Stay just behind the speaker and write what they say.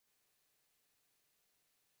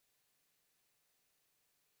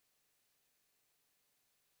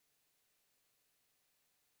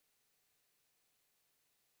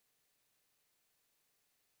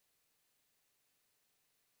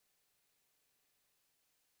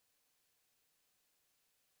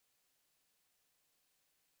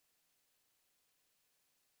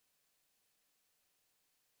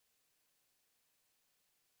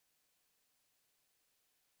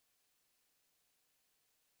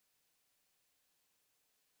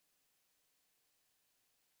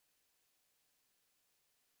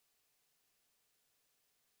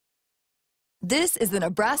This is the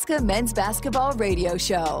Nebraska Men's Basketball Radio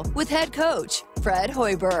Show with head coach Fred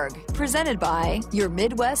Hoiberg. Presented by your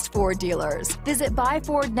Midwest Ford dealers. Visit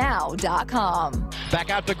buyfordnow.com.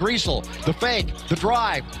 Back out to Griesel. The fake, the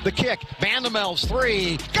drive, the kick. Vandemel's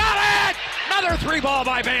three. Got it! Another three ball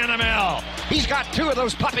by Vandemel. He's got two of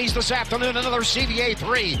those puppies this afternoon. Another CVA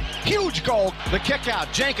three. Huge goal. The kick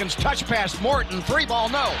out. Jenkins touch pass. Morton. Three ball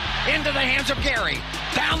no. Into the hands of Gary.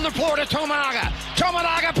 Down the floor to Tominaga.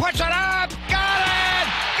 Tominaga puts it up. Got it!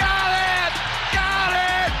 Got it! Got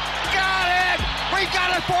it! Got it! We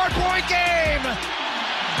got a 4-point game!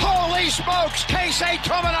 Holy smokes! Keisei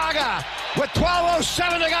Tominaga with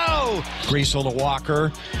 12:07 to go. Griesel to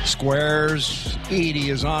Walker. Squares. Edie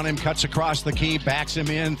is on him. Cuts across the key. Backs him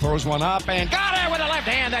in. Throws one up and got it with the left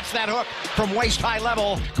hand. That's that hook from waist-high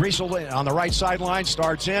level. Griesel on the right sideline.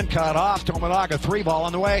 Starts in. Cut off. Tominaga three ball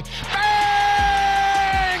on the way. Bang!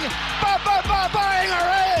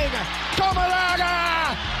 Bang-a-ring!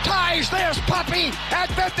 Tominaga ties this puppy at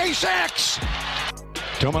 56.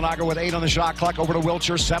 Tominaga with 8 on the shot clock. Over to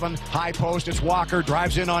Wiltshire. 7. High post. It's Walker.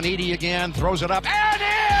 Drives in on Edie again. Throws it up. And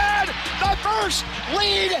in! The first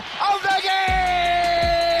lead of the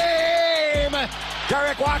game!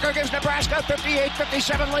 Derek Walker gives Nebraska a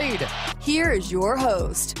 58-57 lead. Here is your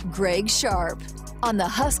host, Greg Sharpe, on the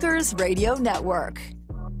Huskers Radio Network.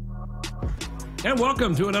 And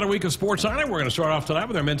welcome to another week of Sports Island. We're going to start off tonight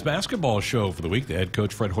with our men's basketball show for the week. The head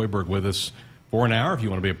coach, Fred Hoiberg, with us for an hour. If you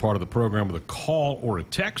want to be a part of the program with a call or a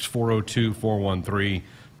text,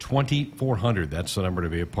 402-413-2400. That's the number to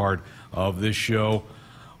be a part of this show.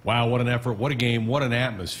 Wow, what an effort, what a game, what an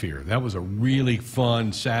atmosphere. That was a really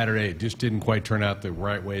fun Saturday. It just didn't quite turn out the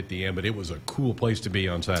right way at the end, but it was a cool place to be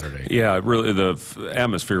on Saturday. Yeah, really, the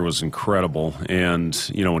atmosphere was incredible. And,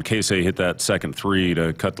 you know, when Keisei hit that second three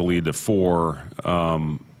to cut the lead to 4,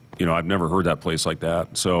 you know, I've never heard that place like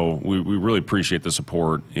that. So we really appreciate the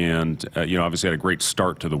support. And, you know, obviously had a great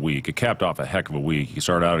start to the week. It capped off a heck of a week. You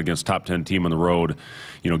start out against top 10 team on the road,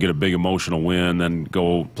 you know, get a big emotional win, then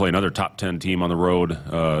go play another top 10 team on the road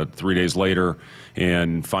 3 days later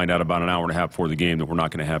and find out about an hour and a half before the game that we're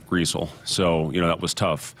not going to have Griesel. So, you know, that was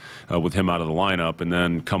tough with him out of the lineup, and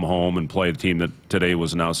then come home and play the team that today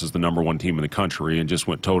was announced as the #1 team in the country and just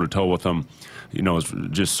went toe-to-toe with them. You know, I was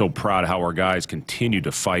just so proud of how our guys continued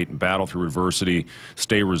to fight and battle through adversity,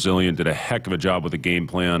 stay resilient, did a heck of a job with the game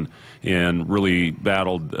plan, and really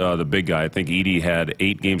battled the big guy. I think Edie had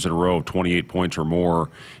 8 games in a row of 28 points or more,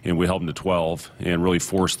 and we held him to 12 and really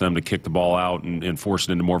forced them to kick the ball out and force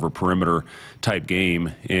it into more of a perimeter-type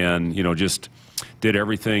game, and, you know, just did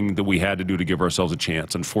everything that we had to do to give ourselves a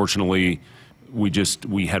chance. Unfortunately, we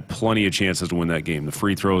had plenty of chances to win that game. The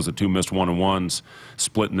free throws, the 2 missed one-on-ones,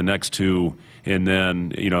 split in the next 2, and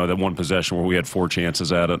then, you know, that one possession where we had 4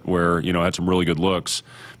 chances at it where, you know, had some really good looks.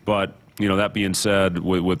 But, you know, that being said,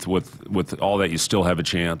 with all that, you still have a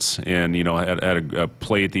chance. And, you know, had a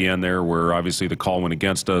play at the end there where obviously the call went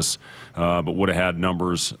against us, but would have had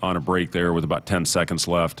numbers on a break there with about 10 seconds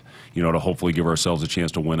left, you know, to hopefully give ourselves a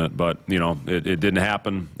chance to win it. But, you know, it didn't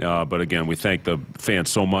happen. But, again, we thank the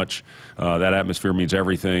fans so much. That atmosphere means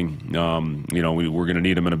everything. You know, we're going to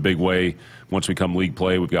need them in a big way once we come league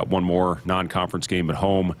play. We've got one more non-conference game at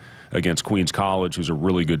home against Queens College, who's a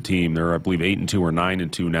really good team. They're, I believe, 8-2 or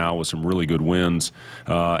 9-2 now with some really good wins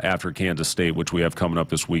after Kansas State, which we have coming up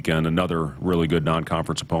this weekend, another really good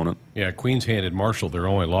non-conference opponent. Yeah, Queens handed Marshall their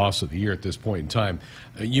only loss of the year at this point in time.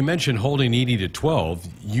 You mentioned holding Edie to 12.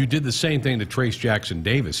 You did the same thing to Trace Jackson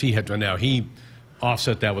Davis. He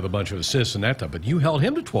offset that with a bunch of assists and that type, but you held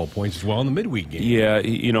him to 12 points as well in the midweek game. Yeah,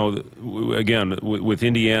 you know, again, with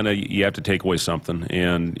Indiana, you have to take away something,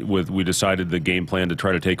 and we decided the game plan to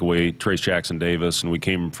try to take away Trace Jackson Davis, and we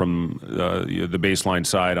came from the baseline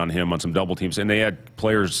side on him on some double teams, and they had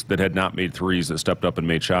players that had not made threes that stepped up and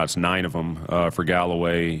made shots, 9 of them for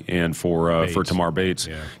Galloway and for Tamar Bates.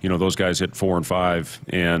 Yeah. You know, those guys hit 4 and 5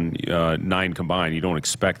 and 9 combined. You don't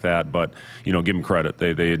expect that, but, you know, give them credit.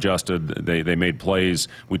 They adjusted, they made plays.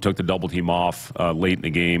 We took the double team off late in the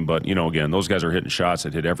game, but, you know, again, those guys are hitting shots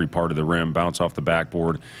that hit every part of the rim, bounce off the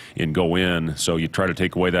backboard, and go in. So you try to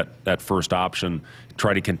take away that first option,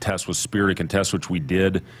 try to contest with spirit, contest, which we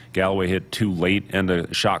did. Galloway hit 2 late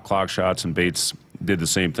end shot clock shots, and Bates did the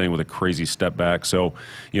same thing with a crazy step back. So,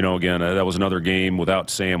 you know, again, that was another game without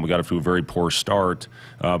Sam. We got off to a very poor start,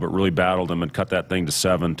 but really battled him and cut that thing to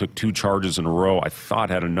 7. Took 2 charges in a row. I thought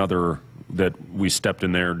had another that we stepped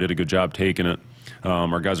in there, did a good job taking it.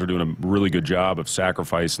 Our guys are doing a really good job of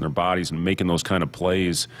sacrificing their bodies and making those kind of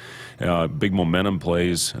plays, big momentum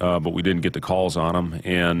plays, but we didn't get the calls on them.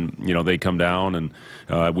 And, you know, they come down,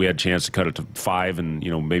 and we had a chance to cut it to 5 and,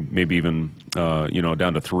 you know, maybe even, you know,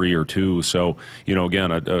 down to 3 or 2. So, you know,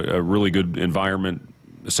 again, a really good environment.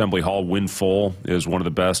 Assembly Hall, win full, is one of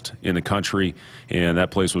the best in the country, and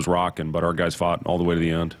that place was rocking, but our guys fought all the way to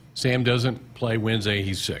the end. Sam doesn't play Wednesday.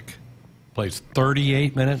 He's sick. Plays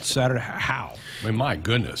 38 minutes Saturday. How? I mean, my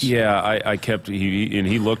goodness. Yeah, I kept,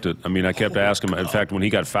 he looked at, I mean, I kept asking him. In fact, when he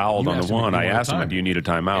got fouled on the one, I asked him, do you need a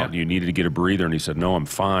timeout? Yeah. Do you needed to get a breather? And he said, no, I'm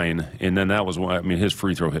fine. And then that was when, I mean, his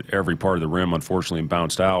free throw hit every part of the rim, unfortunately, and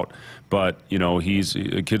bounced out. But, you know,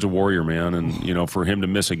 a kid's a warrior, man. And, you know, for him to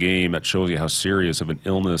miss a game, that shows you how serious of an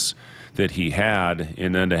illness that he had,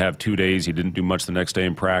 and then to have 2 days, he didn't do much the next day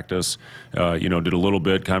in practice, you know, did a little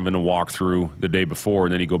bit kind of in a walkthrough the day before,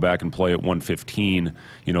 and then he'd go back and play at 1:15,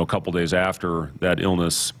 you know, a couple days after that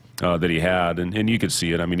illness that he had, and you could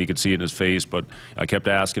see it. I mean, you could see it in his face, but I kept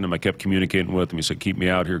asking him, I kept communicating with him. He said, keep me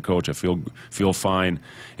out here, Coach. I feel fine.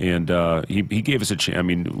 And he gave us a chance. I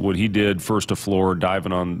mean, what he did, first to floor,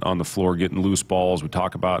 diving on the floor, getting loose balls. We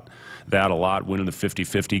talk about that a lot, winning the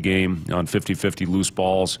 50-50 game on 50-50 loose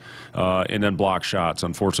balls, and then block shots.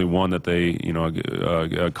 Unfortunately, one that they, you know,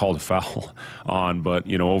 called a foul on. But,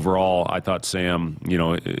 you know, overall, I thought Sam, you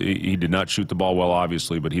know, he did not shoot the ball well,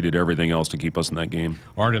 obviously, but he did everything else to keep us in that game.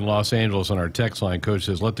 Art in Los Angeles on our text line. Coach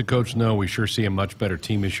says, let the coach know we sure see a much better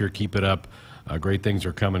team this year. Keep it up. Great things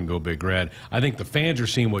are coming. Go Big Red. I think the fans are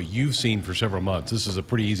seeing what you've seen for several months. This is a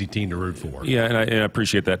pretty easy team to root for. Yeah, and I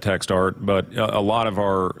appreciate that text, Art. But a lot of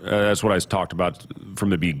our that's what I talked about from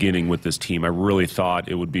the beginning with this team. I really thought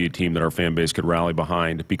it would be a team that our fan base could rally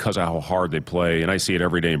behind because of how hard they play. And I see it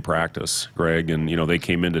every day in practice, Greg. And, you know, they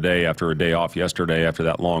came in today after a day off yesterday after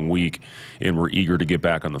that long week, and were eager to get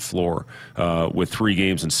back on the floor. With 3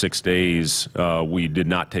 games in 6 days, we did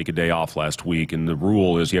not take a day off last week. And the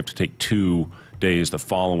rule is you have to take 2 days the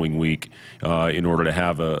following week in order to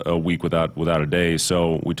have a week without a day.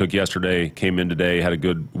 So we took yesterday, came in today, had a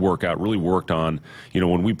good workout, really worked on, you know,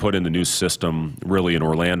 when we put in the new system really in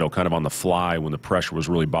Orlando, kind of on the fly when the pressure was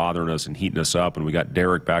really bothering us and heating us up, and we got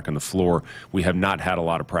Dirk back on the floor. We have not had a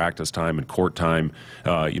lot of practice time and court time,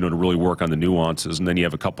 you know, to really work on the nuances. And then you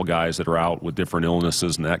have a couple guys that are out with different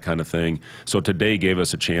illnesses and that kind of thing. So today gave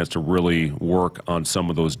us a chance to really work on some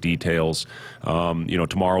of those details. You know,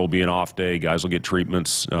 tomorrow will be an off day. Guys will get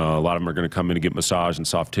treatments. A lot of them are going to come in and get massage and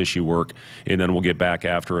soft tissue work, and then we'll get back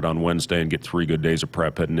after it on Wednesday and get 3 good days of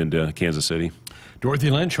prep heading into Kansas City. Dorothy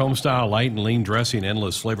Lynch, homestyle, light and lean dressing,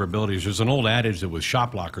 endless flavor abilities. There's an old adage that with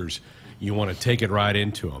shop lockers, you want to take it right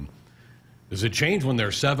into them. Does it change when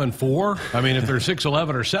they're 7'4"? I mean, if they're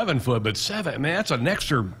 6'11" or 7 foot, but 7, man, that's an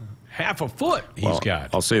extra half a foot he's got.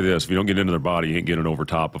 I'll say this, if you don't get into their body, you ain't getting over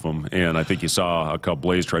top of them. And I think you saw a couple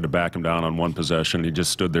Blaze tried to back him down on one possession. He just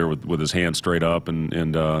stood there with his hand straight up and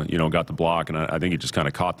you know, got the block. And I think he just kind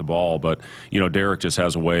of caught the ball. But, you know, Dirk just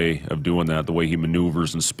has a way of doing that, the way he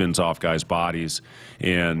maneuvers and spins off guys' bodies.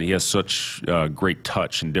 And he has such great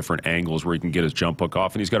touch in different angles where he can get his jump hook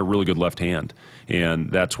off. And he's got a really good left hand. And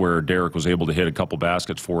that's where Dirk was able to hit a couple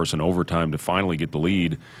baskets for us in overtime to finally get the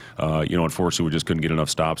lead. You know, unfortunately, we just couldn't get enough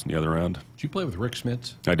stops in the other end. Did you play with Rick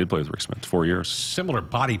Smits? I did play with Rick Smits, 4 years. Similar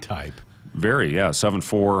body type. Very, yeah,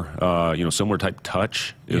 7'4", you know, similar type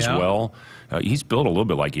touch as well. He's built a little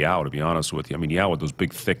bit like Yao, to be honest with you. I mean, Yao with those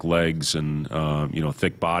big, thick legs and, you know,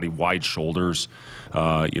 thick body, wide shoulders.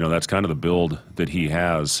 You know, that's kind of the build that he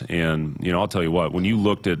has. And, you know, I'll tell you what, when you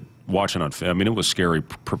looked at watching on film, I mean, it was scary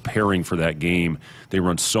preparing for that game. They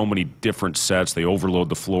run so many different sets. They overload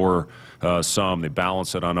the floor some. They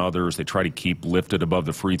balance it on others. They try to keep lifted above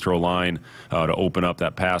the free throw line to open up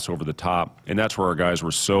that pass over the top. And that's where our guys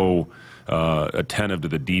were so attentive to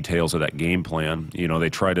the details of that game plan. You know,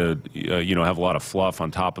 they try to, you know, have a lot of fluff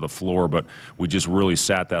on top of the floor, but we just really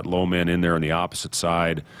sat that low man in there on the opposite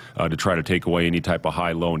side to try to take away any type of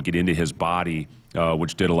high-low and get into his body,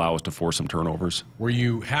 which did allow us to force some turnovers. Were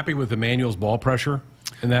you happy with Emmanuel's ball pressure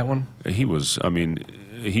in that one? He was, I mean,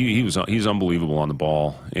 he's unbelievable on the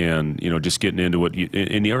ball, and you know, just getting into it.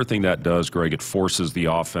 And the other thing that does, Greg, it forces the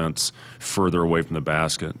offense further away from the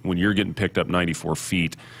basket. When you're getting picked up 94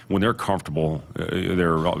 feet, when they're comfortable,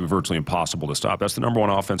 they're virtually impossible to stop. That's the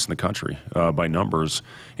 #1 offense in the country by numbers.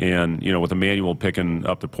 And you know, with Emmanuel picking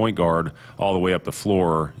up the point guard all the way up the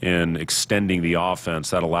floor and extending the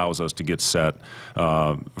offense, that allows us to get set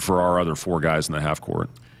for our other 4 guys in the half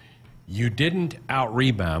court. You didn't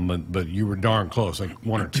out-rebound, but you were darn close, like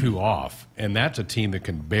 1 or 2 off. And that's a team that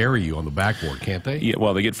can bury you on the backboard, can't they? Yeah,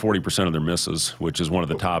 well, they get 40% of their misses, which is one of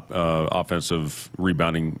the top offensive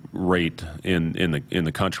rebounding rate in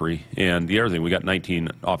the country. And the other thing, we got 19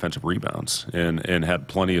 offensive rebounds and had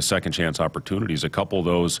plenty of second-chance opportunities. A couple of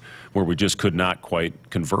those where we just could not quite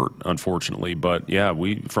convert, unfortunately. But, yeah,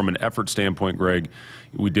 from an effort standpoint, Greg,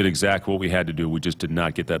 we did exactly what we had to do. We just did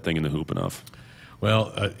not get that thing in the hoop enough.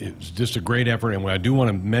 Well, it's just a great effort, and I do want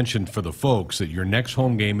to mention for the folks that your next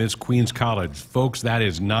home game is Queens College. Folks, that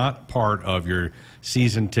is not part of your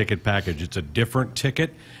season ticket package. It's a different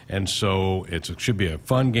ticket, and so it should be a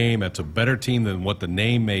fun game. It's a better team than what the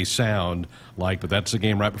name may sound like, but that's the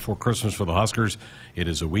game right before Christmas for the Huskers. It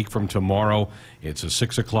is a week from tomorrow. It's a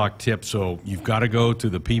 6 o'clock tip, so you've got to go to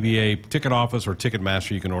the PBA ticket office or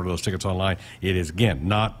Ticketmaster. You can order those tickets online. It is, again,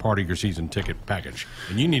 not part of your season ticket package.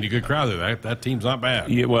 And you need a good crowd there. That team's not bad.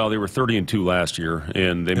 Yeah, well, they were 30-2 last year,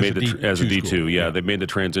 and they made as a D2. Yeah, they made the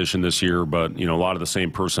transition this year, but a lot of the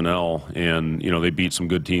same personnel, and they beat some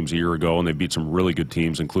good teams a year ago, and they beat some really good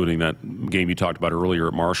teams, including that game you talked about earlier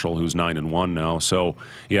at Marshall, who's 9-1 now. So,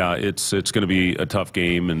 yeah, it's going to be a tough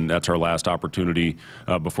game, and that's our last opportunity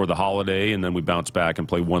before the holiday, and then we bounce back and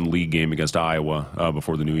play one league game against Iowa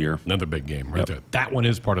before the new year. Another big game right there. That one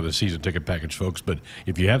is part of the season ticket package, folks, but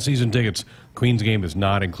if you have season tickets, Queens game is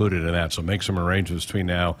not included in that, so make some arrangements between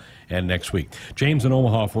now and next week. James in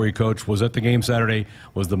Omaha for you, Coach. Was at the game Saturday.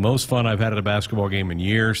 Was the most fun I've had at a basketball game in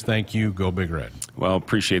years. Thank you. Go Big Red. Well,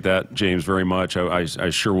 appreciate that, James, very much. I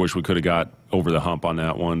sure wish we could have got over the hump on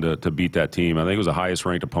that one to beat that team. I think it was the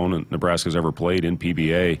highest-ranked opponent Nebraska's ever played in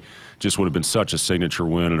PBA. Just would have been such a signature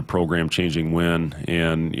win and a program-changing win.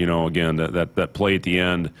 And, again, that play at the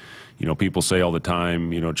end, people say all the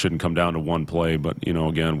time, it shouldn't come down to one play. But,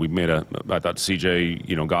 again, we made I thought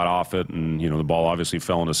CJ, got off it, and, the ball obviously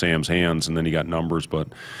fell into Sam's hands, and then he got numbers. But,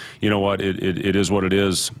 you know what, it is what it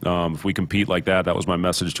is. If we compete like that was my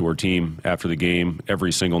message to our team after the game.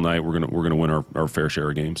 Every single night we're gonna win our fair share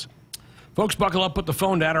of games. Folks, buckle up, put the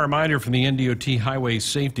phone down. A reminder from the NDOT Highway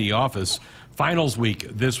Safety Office. Finals week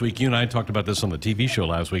this week. You and I talked about this on the TV show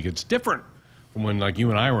last week. It's different from when, like, you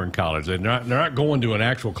and I were in college. They're not going to an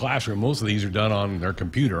actual classroom. Most of these are done on their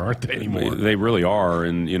computer, aren't they, anymore? They really are.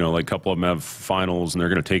 And, like a couple of them have finals, and they're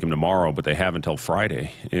going to take them tomorrow, but they have until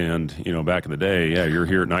Friday. And, back in the day, yeah, you're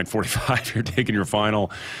here at 9:45, you're taking your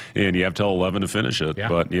final, and you have till 11 to finish it. Yeah.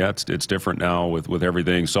 But, yeah, it's different now with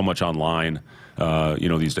everything, so much online.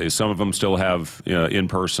 These days, some of them still have in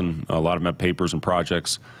person. A lot of them have papers and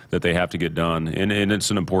projects that they have to get done, and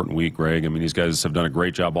it's an important week, Greg. I mean, these guys have done a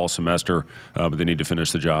great job all semester, but they need to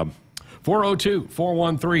finish the job.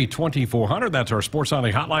 402-413-2400. That's our Sports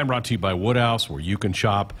Only hotline, brought to you by Woodhouse, where you can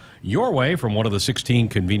shop your way from one of the 16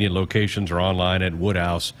 convenient locations or online at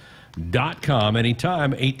woodhouse.com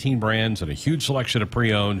anytime. 18 brands and a huge selection of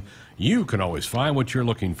pre-owned. You can always find what you're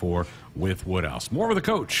looking for with Woodhouse. More with the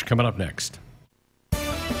coach coming up next.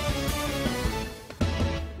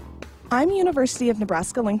 I'm University of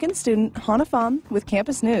Nebraska-Lincoln student Hannah Pham with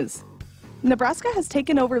Campus News. Nebraska has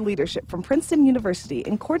taken over leadership from Princeton University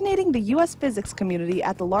in coordinating the U.S. physics community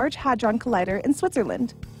at the Large Hadron Collider in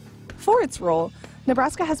Switzerland. For its role,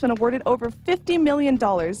 Nebraska has been awarded over $50 million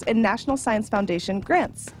in National Science Foundation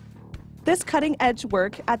grants. This cutting-edge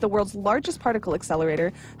work at the world's largest particle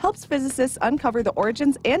accelerator helps physicists uncover the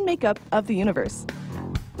origins and makeup of the universe.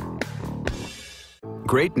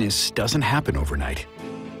 Greatness doesn't happen overnight.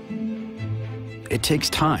 It takes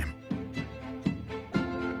time,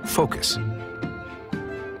 focus,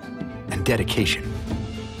 and dedication.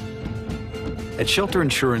 At Shelter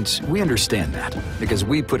Insurance, we understand that because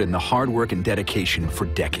we put in the hard work and dedication for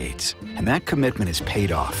decades. And that commitment is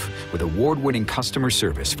paid off with award-winning customer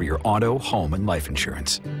service for your auto, home, and life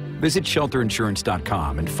insurance. Visit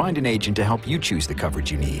shelterinsurance.com and find an agent to help you choose the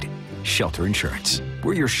coverage you need. Shelter Insurance.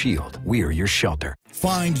 We're your shield. We're your shelter.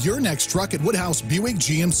 Find your next truck at Woodhouse Buick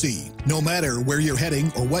GMC. No matter where you're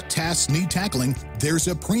heading or what tasks need tackling, there's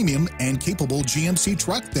a premium and capable GMC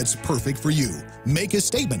truck that's perfect for you. Make a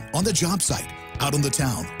statement on the job site, out on the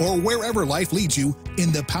town, or wherever life leads you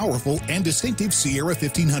in the powerful and distinctive Sierra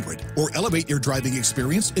 1500, or elevate your driving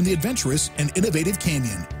experience in the adventurous and innovative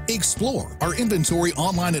Canyon. Explore our inventory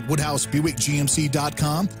online at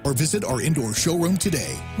WoodhouseBuickGMC.com or visit our indoor showroom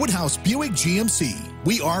today. Woodhouse Buick GMC.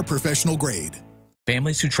 We are professional grade.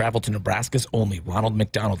 Families who travel to Nebraska's only Ronald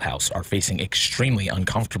McDonald House are facing extremely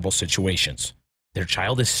uncomfortable situations. Their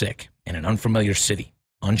child is sick in an unfamiliar city,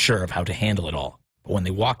 unsure of how to handle it all. But when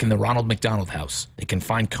they walk in the Ronald McDonald House, they can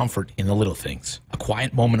find comfort in the little things. A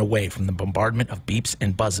quiet moment away from the bombardment of beeps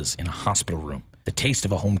and buzzes in a hospital room. The taste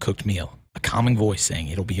of a home-cooked meal. A calming voice saying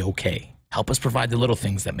it'll be okay. Help us provide the little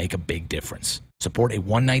things that make a big difference. Support a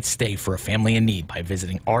one-night stay for a family in need by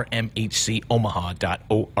visiting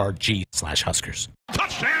rmhcomaha.org/Huskers.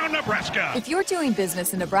 Touchdown, Nebraska! If you're doing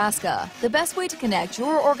business in Nebraska, the best way to connect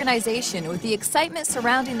your organization with the excitement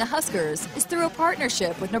surrounding the Huskers is through a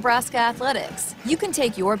partnership with Nebraska Athletics. You can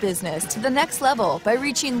take your business to the next level by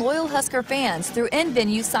reaching loyal Husker fans through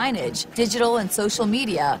in-venue signage, digital and social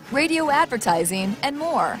media, radio advertising, and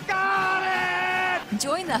more. Got it!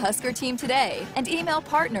 Join the Husker team today and email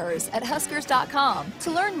partners@huskers.com to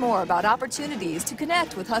learn more about opportunities to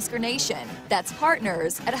connect with Husker Nation. That's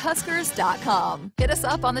partners@huskers.com. Hit us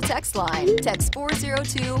up on the text line. Text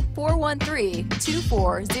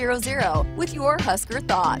 402-413-2400 with your Husker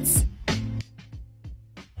thoughts.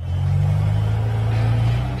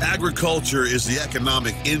 Agriculture is the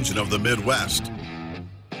economic engine of the Midwest.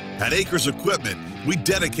 At Acres Equipment, we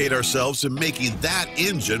dedicate ourselves to making that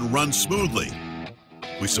engine run smoothly.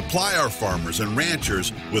 We supply our farmers and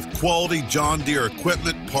ranchers with quality John Deere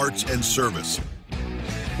equipment, parts, and service.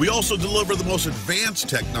 We also deliver the most advanced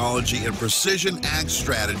technology and precision ag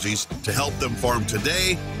strategies to help them farm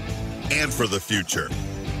today and for the future.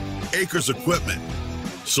 Acres Equipment,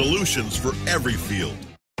 solutions for every field.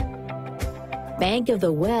 Bank of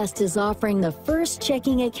the West is offering the first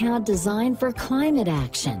checking account designed for climate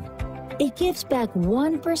action. It gives back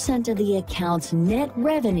 1% of the account's net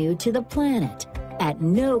revenue to the planet at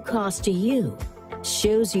no cost to you.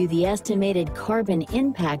 Shows you the estimated carbon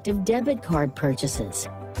impact of debit card purchases.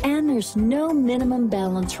 And there's no minimum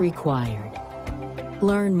balance required.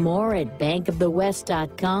 Learn more at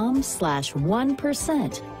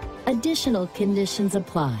bankofthewest.com/1%. Additional conditions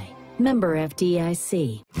apply. Member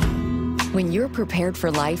FDIC. When you're prepared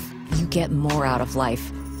for life, you get more out of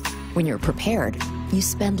life. When you're prepared, you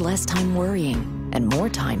spend less time worrying and more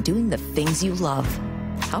time doing the things you love.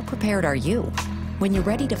 How prepared are you? When you're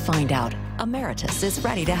ready to find out, Emeritus is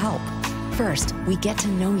ready to help. First, we get to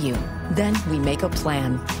know you. Then we make a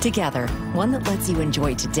plan together, one that lets you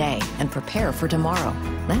enjoy today and prepare for tomorrow.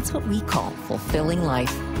 That's what we call fulfilling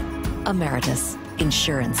life. Emeritus,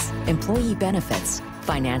 insurance, employee benefits,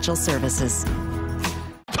 financial services.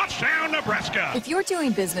 Touchdown, Nebraska! If you're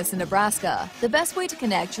doing business in Nebraska, the best way to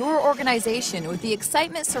connect your organization with the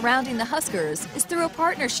excitement surrounding the Huskers is through a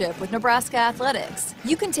partnership with Nebraska Athletics.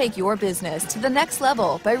 You can take your business to the next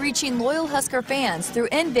level by reaching loyal Husker fans through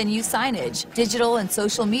in-venue signage, digital and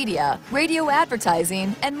social media, radio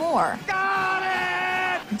advertising, and more. Got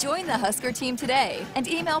it! Join the Husker team today and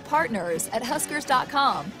email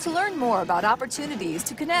partners@huskers.com to learn more about opportunities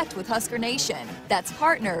to connect with Husker Nation. That's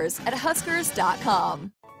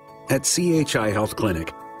partners@huskers.com. At CHI Health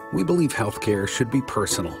Clinic, we believe healthcare should be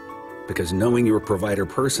personal because knowing your provider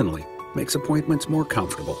personally makes appointments more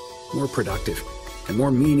comfortable, more productive, and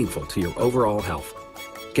more meaningful to your overall health.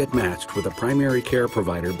 Get matched with a primary care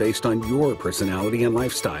provider based on your personality and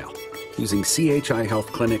lifestyle using CHI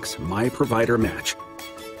Health Clinic's My Provider Match.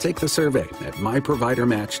 Take the survey at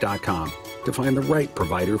myprovidermatch.com to find the right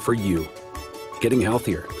provider for you. Getting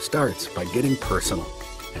healthier starts by getting personal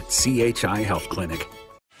at CHI Health Clinic.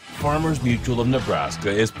 Farmers Mutual of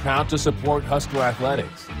Nebraska is proud to support Husker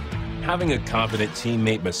Athletics. Having a confident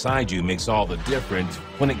teammate beside you makes all the difference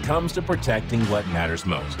when it comes to protecting what matters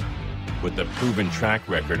most. With a proven track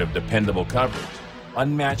record of dependable coverage,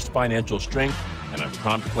 unmatched financial strength, and a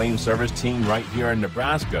prompt claim service team right here in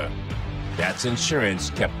Nebraska, that's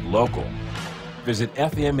insurance kept local. Visit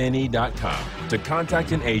FMNE.com to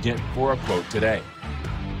contact an agent for a quote today.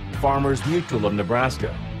 Farmers Mutual of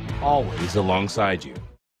Nebraska, always alongside you.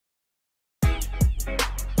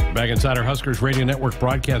 Back inside our Huskers Radio Network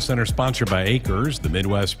Broadcast Center, sponsored by Acres, the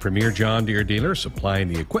Midwest's premier John Deere dealer, supplying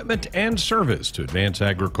the equipment and service to advance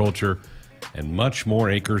agriculture and much more.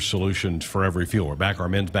 Acres solutions for every field. We're back, our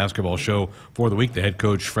men's basketball show for the week. The head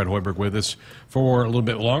coach, Fred Hoiberg, with us for a little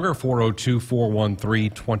bit longer.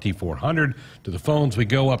 402-413-2400. To the phones we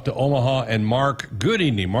go, up to Omaha and Mark. Good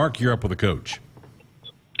evening, Mark. You're up with the coach.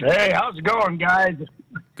 Hey, how's it going, guys?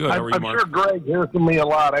 Good. How are you, I'm Mark? sure Greg hears from me a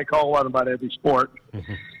lot. I call one about every sport.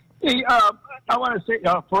 Hey, I want to say,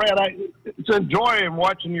 Fred, it's enjoying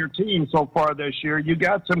watching your team so far this year. You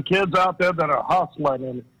got some kids out there that are hustling,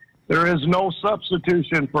 and there is no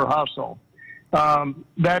substitution for hustle.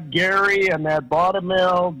 That Gary and that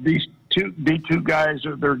Bottomell, these two guys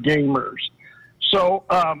they're gamers. So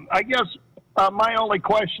I guess my only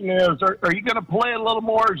question is, are you going to play a little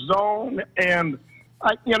more zone? And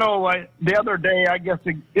the other day, I guess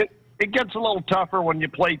it gets a little tougher when you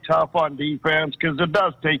play tough on defense because it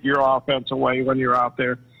does take your offense away when you're out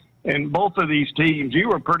there. And both of these teams, you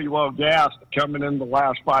were pretty well gassed coming in the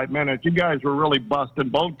last 5 minutes. You guys were really busting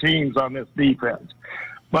both teams on this defense.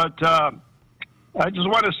 But I just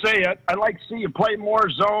want to say I'd like to see you play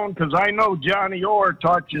more zone because I know Johnny Orr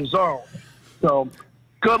taught you zone. So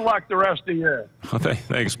good luck the rest of the year.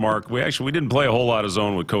 Thanks, Mark. We didn't play a whole lot of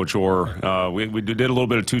zone with Coach Orr. We did a little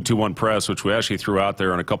bit of 2-2-1 press, which we actually threw out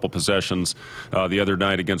there on a couple possessions the other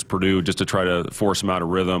night against Purdue, just to try to force them out of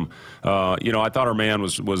rhythm. I thought our man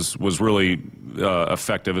was really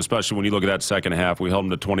effective, especially when you look at that second half. We held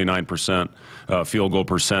him to 29% field goal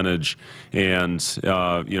percentage, and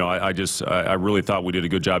I really thought we did a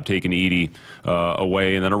good job taking Edie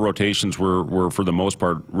away, and then our rotations were for the most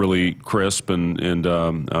part really crisp and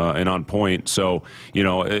on point. So,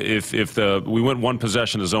 if we went one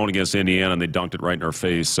possession to zone against Indiana and they dunked it right in our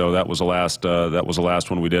face, so that was the last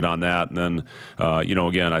one we did on that. And then,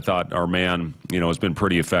 again, I thought our man, has been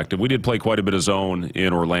pretty effective. We did play quite a bit of zone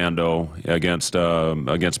in Orlando against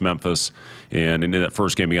Memphis and in that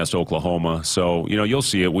first game against Oklahoma. So, you'll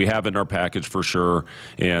see it. We have it in our package for sure,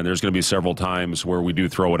 and there's going to be several times where we do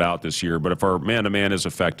throw it out this year. But if our man-to-man is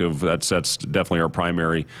effective, that's definitely our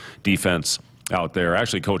primary defense out there.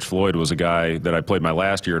 Actually, Coach Floyd was a guy that I played my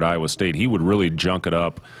last year at Iowa State. He would really junk it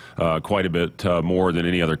up quite a bit more than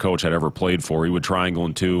any other coach I'd ever played for. He would triangle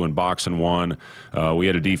in 2 and box in 1. We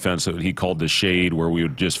had a defense that he called the shade, where we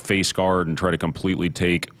would just face guard and try to completely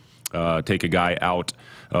take a guy out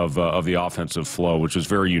of the offensive flow, which was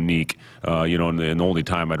very unique, and the only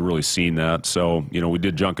time I'd really seen that. So, we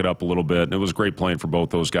did junk it up a little bit, and it was great playing for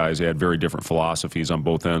both those guys. They had very different philosophies on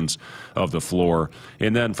both ends of the floor.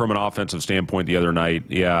 And then from an offensive standpoint the other night,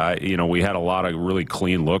 we had a lot of really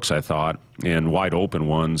clean looks, I thought, and wide open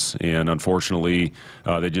ones, and unfortunately,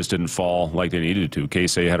 they just didn't fall like they needed to.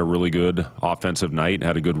 Casey had a really good offensive night,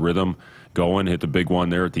 had a good rhythm going, hit the big one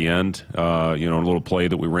there at the end, a little play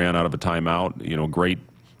that we ran out of a timeout, great.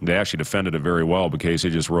 They actually defended it very well, but Casey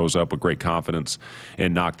just rose up with great confidence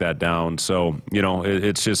and knocked that down. So,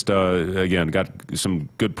 it's just, again, got some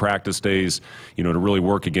good practice days, to really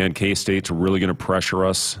work again. K-State's really going to pressure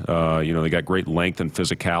us. They got great length and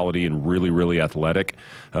physicality and really, really athletic.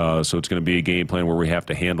 So it's going to be a game plan where we have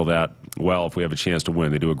to handle that well if we have a chance to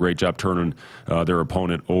win. They do a great job turning their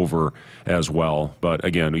opponent over as well. But,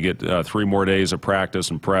 again, we get 3 more days of practice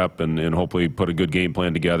and prep and hopefully put a good game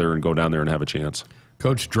plan together and go down there and have a chance.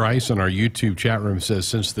 Coach Dreiss on our YouTube chat room says,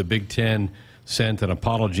 since the Big Ten sent an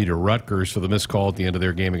apology to Rutgers for the missed call at the end of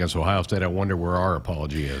their game against Ohio State, I wonder where our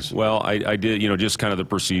apology is. Well, I did, just kind of the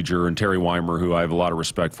procedure. And Terry Weimer, who I have a lot of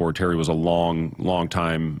respect for, Terry was a long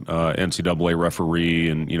time NCAA referee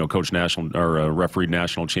and, coached refereed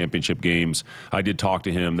national championship games. I did talk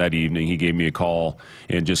to him that evening. He gave me a call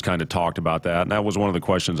and just kind of talked about that. And that was one of the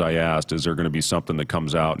questions I asked, is there going to be something that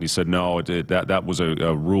comes out? And he said, no, that was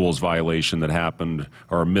a rules violation that happened,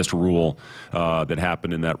 or a missed rule that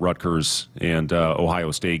happened in that Rutgers and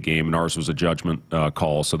Ohio State game, and ours was a judgment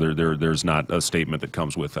call, so there's not a statement that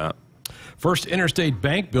comes with that. First Interstate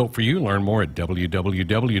Bank, built for you. Learn more at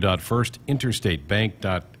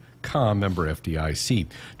www.firstinterstatebank.com, member FDIC.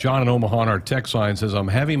 John in Omaha on our text line says, I'm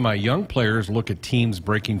having my young players look at teams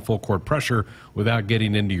breaking full court pressure without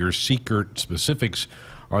getting into your secret specifics.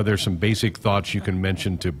 Are there some basic thoughts you can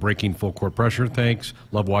mention to breaking full court pressure? Thanks.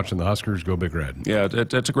 Love watching the Huskers. Go Big Red. Yeah,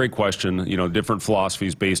 that's a great question. Different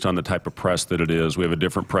philosophies based on the type of press that it is. We have a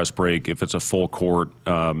different press break if it's a full court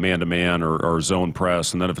man-to-man or zone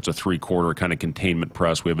press, and then if it's a 3-quarter kind of containment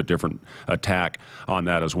press, we have a different attack on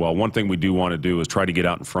that as well. One thing we do want to do is try to get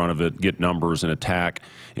out in front of it, get numbers and attack,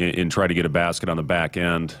 and try to get a basket on the back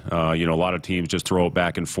end. A lot of teams just throw it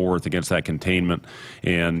back and forth against that containment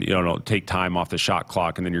and, take time off the shot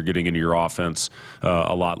clock, and then you're getting into your offense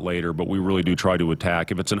a lot later. But we really do try to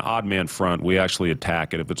attack. If it's an odd man front, we actually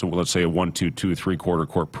attack it. If it's, let's say, a 1-2-2 3-quarter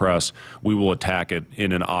court press, we will attack it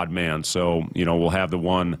in an odd man. So, we'll have the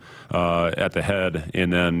one at the head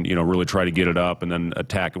and then, really try to get it up and then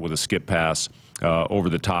attack it with a skip pass over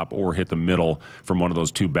the top or hit the middle from one of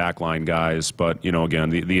those 2 backline guys. But,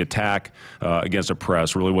 again, the attack against a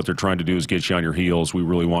press, really what they're trying to do is get you on your heels. We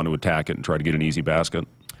really want to attack it and try to get an easy basket.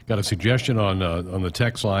 Got a suggestion on the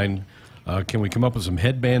text line. Can we come up with some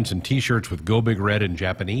headbands and T-shirts with Go Big Red in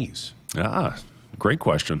Japanese? Great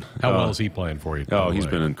question. How well is he playing for you? Oh, he's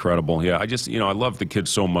been incredible. Yeah, I love the kid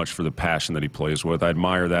so much for the passion that he plays with. I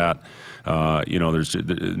admire that. There's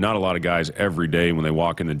not a lot of guys every day when they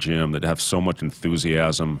walk in the gym that have so much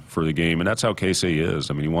enthusiasm for the game, and that's how Casey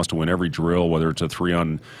is. I mean, he wants to win every drill, whether it's a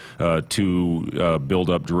 3-on-2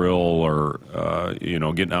 build-up drill or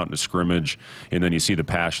getting out into scrimmage, and then you see the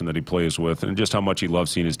passion that he plays with, and just how much he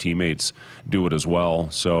loves seeing his teammates do it as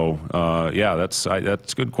well. So, that's a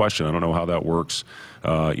good question. I don't know how that works.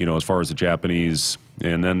 As far as the Japanese,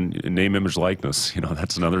 and then name, image, likeness.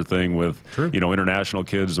 That's another thing with, international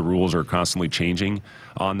kids. The rules are constantly changing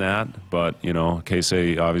on that. But,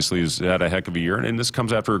 Casey obviously has had a heck of a year. And this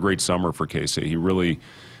comes after a great summer for Casey. He really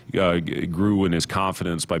grew in his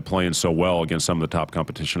confidence by playing so well against some of the top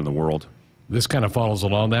competition in the world. This kind of follows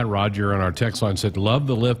along that. Roger on our text line said, love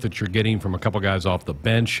the lift that you're getting from a couple guys off the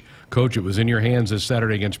bench. Coach, it was in your hands this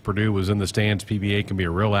Saturday against Purdue, was in the stands. PBA can be a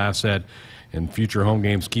real asset in future home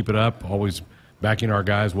games. Keep it up. Always backing our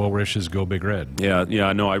guys. Well wishes. Go Big Red.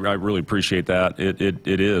 Yeah, no, I really appreciate that.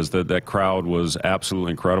 It is. That crowd was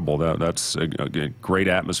absolutely incredible. That's a great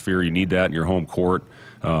atmosphere. You need that in your home court.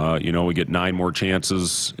 We get 9 more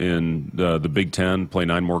chances in the Big Ten, play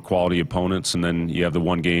 9 more quality opponents, and then you have the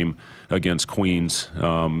one game against Queens,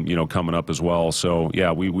 coming up as well. So,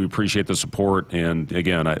 yeah, we appreciate the support. And,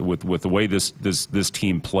 again, with the way this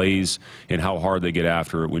team plays and how hard they get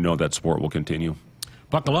after it, we know that support will continue.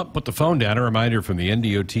 Buckle up, put the phone down. A reminder from the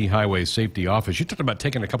NDOT Highway Safety Office. You talked about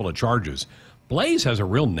taking a couple of charges. Blaze has a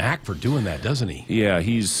real knack for doing that, doesn't he? Yeah,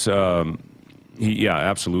 yeah,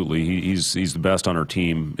 absolutely. He's the best on our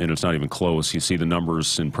team, and it's not even close. You see the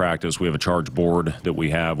numbers in practice. We have a charge board that we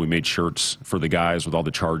have. We made shirts for the guys with all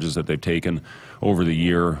the charges that they've taken over the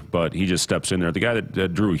year, but he just steps in there. The guy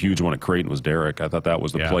that drew a huge one at Creighton was Dirk. I thought that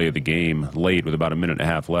was the play of the game. Late, with about a minute and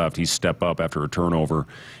a half left, he stepped up after a turnover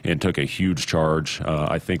and took a huge charge.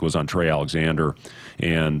 I think it was on Trey Alexander,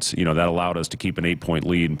 and that allowed us to keep an 8-point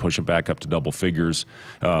lead and push it back up to double figures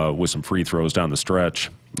with some free throws down the stretch.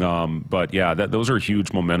 But yeah, those are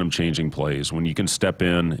huge momentum-changing plays. When you can step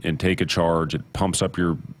in and take a charge, it pumps up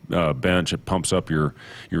your bench, it pumps up your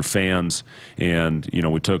fans. And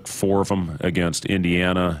we took 4 of them against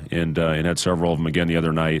Indiana, and had several of them again the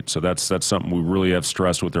other night. So that's something we really have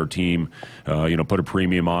stressed with our team. Put a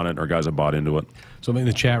premium on it. Our guys have bought into it. Somebody in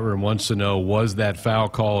the chat room wants to know, was that foul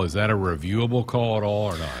call, is that a reviewable call at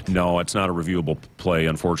all or not? No, it's not a reviewable play,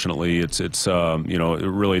 unfortunately. It's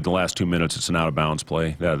really the last 2 minutes, it's an out-of-bounds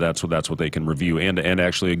play. That's what they can review, and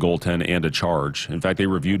actually a goaltend and a charge. In fact, they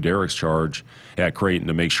reviewed Derek's charge at Creighton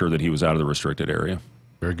to make sure that he was out of the restricted area.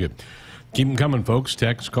 Very good. Keep them coming, folks.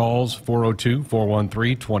 Text calls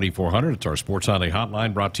 402-413-2400. It's our Sports Sunday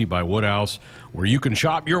hotline, brought to you by Woodhouse, where you can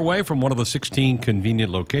shop your way from one of the 16 convenient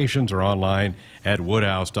locations or online at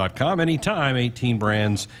woodhouse.com. Anytime, 18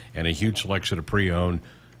 brands and a huge selection of pre-owned.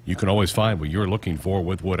 You can always find what you're looking for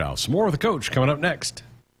with Woodhouse. More with the coach coming up next.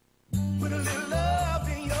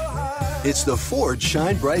 It's the Ford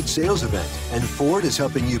Shine Bright sales event, and Ford is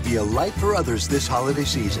helping you be a light for others this holiday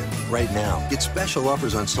season. Right now, get special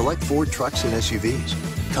offers on select Ford trucks and SUVs.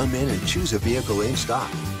 Come in and choose a vehicle in stock,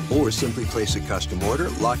 or simply place a custom order,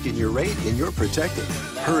 lock in your rate, and you're protected.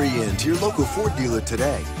 Hurry in to your local Ford dealer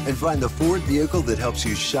today and find the Ford vehicle that helps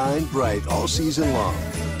you shine bright all season long.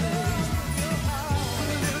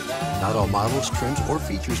 Not all models, trims, or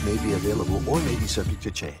features may be available or may be subject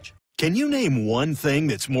to change. Can you name one thing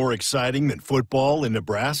that's more exciting than football in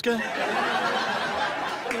Nebraska?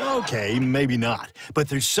 Okay, maybe not, but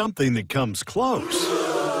there's something that comes close.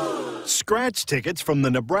 Scratch tickets from the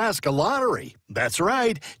Nebraska Lottery. That's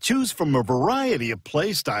right. Choose from a variety of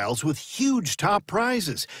play styles with huge top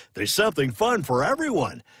prizes. There's something fun for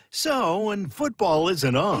everyone. So, when football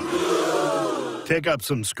isn't on, pick up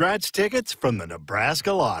some scratch tickets from the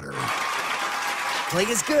Nebraska Lottery. Play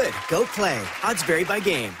is good. Go play. Odds vary by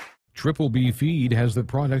game. Triple B Feed has the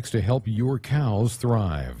products to help your cows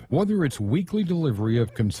thrive. Whether it's weekly delivery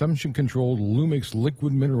of consumption-controlled Lumix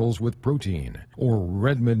liquid minerals with protein or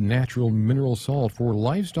Redmond natural mineral salt for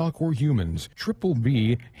livestock or humans, Triple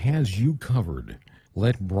B has you covered.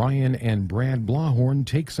 Let Brian and Brad Blahorn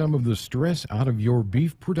take some of the stress out of your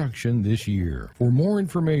beef production this year. For more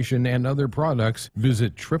information and other products,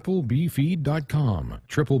 visit triplebfeed.com.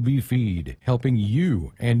 Triple B Feed, helping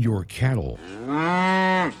you and your cattle.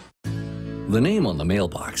 The name on the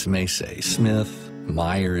mailbox may say Smith,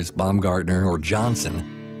 Myers, Baumgartner, or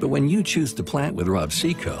Johnson, but when you choose to plant with Rob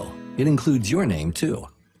Seco, it includes your name too,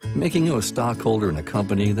 making you a stockholder in a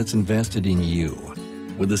company that's invested in you.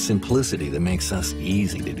 With the simplicity that makes us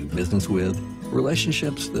easy to do business with,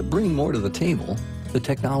 relationships that bring more to the table, the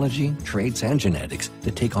technology, traits, and genetics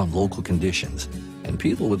that take on local conditions, and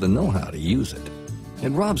people with the know-how to use it.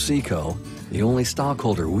 At Rob Seco, the only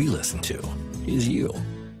stockholder we listen to is you.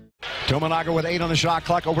 Tominaga with 8 on the shot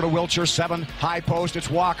clock, over to Wiltshire, 7, high post, it's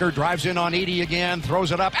Walker, drives in on Edie again,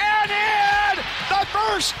 throws it up, and in! The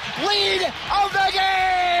first lead of the game!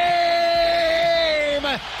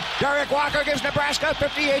 Derek Walker gives Nebraska a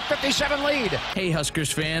 58-57 lead. Hey,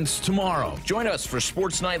 Huskers fans, tomorrow, join us for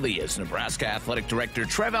Sports Nightly as Nebraska Athletic Director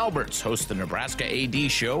Trev Alberts hosts the Nebraska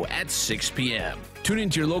AD Show at 6 p.m. Tune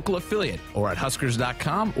into your local affiliate or at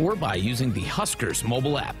Huskers.com or by using the Huskers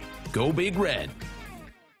mobile app. Go Big Red.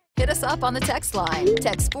 Hit us up on the text line.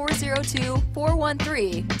 Text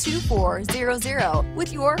 402-413-2400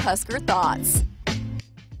 with your Husker thoughts.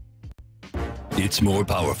 It's more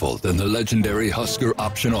powerful than the legendary Husker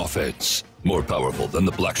option offense. More powerful than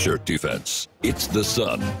the black shirt defense. It's the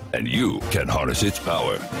sun, and you can harness its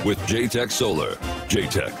power with J-Tech Solar.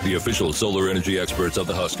 J-Tech, the official solar energy experts of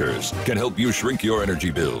the Huskers, can help you shrink your energy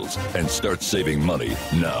bills and start saving money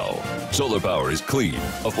now. Solar power is clean,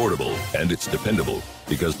 affordable, and it's dependable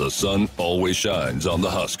because the sun always shines on the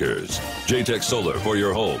Huskers. J-Tech Solar for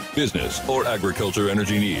your home, business, or agriculture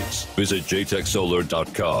energy needs. Visit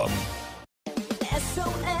jtechsolar.com.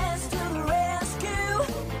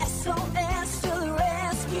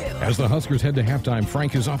 As the Huskers head to halftime,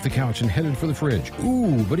 Frank is off the couch and headed for the fridge.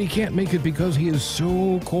 Ooh, but he can't make it because he is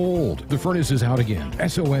so cold. The furnace is out again.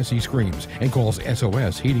 SOS, he screams, and calls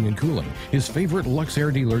SOS Heating and Cooling, his favorite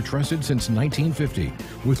Luxair dealer trusted since 1950.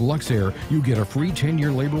 With Luxair, you get a free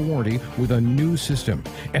 10-year labor warranty with a new system.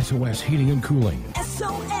 SOS Heating and Cooling.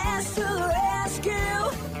 SOS to the rescue.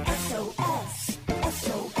 SOS.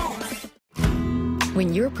 SOS.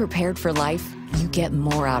 When you're prepared for life, you get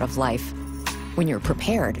more out of life. When you're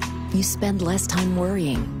prepared, you spend less time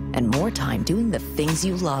worrying and more time doing the things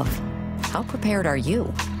you love. How prepared are you?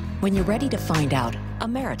 When you're ready to find out,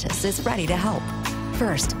 Emeritus is ready to help.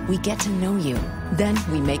 First, we get to know you. Then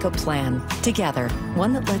we make a plan together,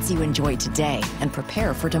 one that lets you enjoy today and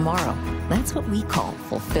prepare for tomorrow. That's what we call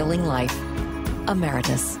fulfilling life.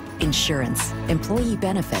 Emeritus, insurance, employee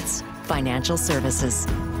benefits, financial services.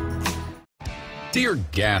 Dear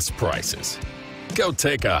gas prices, go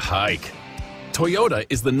take a hike. Toyota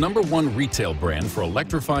is the #1 retail brand for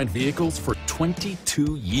electrified vehicles for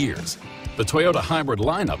 22 years. The Toyota hybrid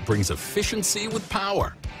lineup brings efficiency with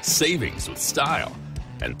power, savings with style,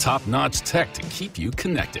 and top-notch tech to keep you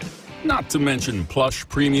connected. Not to mention plush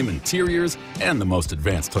premium interiors and the most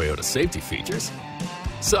advanced Toyota safety features.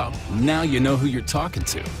 So, now you know who you're talking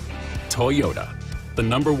to. Toyota, the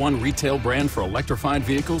 #1 retail brand for electrified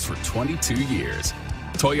vehicles for 22 years.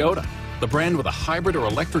 Toyota, the brand with a hybrid or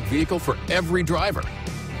electric vehicle for every driver.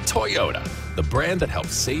 Toyota, the brand that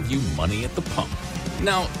helps save you money at the pump.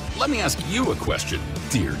 Now, let me ask you a question,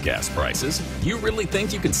 dear gas prices. You really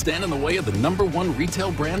think you can stand in the way of the #1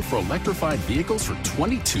 retail brand for electrified vehicles for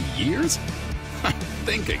 22 years?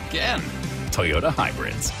 Think again. Toyota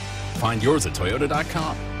Hybrids. Find yours at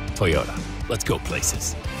Toyota.com. Toyota, let's go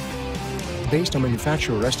places. Based on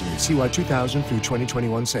manufacturer estimates, CY 2000 through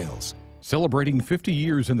 2021 sales. Celebrating 50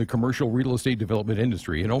 years in the commercial real estate development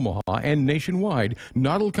industry in Omaha and nationwide,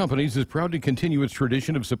 Noddle Companies is proud to continue its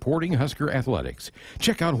tradition of supporting Husker athletics.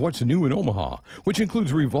 Check out what's new in Omaha, which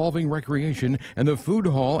includes revolving recreation and the food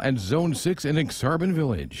hall at Zone 6 in Exarban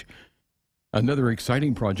Village. Another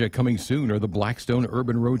exciting project coming soon are the Blackstone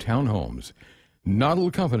Urban Row townhomes.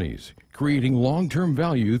 Noddle Companies, creating long-term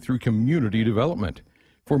value through community development.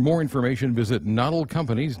 For more information, visit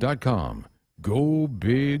noddlecompanies.com. Go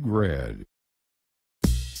Big Red.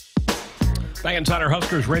 Back inside our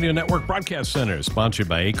Huskers Radio Network Broadcast Center, sponsored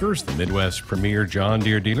by Acres, the Midwest's premier John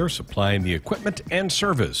Deere dealer, supplying the equipment and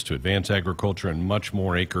service to advance agriculture and much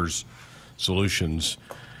more. Acres solutions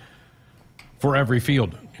for every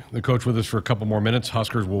field. The coach with us for a couple more minutes.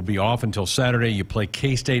 Huskers will be off until Saturday. You play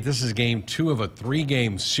K-State. This is game 2 of a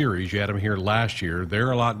 3-game series. You had them here last year.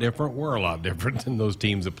 They're a lot different. We're a lot different than those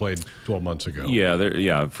teams that played 12 months ago.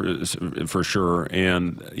 Yeah, for sure.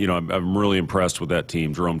 And, you know, I'm really impressed with that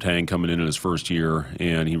team. Jerome Tang coming in his first year,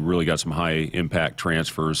 and he really got some high-impact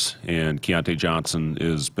transfers. And Keontae Johnson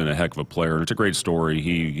has been a heck of a player. It's a great story.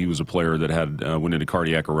 He was a player that had went into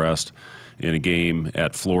cardiac arrest in a game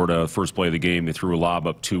at Florida. First play of the game, they threw a lob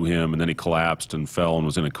up to him, and then he collapsed and fell and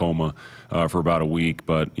was in a coma for about a week.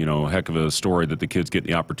 But, you know, heck of a story that the kid's getting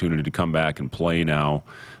the opportunity to come back and play now,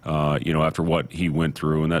 you know, after what he went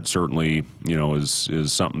through. And that certainly, you know,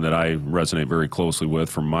 is something that I resonate very closely with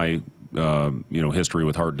from my history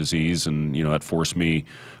with heart disease, and that forced me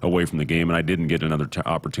away from the game, and I didn't get another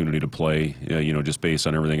opportunity to play, just based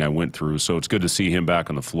on everything I went through. So it's good to see him back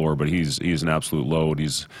on the floor, but he's an absolute load.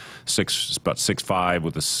 He's about 6'5"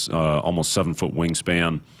 with a almost 7-foot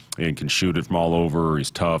wingspan, and can shoot it from all over.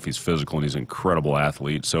 He's tough, he's physical, and he's an incredible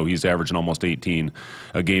athlete. So he's averaging almost 18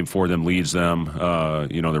 a game for them, leads them.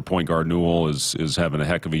 Their point guard, Newell, is having a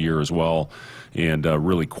heck of a year as well, and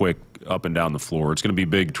really quick up and down the floor. It's going to be a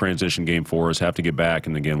big transition game for us. Have to get back,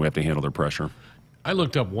 and again, we have to handle their pressure. I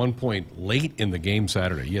looked up one point late in the game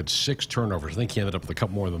Saturday. He had 6 turnovers. I think he ended up with a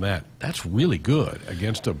couple more than that. That's really good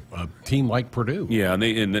against a team like Purdue. Yeah,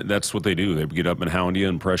 and that's what they do. They get up and hound you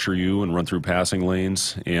and pressure you and run through passing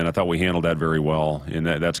lanes, and I thought we handled that very well. And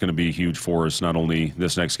that's going to be huge for us, not only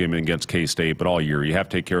this next game against K-State, but all year. You have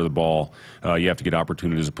to take care of the ball. You have to get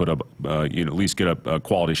opportunities to put up, at least get a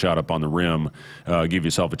quality shot up on the rim, give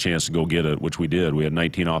yourself a chance to go get it, which we did. We had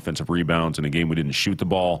 19 offensive rebounds in a game we didn't shoot the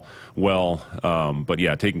ball well. But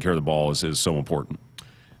yeah, taking care of the ball is so important.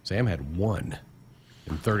 Sam had 1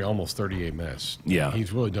 in almost 38 minutes. Yeah.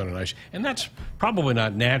 He's really done a nice, and that's probably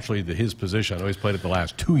not naturally his position. I know he's played it the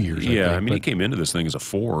last 2 years. Yeah, I mean, he came into this thing as a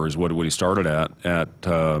 4 is what he started at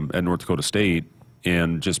North Dakota State.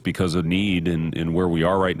 And just because of need and where we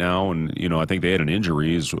are right now, and I think they had an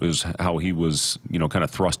injury is how he was kind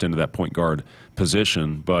of thrust into that point guard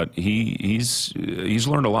position. But he's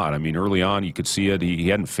learned a lot. I mean, early on you could see it. He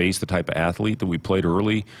hadn't faced the type of athlete that we played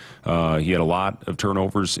early. He had a lot of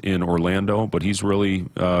turnovers in Orlando, but he's really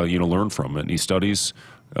learned from it. And he studies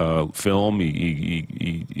film.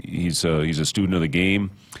 He's a student of the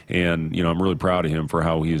game, and I'm really proud of him for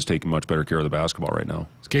how he is taking much better care of the basketball right now.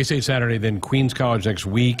 It's K-State Saturday, then Queens College next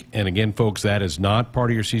week, and again, folks, that is not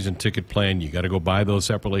part of your season ticket plan. You got to go buy those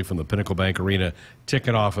separately from the Pinnacle Bank Arena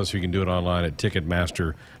ticket office. You can do it online at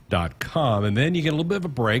Ticketmaster.com, and then you get a little bit of a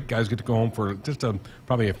break. Guys get to go home for just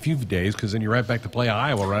probably a few days, because then you're right back to play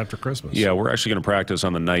Iowa right after Christmas. Yeah, we're actually going to practice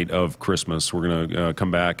on the night of Christmas. We're going to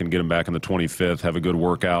come back and get them back on the 25th, have a good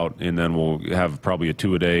workout, and then we'll have probably a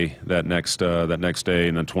 2-a-day that next day,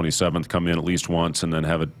 and then 27th come in at least once, and then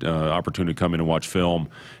have an opportunity to come in and watch film,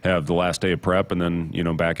 have the last day of prep, and then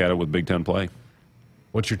back at it with Big Ten play.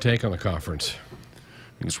 What's your take on the conference?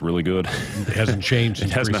 I think it's really good. It hasn't changed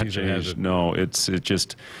since it has not preseason, changed. has it? No, it's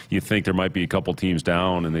just, you think there might be a couple teams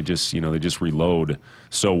down, and they just reload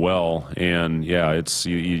so well. And yeah, it's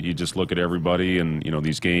you just look at everybody, and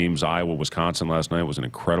these games. Iowa, Wisconsin last night was an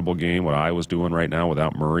incredible game. What Iowa's doing right now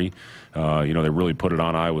without Murray, they really put it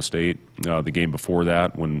on Iowa State. The game before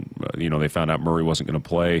that, when they found out Murray wasn't going to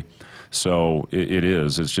play. So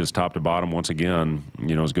it's just top to bottom once again,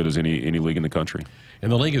 as good as any league in the country.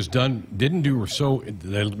 And the league didn't do so.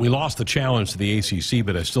 We lost the challenge to the ACC,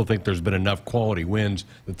 but I still think there's been enough quality wins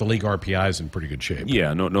that the league RPI is in pretty good shape.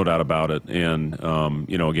 Yeah, no doubt about it. And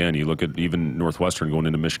again, you look at even Northwestern going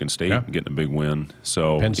into Michigan State and getting a big win.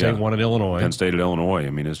 So Penn State won at Illinois. Penn State at Illinois. I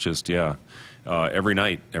mean, it's just every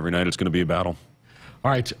night it's going to be a battle. All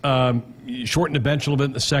right, shorten the bench a little bit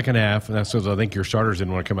in the second half, and that's because I think your starters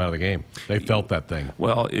didn't want to come out of the game. They felt that thing.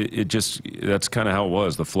 Well, that's kind of how it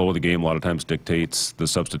was. The flow of the game a lot of times dictates the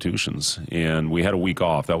substitutions, and we had a week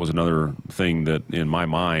off. That was another thing that, in my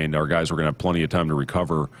mind, our guys were going to have plenty of time to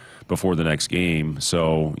recover before the next game.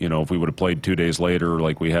 So, if we would have played 2 days later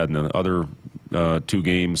like we had in the other 2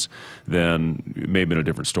 games, then it may have been a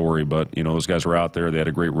different story. But, those guys were out there. They had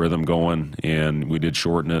a great rhythm going, and we did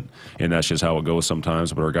shorten it, and that's just how it goes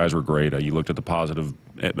sometimes. But our guys were great. You looked at the positive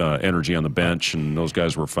energy on the bench, and those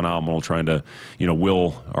guys were phenomenal trying to,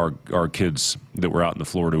 will our kids that were out on the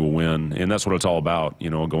floor to a win. And that's what it's all about,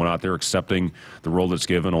 going out there, accepting the role that's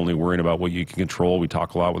given, only worrying about what you can control. We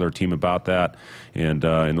talk a lot with our team about that, and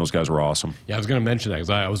those guys were awesome. Yeah, I was going to mention that because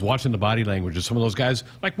I was watching the body language of some of those guys,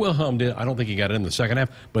 like Wilhelm did. I don't think he got in the second half,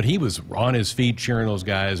 but he was on his feet cheering those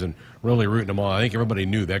guys and really rooting them on. I think everybody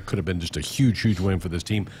knew that could have been just a huge, huge win for this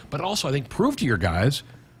team. But also, I think, prove to your guys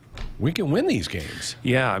we can win these games.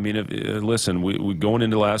 Yeah, I mean, listen, we going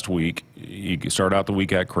into last week, you start out the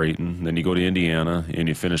week at Creighton, then you go to Indiana, and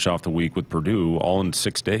you finish off the week with Purdue, all in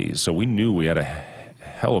 6 days. So we knew we had a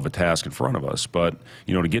hell of a task in front of us. But,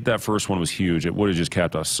 to get that first one was huge. It would have just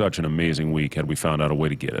capped us such an amazing week had we found out a way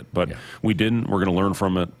to get it. But we didn't. We're going to learn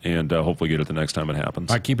from it and hopefully get it the next time it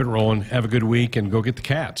happens. All right, keep it rolling. Have a good week, and go get the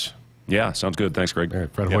Cats. Yeah, sounds good. Thanks, Greg. All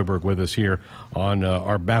right, Fred Hoiberg with us here on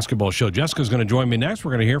our basketball show. Jessica's going to join me next.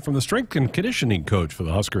 We're going to hear from the strength and conditioning coach for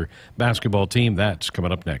the Husker basketball team. That's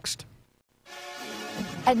coming up next.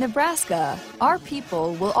 At Nebraska, our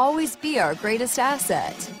people will always be our greatest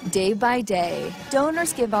asset. Day by day,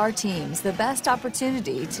 donors give our teams the best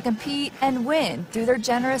opportunity to compete and win through their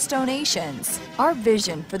generous donations. Our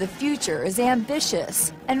vision for the future is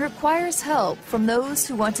ambitious and requires help from those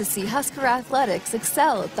who want to see Husker athletics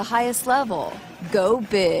excel at the highest level. Go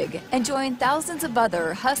big and join thousands of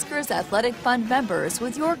other Huskers Athletic Fund members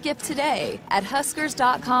with your gift today at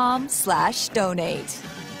huskers.com/donate.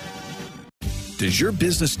 Does your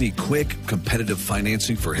business need quick, competitive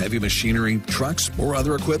financing for heavy machinery, trucks, or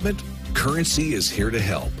other equipment? Currency is here to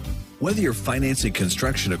help. Whether you're financing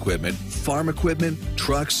construction equipment, farm equipment,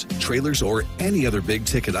 trucks, trailers, or any other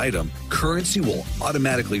big-ticket item, Currency will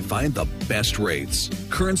automatically find the best rates.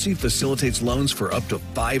 Currency facilitates loans for up to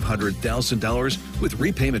 $500,000 with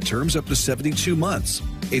repayment terms up to 72 months.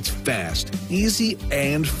 It's fast, easy,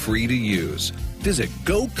 and free to use. Visit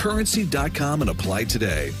GoCurrency.com and apply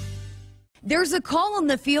today. There's a call on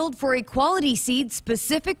the field for a quality seed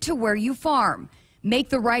specific to where you farm. Make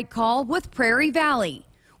the right call with Prairie Valley.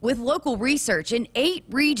 With local research in 8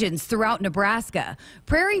 regions throughout Nebraska,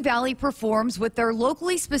 Prairie Valley performs with their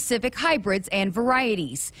locally specific hybrids and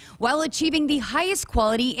varieties while achieving the highest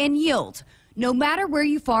quality and yield. No matter where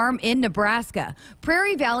you farm in Nebraska,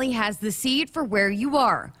 Prairie Valley has the seed for where you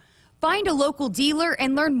are. Find a local dealer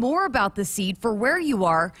and learn more about the seed for where you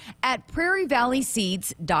are at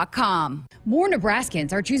prairievalleyseeds.com. More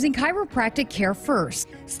Nebraskans are choosing chiropractic care first.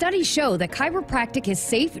 Studies show that chiropractic is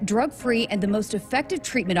safe, drug-free, and the most effective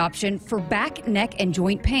treatment option for back, neck, and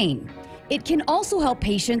joint pain. It can also help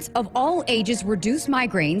patients of all ages reduce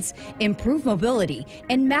migraines, improve mobility,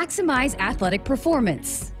 and maximize athletic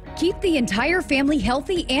performance. Keep the entire family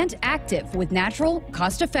healthy and active with natural,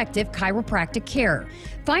 cost-effective chiropractic care.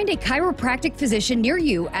 Find a chiropractic physician near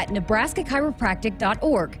you at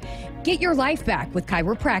nebraskachiropractic.org. Get your life back with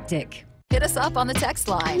chiropractic. Hit us up on the text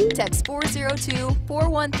line. Text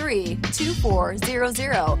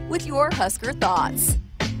 402-413-2400 with your Husker thoughts.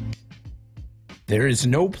 There is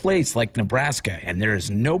no place like Nebraska, and there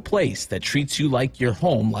is no place that treats you like your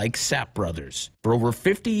home like Sapp Brothers. For over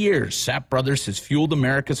 50 years, Sapp Brothers has fueled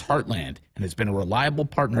America's heartland and has been a reliable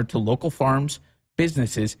partner to local farms,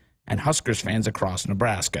 businesses, and Huskers fans across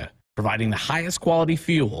Nebraska, providing the highest quality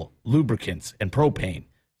fuel, lubricants, and propane,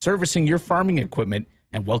 servicing your farming equipment,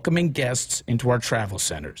 and welcoming guests into our travel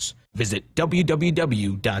centers. Visit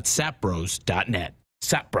www.sappbros.net.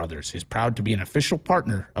 Sapp Brothers is proud to be an official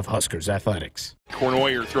partner of Huskers Athletics.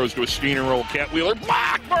 Cornoyer throws to a screen and roll. Cat Wheeler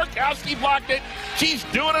blocked. Markowski blocked it. She's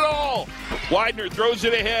doing it all. Widener throws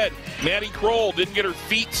it ahead. Maddie Kroll didn't get her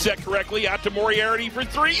feet set correctly. Out to Moriarty for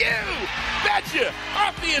 3. You betcha.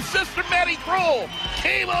 Off the assist from Maddie Kroll.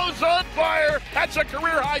 Kalo's on fire. That's a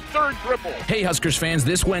career-high 3rd triple. Hey, Huskers fans,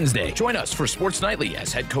 this Wednesday, join us for Sports Nightly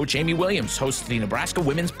as head coach Amy Williams hosts the Nebraska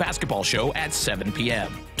Women's Basketball Show at 7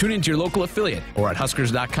 p.m. Tune into your local affiliate or at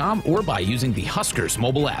Huskers.com or by using the Huskers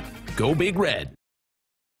mobile app. Go Big Red.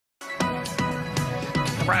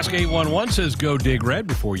 Nebraska 811 says go dig red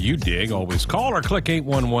before you dig. Always call or click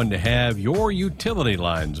 811 to have your utility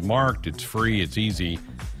lines marked. It's free. It's easy.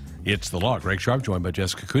 It's the law. Greg Sharpe joined by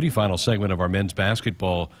Jessica Coody. Final segment of our men's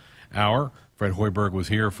basketball hour. Fred Hoiberg was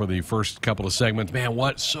here for the first couple of segments. Man,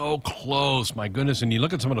 what? So close. My goodness. And you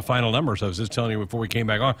look at some of the final numbers. I was just telling you before we came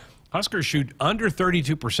back on. Huskers shoot under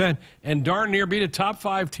 32% and darn near beat a top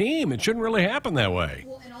 5 team. It shouldn't really happen that way.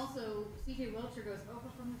 Well, and also, C.J. Wilcher goes over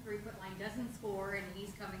from the three-foot line, doesn't score, and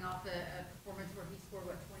he's coming off a performance where he scored,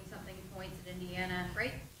 20-something points at Indiana,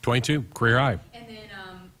 right? 22, career high. And then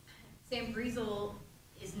Sam Griesel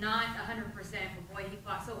is not 100%, but boy, he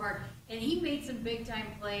fought so hard. And he made some big-time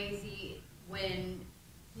plays when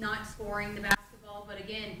not scoring the basketball, but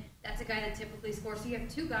again, that's a guy that typically scores. So you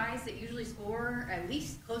have 2 guys that usually score at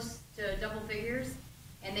least close to double figures,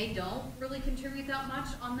 and they don't really contribute that much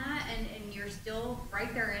on that, and you're still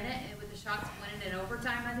right there in it, and with the shots winning in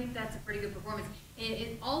overtime, I think that's a pretty good performance. And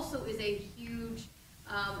it also is a huge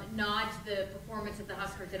nod to the performance that the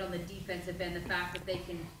Huskers did on the defensive end, the fact that they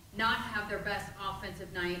can not have their best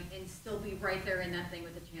offensive night and still be right there in that thing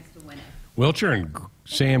with a chance to win it. Wilcher and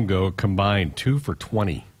Sam go combined 2 for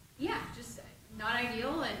 20. Yeah, just not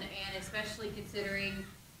ideal, and especially considering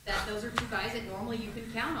that those are 2 guys that normally you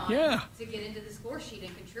can count on to get into the score sheet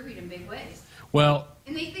and contribute in big ways. Well,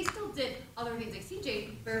 and they still did other things. Like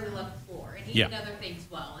CJ barely left the floor, and he did other things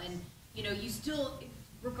well. And you still,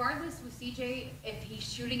 regardless with CJ, if he's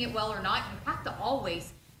shooting it well or not, you have to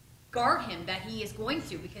always guard him that he is going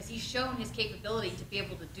to, because he's shown his capability to be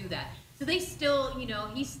able to do that. So they still,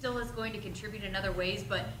 he still is going to contribute in other ways,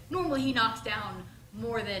 but normally he knocks down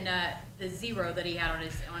more than the 0 that he had on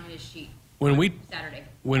his sheet. Saturday.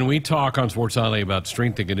 When we talk on Sports Nightly about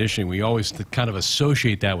strength and conditioning, we always kind of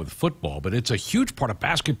associate that with football, but it's a huge part of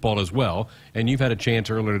basketball as well. And you've had a chance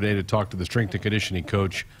earlier today to talk to the strength and conditioning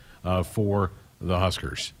coach for the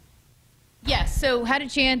Huskers. Yes, so had a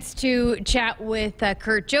chance to chat with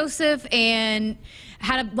Kurt Joseph and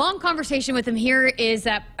had a long conversation with him. Here's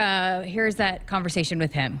that conversation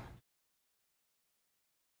with him.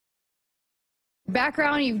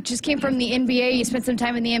 Background, you just came from the NBA, you spent some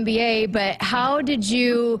time in the NBA, but how did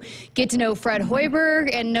you get to know Fred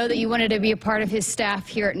Hoiberg and know that you wanted to be a part of his staff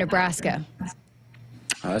here at Nebraska?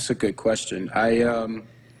 That's a good question. As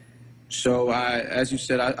you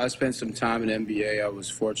said, I spent some time in the NBA. I was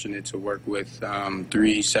fortunate to work with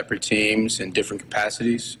 3 separate teams in different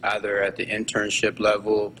capacities, either at the internship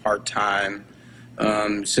level, part-time,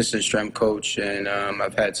 assistant strength coach, and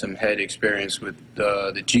I've had some head experience with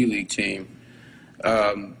the G League team.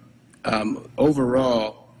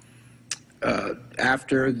 Overall,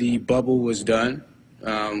 after the bubble was done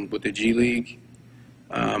with the G League,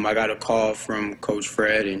 I got a call from Coach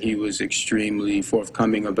Fred, and he was extremely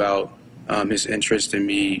forthcoming about his interest in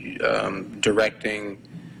me directing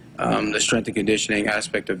the strength and conditioning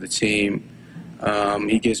aspect of the team.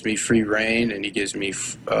 He gives me free rein, and he gives me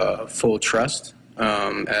full trust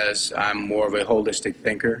as I'm more of a holistic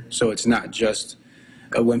thinker. So it's not just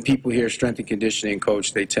when people hear strength and conditioning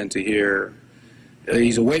coach, they tend to hear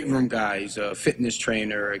he's a weight room guy, he's a fitness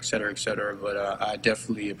trainer, et cetera, but I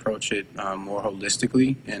definitely approach it more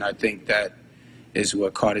holistically, and I think that is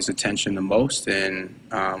what caught his attention the most and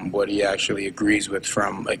what he actually agrees with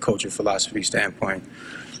from a coaching philosophy standpoint.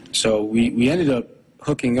 So we ended up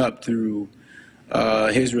hooking up through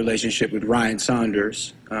his relationship with Ryan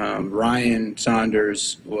Saunders. Ryan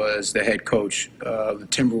Saunders was the head coach of the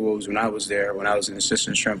Timberwolves when I was there, when I was an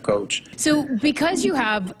assistant strength coach. So because you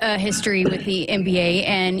have a history with the NBA,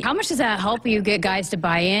 and how much does that help you get guys to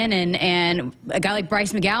buy in? And a guy like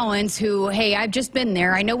Bryce McGowan's who, hey, I've just been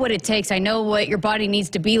there. I know what it takes. I know what your body needs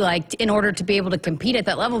to be like in order to be able to compete at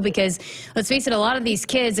that level, because let's face it, a lot of these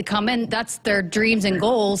kids that come in, that's their dreams and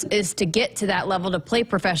goals, is to get to that level to play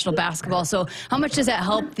professional basketball. So how much does that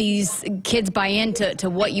help these kids buy into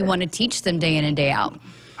what you want to teach them day in and day out?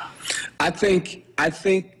 I think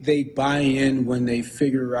they buy in when they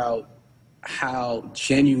figure out how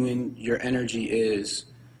genuine your energy is,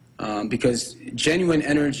 because genuine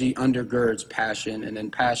energy undergirds passion, and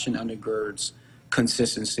then passion undergirds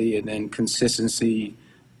consistency, and then consistency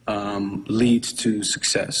leads to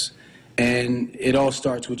success. And it all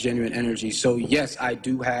starts with genuine energy. So yes, I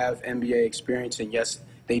do have NBA experience, and yes,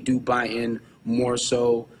 they do buy in more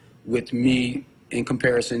so with me in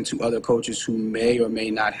comparison to other coaches who may or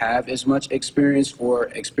may not have as much experience or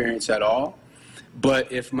experience at all.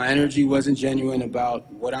 But if my energy wasn't genuine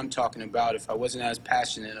about what I'm talking about, if I wasn't as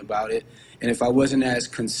passionate about it, and if I wasn't as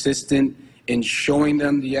consistent in showing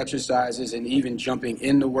them the exercises and even jumping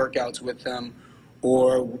in the workouts with them,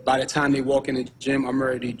 or by the time they walk in the gym, I'm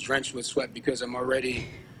already drenched with sweat because I'm already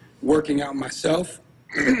working out myself,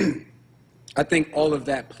 I think all of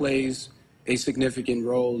that plays a significant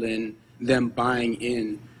role in them buying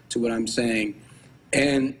in to what I'm saying.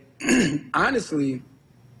 And honestly,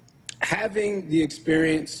 having the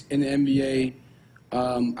experience in the NBA,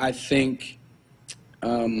 I think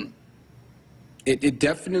it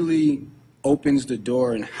definitely opens the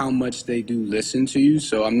door in how much they do listen to you.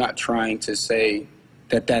 So I'm not trying to say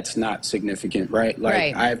that that's not significant, right? Like,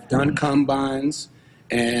 right. I've done combines,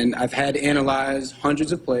 and I've had to analyze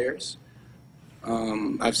hundreds of players.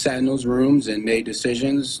 I've sat in those rooms and made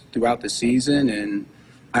decisions throughout the season, and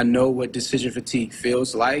I know what decision fatigue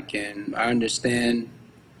feels like, and I understand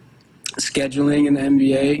scheduling in the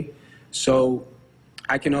NBA. So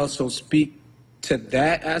I can also speak to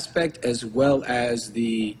that aspect as well as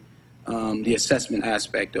the assessment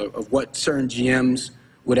aspect of what certain GMs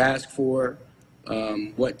would ask for,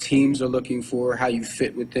 what teams are looking for, how you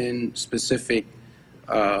fit within specific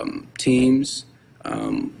teams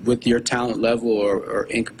with your talent level or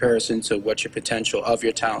in comparison to what your potential of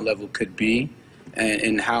your talent level could be,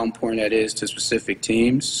 and how important that is to specific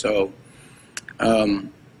teams. So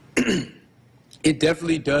it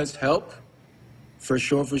definitely does help, for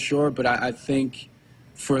sure. But I think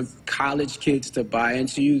for college kids to buy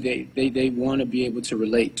into you, they want to be able to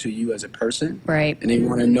relate to you as a person. Right. And they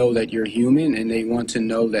want to know that you're human, and they want to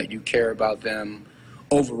know that you care about them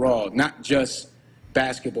overall, not just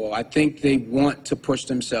basketball. I think they want to push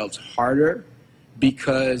themselves harder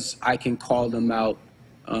because I can call them out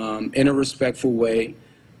in a respectful way.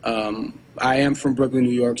 I am from Brooklyn,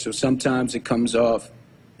 New York, so sometimes it comes off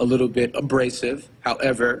a little bit abrasive.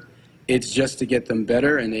 However, it's just to get them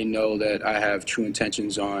better, and they know that I have true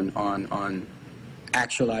intentions on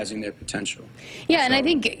actualizing their potential. Yeah, and I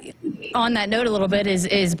think on that note a little bit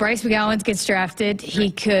is Bryce McGowan gets drafted.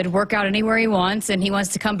 He could work out anywhere he wants, and he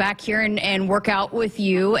wants to come back here and work out with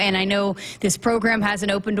you. And I know this program has an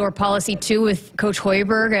open door policy too with Coach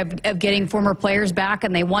Hoiberg of getting former players back,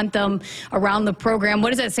 and they want them around the program.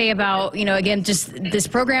 What does that say about, you know, again, just this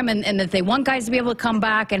program and that they want guys to be able to come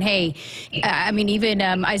back? And hey, I mean, even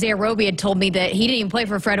Isaiah Roby had told me that he didn't even play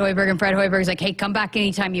for Fred Hoiberg, and Fred Hoiberg's like, hey, come back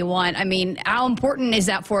anytime you want. I mean, how important is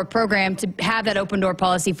that for a program to have that open door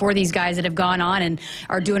policy for these guys that have gone on and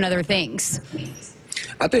are doing other things?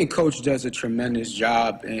 I think Coach does a tremendous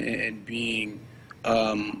job in being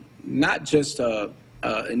not just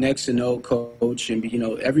an X and O coach, and you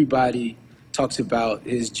know, everybody talks about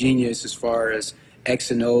his genius as far as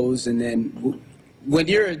X and O's, and then when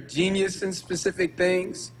you're a genius in specific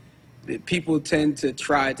things, people tend to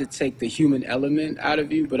try to take the human element out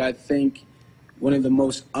of you. But I think one of the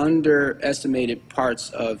most underestimated parts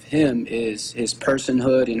of him is his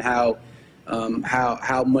personhood and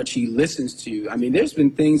how much he listens to you. I mean, there's been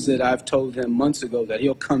things that I've told him months ago that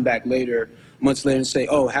he'll come back months later and say,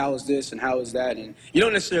 oh, how is this and how is that? And you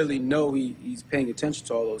don't necessarily know he's paying attention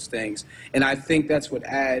to all those things. And I think that's what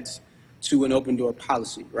adds to an open door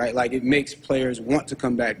policy, right? Like, it makes players want to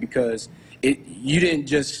come back because you didn't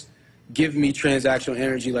just give me transactional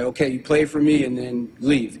energy, like, okay, you play for me and then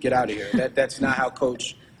leave, get out of here. That's not how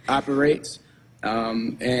Coach operates.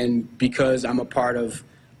 And because I'm a part of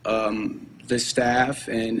the staff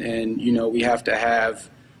and you know, we have to have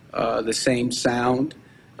the same sound,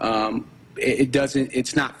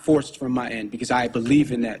 it's not forced from my end because I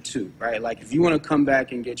believe in that too, right? Like, if you want to come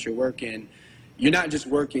back and get your work in, you're not just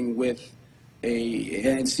working with an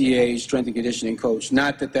NCAA strength and conditioning coach.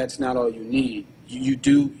 Not that that's not all you need. You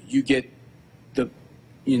get the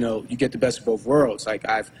best of both worlds. Like,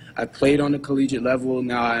 I've played on the collegiate level.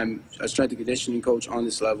 Now I'm a strength and conditioning coach on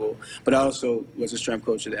this level, but I also was a strength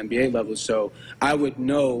coach at the NBA level. So I would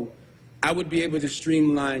be able to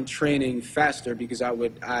streamline training faster because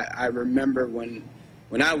I remember when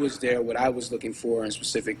I was there, what I was looking for in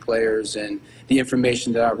specific players and the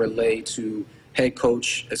information that I relay to head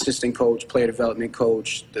coach, assistant coach, player development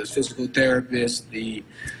coach, the physical therapist, the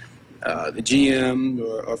GM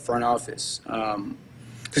or front office.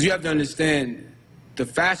 Because you have to understand, the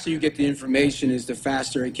faster you get the information is the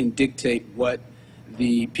faster it can dictate what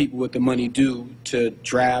the people with the money do to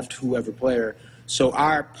draft whoever player. So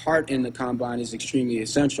our part in the combine is extremely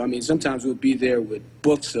essential. I mean, sometimes we'll be there with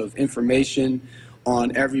books of information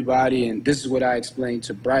on everybody, and this is what I explained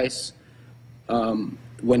to Bryce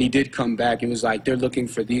when he did come back. It was like, they're looking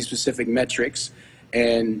for these specific metrics,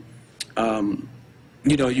 and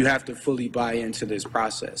you know, you have to fully buy into this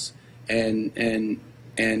process. And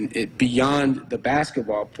it beyond the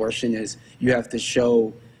basketball portion is you have to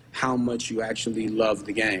show how much you actually love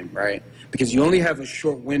the game, right? Because you only have a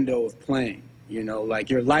short window of playing. You know, like,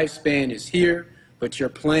 your lifespan is here, but your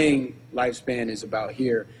playing lifespan is about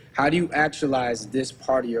here. How do you actualize this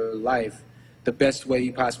part of your life the best way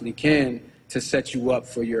you possibly can to set you up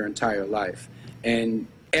for your entire life? And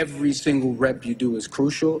every single rep you do is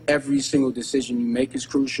crucial. Every single decision you make is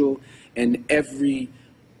crucial. And every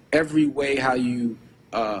way how you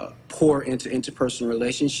pour into interpersonal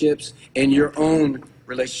relationships and your own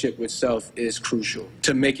relationship with self is crucial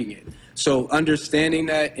to making it. So understanding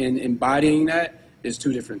that and embodying that is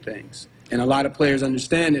two different things. And a lot of players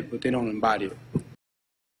understand it, but they don't embody it.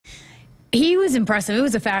 He was impressive. It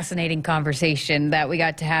was a fascinating conversation that we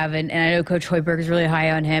got to have, and I know Coach Hoiberg is really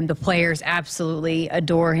high on him. The players absolutely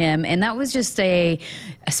adore him, and that was just a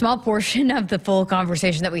small portion of the full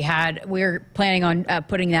conversation that we had. We're planning on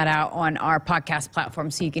putting that out on our podcast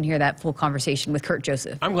platform so you can hear that full conversation with Kurt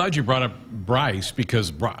Joseph. I'm glad you brought up Bryce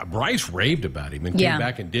because Bryce raved about him and came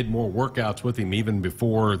back and did more workouts with him even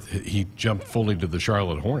before he jumped fully to the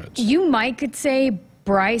Charlotte Hornets. You could say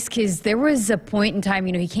Bryce, because there was a point in time,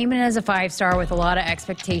 you know, he came in as a 5-star with a lot of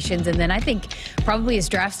expectations, and then I think probably his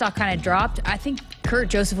draft stock kind of dropped. I think Kurt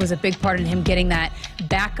Joseph was a big part in him getting that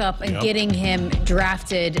back up and getting him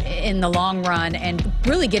drafted in the long run and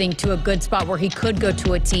really getting to a good spot where he could go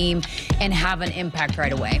to a team and have an impact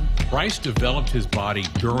right away. Bryce developed his body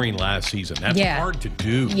during last season. That's hard to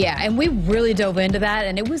do. Yeah, and we really dove into that,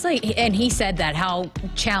 and it was like, and he said that, how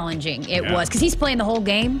challenging it was, because he's playing the whole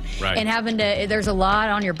game and having to, there's a lot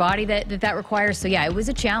on your body that requires. So yeah, it was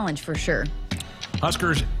a challenge for sure.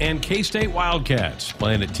 Huskers and K-State Wildcats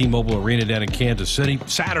playing at T-Mobile Arena down in Kansas City.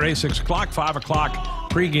 Saturday, 6 o'clock, 5 o'clock,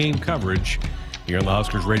 pregame coverage here on the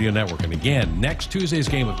Huskers Radio Network. And again, next Tuesday's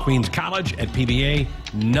game with Queens College at PBA,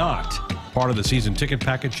 not part of the season ticket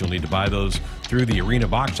package. You'll need to buy those through the Arena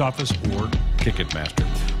box office or Ticketmaster.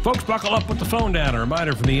 Folks, buckle up, put the phone down. A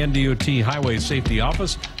reminder from the NDOT Highway Safety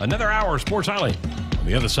Office. Another hour of Sports Highlight on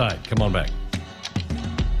the other side. Come on back.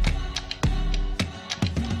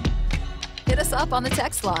 Hit us up on the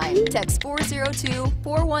text line. Text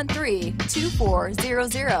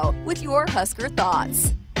 402-413-2400 with your Husker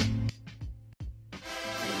thoughts.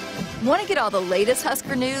 Want to get all the latest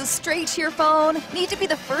Husker news straight to your phone? Need to be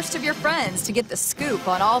the first of your friends to get the scoop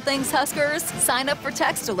on all things Huskers? Sign up for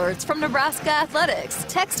text alerts from Nebraska Athletics.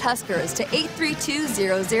 Text Huskers to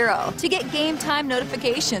 83200 to get game time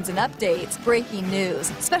notifications and updates, breaking news,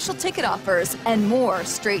 special ticket offers, and more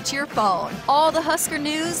straight to your phone. All the Husker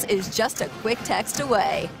news is just a quick text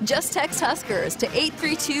away. Just text Huskers to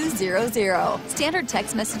 83200. Standard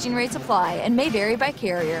text messaging rates apply and may vary by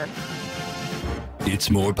carrier.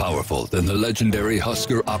 It's more powerful than the legendary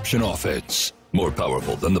Husker option offense. More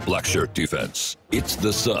powerful than the black shirt defense. It's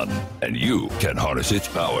the sun, and you can harness its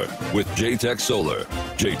power with JTech Solar.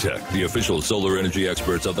 JTech, the official solar energy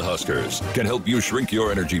experts of the Huskers, can help you shrink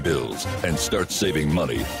your energy bills and start saving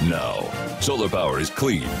money now. Solar power is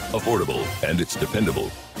clean, affordable, and it's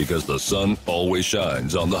dependable because the sun always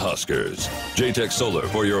shines on the Huskers. JTech Solar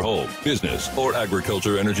for your home, business, or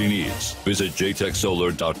agriculture energy needs. Visit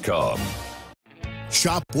jtechsolar.com.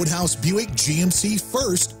 Shop Woodhouse Buick GMC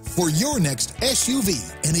first for your next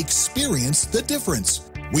SUV and experience the difference.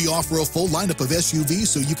 We offer a full lineup of SUVs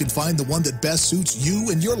so you can find the one that best suits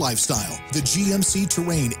you and your lifestyle. The GMC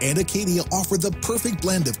Terrain and Acadia offer the perfect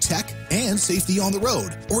blend of tech and safety on the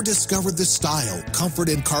road. Or discover the style, comfort,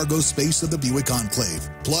 and cargo space of the Buick Enclave.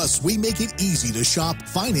 Plus, we make it easy to shop,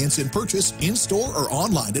 finance, and purchase in-store or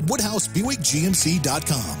online at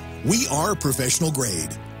WoodhouseBuickGMC.com. We are professional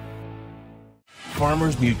grade.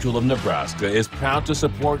 Farmers Mutual of Nebraska is proud to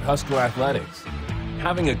support Husker athletics.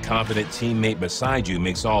 Having a confident teammate beside you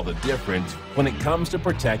makes all the difference when it comes to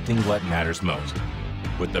protecting what matters most.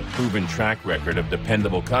 With a proven track record of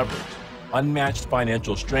dependable coverage, unmatched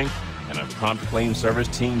financial strength, and a prompt claim service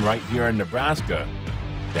team right here in Nebraska,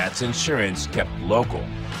 that's insurance kept local.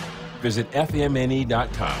 Visit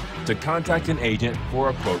FMNE.com to contact an agent for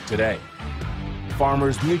a quote today.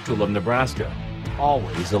 Farmers Mutual of Nebraska,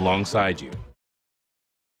 always alongside you.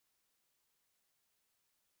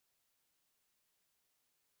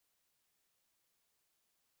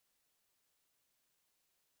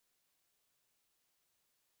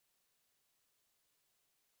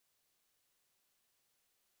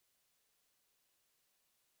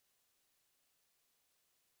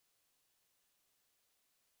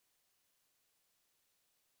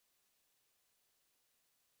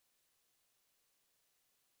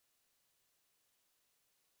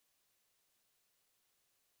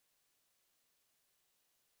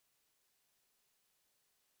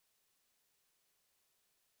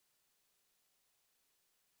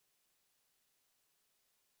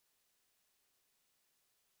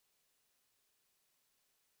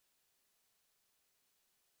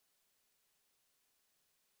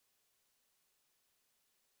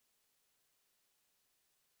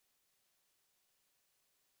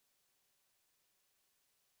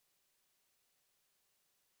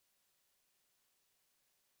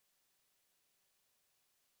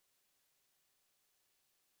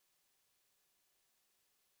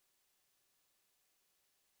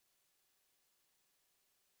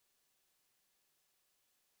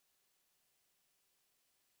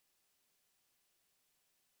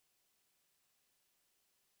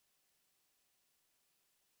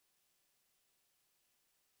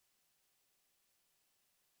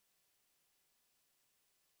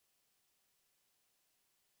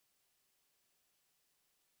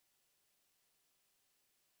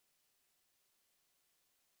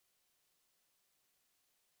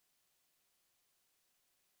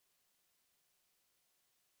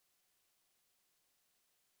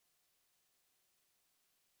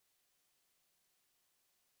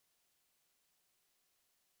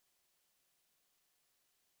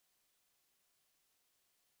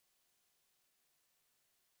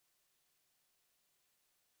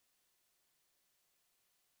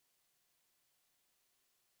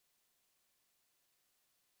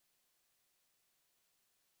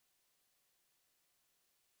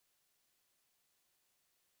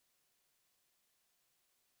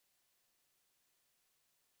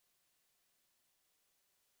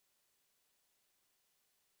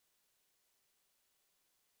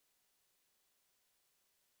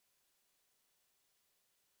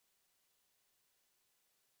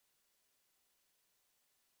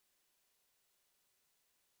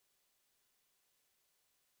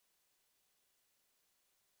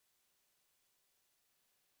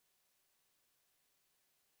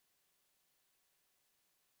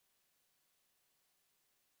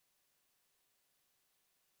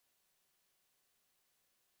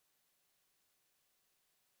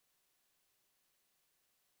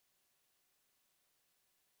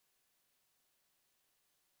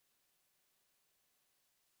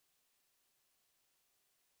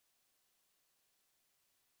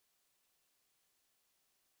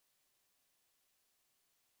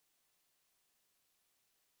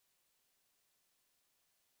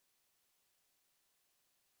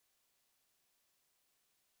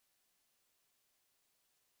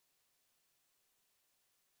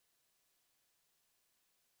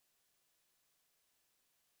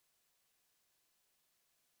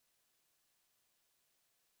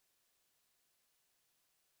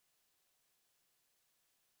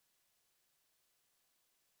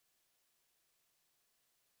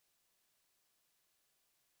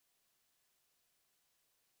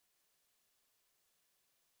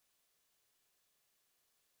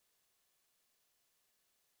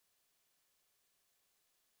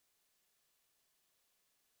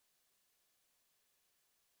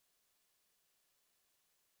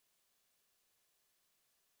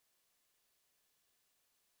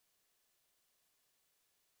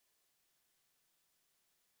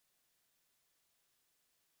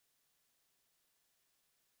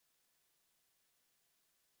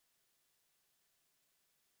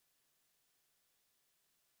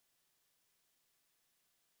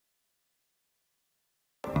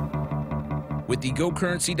 With the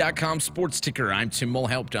GoCurrency.com sports ticker, I'm Tim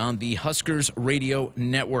Mulhaupt on the Huskers Radio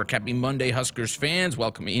Network. Happy Monday, Huskers fans.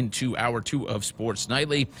 Welcome into Hour 2 of Sports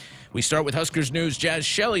Nightly. We start with Huskers news. Jazz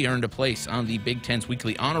Shelley earned a place on the Big Ten's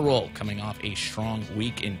weekly honor roll, coming off a strong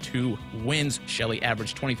week in 2 wins. Shelley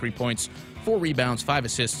averaged 23 points, 4 rebounds, 5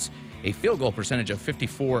 assists, a field goal percentage of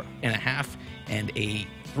 54.5%, and a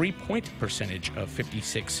three-point percentage of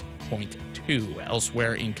 56.2.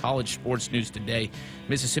 Elsewhere in college sports news today,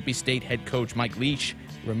 Mississippi State head coach Mike Leach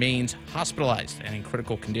remains hospitalized and in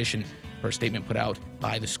critical condition, per a statement put out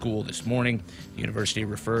by the school this morning. The university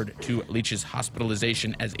referred to Leach's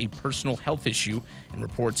hospitalization as a personal health issue, and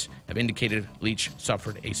reports have indicated Leach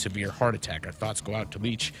suffered a severe heart attack. Our thoughts go out to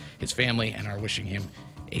Leach, his family, and are wishing him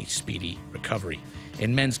a speedy recovery.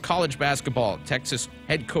 In men's college basketball, Texas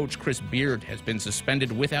head coach Chris Beard has been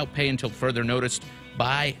suspended without pay until further notice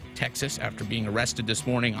by Texas after being arrested this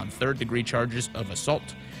morning on third-degree charges of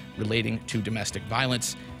assault relating to domestic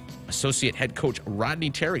violence. Associate head coach Rodney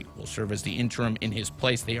Terry will serve as the interim in his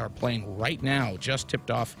place. They are playing right now, just tipped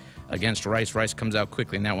off against Rice. Rice comes out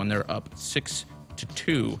quickly in that one. They're up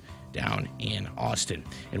 6-2 down in Austin.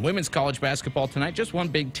 In women's college basketball tonight, just one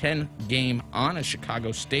Big Ten game on as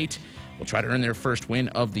Chicago State will try to earn their first win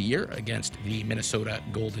of the year against the Minnesota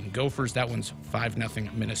Golden Gophers. That one's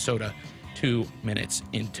 5-0 Minnesota, 2 minutes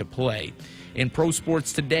into play. In pro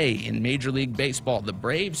sports today, in Major League Baseball, the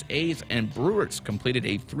Braves, A's, and Brewers completed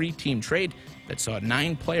a 3-team trade that saw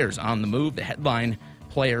 9 players on the move. The headline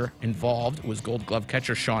player involved was Gold Glove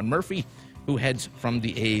catcher Sean Murphy, who heads from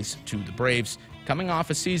the A's to the Braves, coming off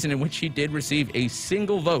a season in which he did receive a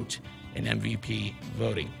single vote in MVP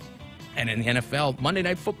voting. And in the NFL, Monday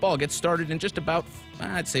Night Football gets started in just about,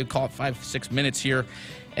 I'd say, call it 5-6 minutes here,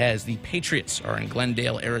 as the Patriots are in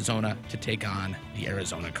Glendale, Arizona, to take on the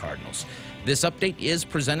Arizona Cardinals. This update is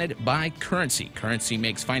presented by Currency. Currency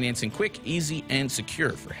makes financing quick, easy, and secure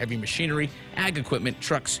for heavy machinery, ag equipment,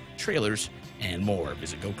 trucks, trailers, and more.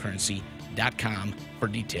 Visit GoCurrency.com for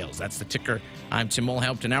details. That's the ticker. I'm Tim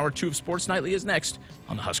Mulhaupt, and Hour 2 of Sports Nightly is next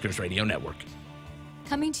on the Huskers Radio Network.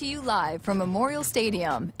 Coming to you live from Memorial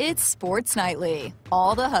Stadium, it's Sports Nightly.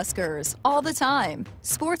 All the Huskers, all the time.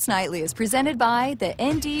 Sports Nightly is presented by the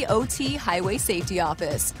NDOT Highway Safety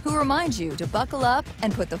Office, who reminds you to buckle up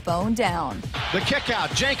and put the phone down. The kick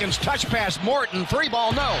out, Jenkins, touch pass, Morton,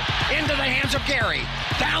 3-ball, no. Into the hands of Gary.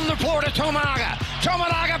 Down the floor to Tominaga.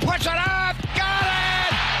 Tominaga puts it up. Got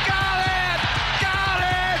it! Got it! Got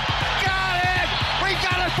it! Got it! We've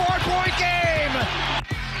got a 4-point game!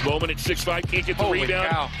 Bowman at 6'5", can't get the rebound.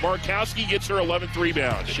 Cow. Markowski gets her 11th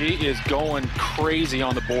rebound. She is going crazy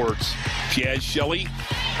on the boards. Jazz Shelley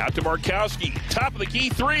out to Markowski. Top of the key,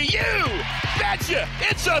 3. You betcha!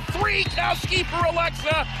 It's a 3, Kowski for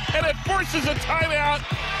Alexa, and it forces a timeout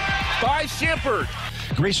by Shepard.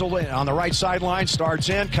 Greasel on the right sideline, starts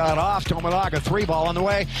in, cut off. Tominaga, 3-ball on the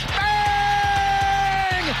way.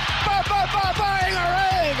 Bang!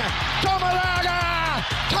 Bang-a-ring! Tominaga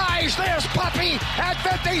ties this puppy at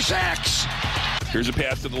 56. Here's a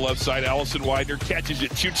pass to the left side. Allison Widener catches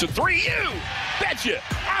it, shoots a 3. You betcha!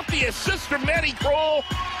 Off the assist from Maddie Kroll,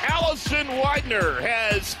 Allison Widener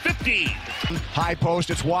has 15. High post,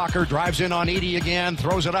 it's Walker, drives in on Edie again,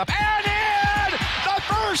 throws it up, and in! The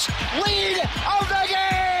first lead of the game!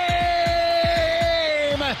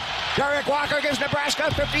 Derek Walker gives Nebraska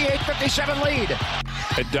a 58-57 lead.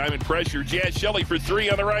 At diamond pressure, Jazz Shelley for 3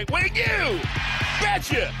 on the right wing. You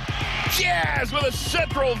betcha! Jazz with a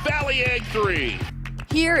Central Valley Egg 3.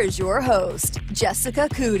 Here is your host, Jessica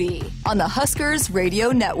Coody, on the Huskers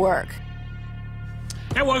Radio Network.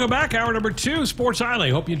 And welcome back, hour number 2, Sports Nightly.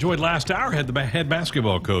 Hope you enjoyed last hour. Had the head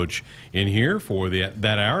basketball coach in here for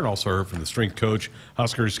that hour, and also heard from the strength coach.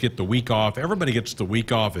 Huskers get the week off. Everybody gets the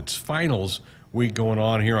week off. It's finals week going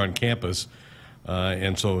on here on campus,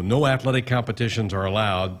 and so no athletic competitions are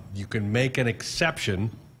allowed. You can make an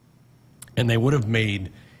exception, and they would have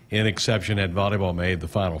made an exception had volleyball made the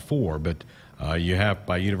Final Four, but you have,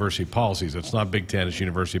 by university policies, it's not Big Ten, it's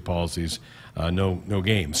university policies, no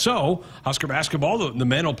games. So, Husker basketball, the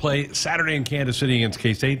men will play Saturday in Kansas City against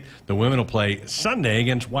K-State. The women will play Sunday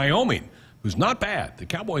against Wyoming, who's not bad. The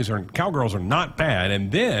Cowgirls are not bad.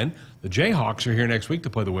 And then the Jayhawks are here next week to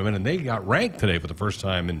play the women, and they got ranked today for the first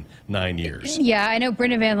time in 9 years. Yeah, I know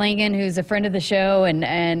Brenda Van Langen, who's a friend of the show,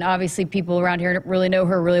 and obviously people around here really know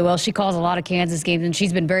her really well. She calls a lot of Kansas games, and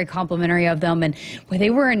she's been very complimentary of them. And they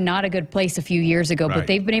were in not a good place a few years ago, but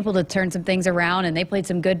they've been able to turn some things around, and they played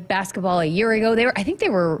some good basketball a year ago. Did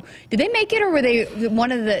they make it, or were they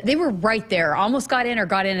they were right there, almost got in or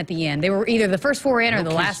got in at the end. They were either the first 4 in or the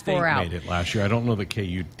last 4 out. Made it last year. I don't know that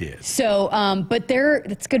KU did. So, but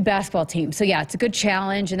it's good basketball. basketball team. So, yeah, it's a good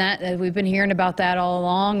challenge, and that we've been hearing about that all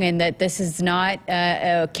along, and that this is not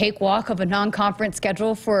a cakewalk of a non-conference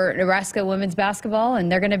schedule for Nebraska women's basketball, and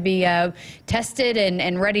they're going to be tested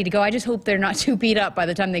and ready to go. I just hope they're not too beat up by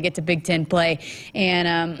the time they get to Big Ten play.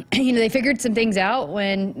 And, they figured some things out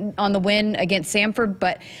on the win against Samford,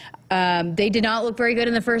 but they did not look very good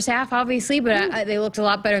in the first half, obviously, but they looked a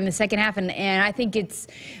lot better in the second half. And I think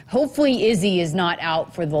hopefully Izzy is not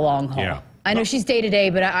out for the long haul. Yeah. I know she's day-to-day,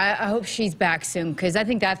 but I hope she's back soon, because I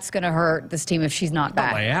think that's going to hurt this team if she's not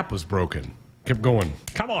back. My app was broken. Kept going,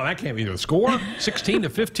 come on, that can't be the score.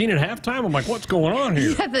 16-15 at halftime. I'm like, what's going on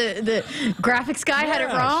here? Yeah, the graphics guy had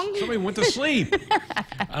it wrong. Somebody went to sleep.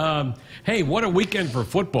 Hey, what a weekend for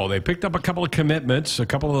football. They picked up a couple of commitments. A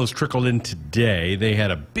couple of those trickled in today. They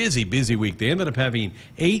had a busy, busy week. They ended up having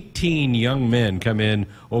 18 young men come in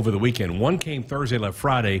over the weekend. One came Thursday, left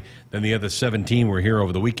Friday. Then the other 17 were here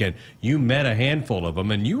over the weekend. You met a handful of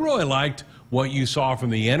them, and you really liked what you saw from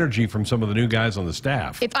the energy from some of the new guys on the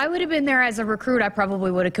staff. If I would have been there as a recruit, I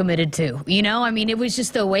probably would have committed too. I mean, it was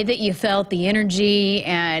just the way that you felt, the energy,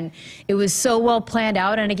 and it was so well planned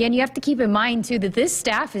out. And again, you have to keep in mind too that this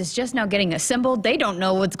staff is just now getting assembled. They don't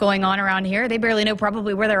know what's going on around here. They barely know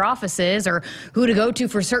probably where their office is or who to go to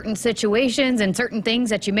for certain situations and certain things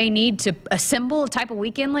that you may need to assemble a type of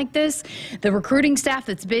weekend like this. The recruiting staff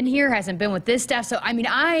that's been here hasn't been with this staff. So, I mean,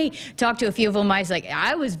 I talked to a few of them.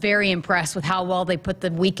 I was very impressed with how well they put the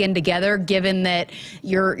weekend together, given that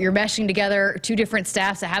you're meshing together two different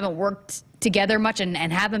staffs that haven't worked together much and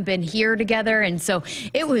haven't been here together. And so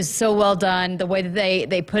it was so well done, the way that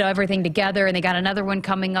they put everything together, and they got another one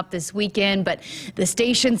coming up this weekend. But the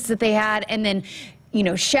stations that they had, and then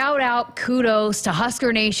shout out, kudos to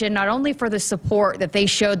Husker Nation, not only for the support that they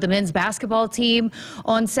showed the men's basketball team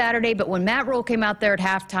on Saturday, but when Matt Rule came out there at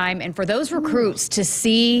halftime, and for those recruits to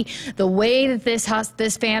see the way that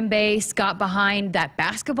this fan base got behind that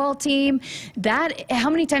basketball team, how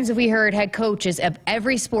many times have we heard head coaches of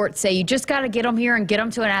every sport say, you just got to get them here and get them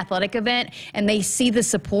to an athletic event, and they see the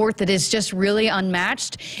support that is just really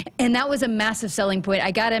unmatched. And that was a massive selling point.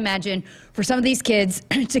 I got to imagine for some of these kids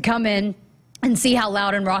to come in and see how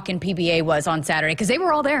loud and rockin' PBA was on Saturday, because they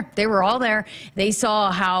were all there. They were all there. They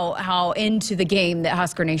saw how into the game that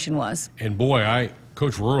Husker Nation was. And boy,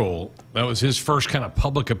 Coach Rule, that was his first kind of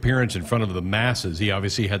public appearance in front of the masses. He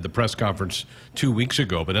obviously had the press conference 2 weeks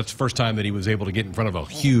ago, but that's the first time that he was able to get in front of a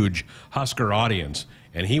huge Husker audience,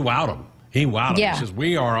 and he wowed them. He wowed them. Yeah. He says,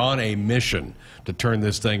 we are on a mission to turn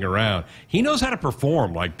this thing around. He knows how to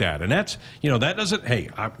perform like that, and that's, that doesn't, hey,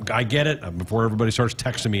 I get it. Before everybody starts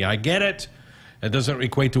texting me, I get it. It doesn't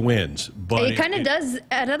equate to wins, but it kind of does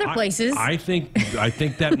at other places. I think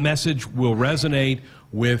that message will resonate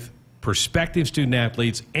with prospective student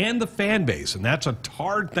athletes and the fan base, and that's a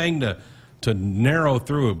hard thing to narrow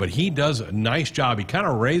through. But he does a nice job. He kind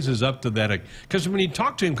of raises up to that, because when you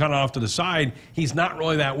talk to him kind of off to the side, he's not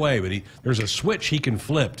really that way. But there's a switch he can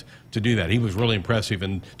flip to do that. He was really impressive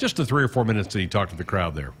in just the 3 or 4 minutes that he talked to the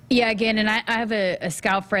crowd there. Yeah, again, and I have a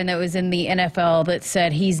scout friend that was in the NFL that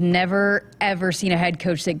said he's never, ever seen a head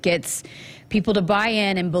coach that gets people to buy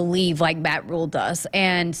in and believe like Matt Rule does.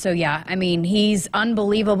 And so, yeah, I mean, he's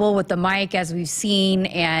unbelievable with the mic, as we've seen,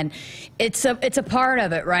 and it's a part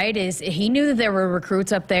of it, right? Is he knew that there were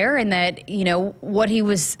recruits up there, and that, what he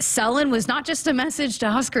was selling was not just a message to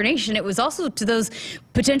Husker Nation, it was also to those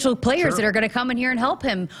potential players that are going to come in here and help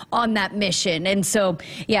him on that mission. And so,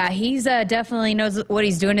 yeah, he's definitely knows what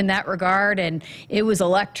he's doing in that regard, and it was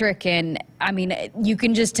electric. And I mean, you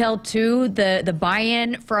can just tell too the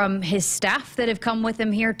buy-in from his staff that have come with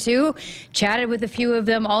him here too. Chatted with a few of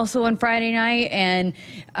them also on Friday night, and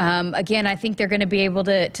again, I think they're going to be able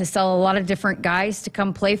to sell a lot of different guys to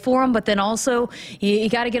come play for them. But then also, you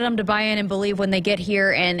got to get them to buy in and believe when they get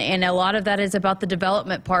here, and a lot of that is about the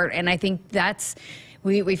development part. And I think that's.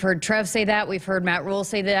 We've heard Trev say that. We've heard Matt Rule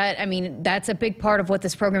say that. I mean, that's a big part of what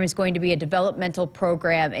this program is going to be, a developmental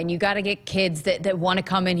program. And you got to get kids that want to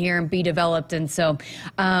come in here and be developed. And so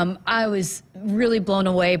I was really blown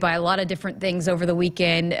away by a lot of different things over the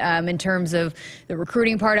weekend in terms of the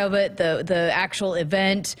recruiting part of it, the actual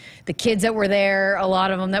event, the kids that were there, a lot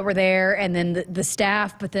of them that were there, and then the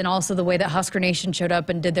staff, but then also the way that Husker Nation showed up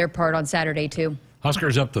and did their part on Saturday too.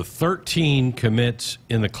 Huskers up to 13 commits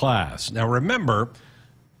in the class. Now remember,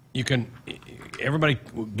 everybody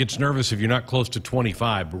gets nervous if you're not close to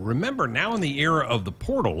 25, but remember, now in the era of the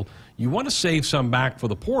portal, you want to save some back for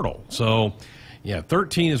the portal. So, yeah,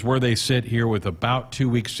 13 is where they sit here with about 2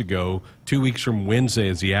 weeks to go. 2 weeks from Wednesday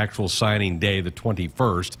is the actual signing day, the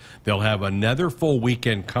 21st. They'll have another full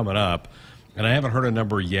weekend coming up. And I haven't heard a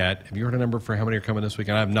number yet. Have you heard a number for how many are coming this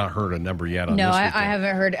weekend? I have not heard a number yet on no, this I weekend.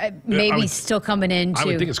 haven't heard. Maybe still coming in, too. I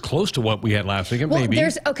would think it's close to what we had last weekend, Well, maybe.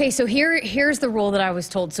 Okay, so here's the rule that I was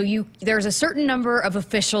told. So there's a certain number of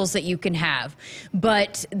officials that you can have,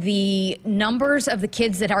 but the numbers of the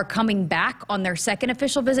kids that are coming back on their second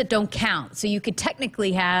official visit don't count. So you could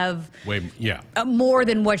technically have more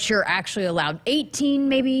than what you're actually allowed. 18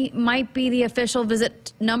 maybe might be the official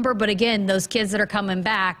visit number, but again, those kids that are coming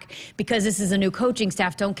back, because this is a new coaching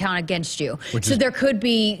staff, don't count against you. So there could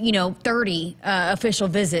be, 30 official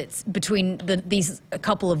visits between these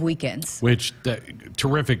couple of weekends. Which,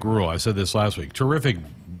 terrific rule. I said this last week. Terrific.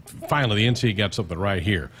 Finally, the NCAA got something right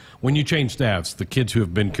here. When you change staffs, the kids who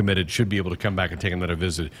have been committed should be able to come back and take another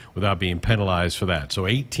visit without being penalized for that. So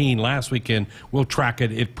 18 last weekend, we'll track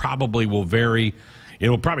it. It probably will vary. It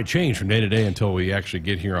will probably change from day to day until we actually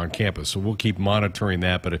get here on campus. So we'll keep monitoring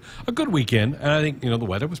that. But a good weekend. And I think, the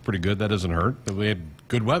weather was pretty good. That doesn't hurt. We had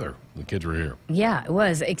good weather. The kids were here. Yeah, it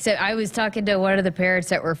was. Except I was talking to one of the parents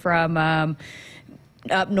that were from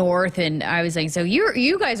up north, and I was like, so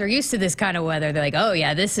you guys are used to this kind of weather. They're like, oh,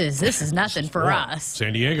 yeah, this is nothing for us.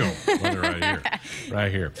 San Diego weather right here.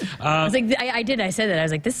 Right here. I was like, I said that. I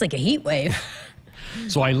was like, this is like a heat wave.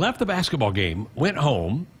 So I left the basketball game, went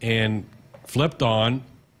home, and flipped on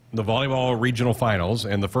the volleyball regional finals,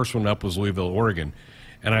 and the first one up was Louisville, Oregon.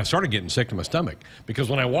 And I started getting sick to my stomach because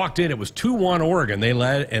when I walked in, it was 2-1 Oregon. They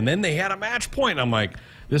led, and then they had a match point. I'm like,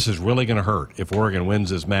 this is really going to hurt if Oregon wins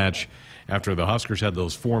this match after the Huskers had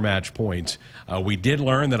those 4 match points. We did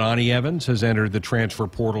learn that Ani Evans has entered the transfer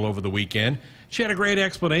portal over the weekend. She had a great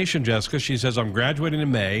explanation, Jessica. She says, I'm graduating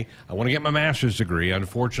in May. I want to get my master's degree.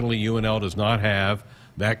 Unfortunately, UNL does not have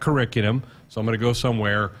that curriculum, so I'm going to go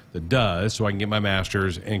somewhere that does so I can get my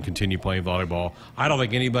master's and continue playing volleyball. I don't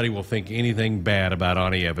think anybody will think anything bad about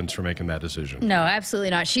Ani Evans for making that decision. No, absolutely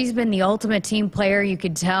not. She's been the ultimate team player. You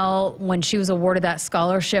could tell when she was awarded that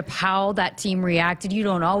scholarship how that team reacted. You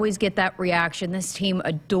don't always get that reaction. This team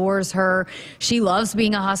adores her. She loves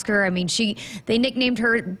being a Husker. I mean, they nicknamed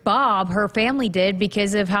her Bob, her family did,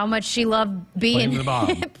 because of how much she loved being the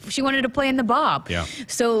Bob. She wanted to play in the Bob. Yeah.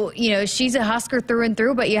 So, she's a Husker through and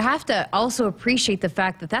through, but you have to also appreciate the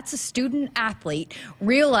fact that that's a student athlete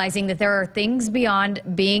realizing that there are things beyond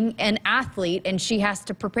being an athlete, and she has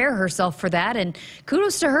to prepare herself for that. And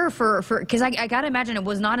kudos to her for because I got to imagine it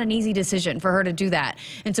was not an easy decision for her to do that.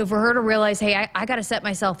 And so for her to realize, hey, I got to set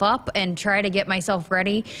myself up and try to get myself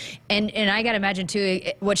ready. And I got to imagine, too,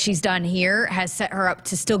 what she's done here has set her up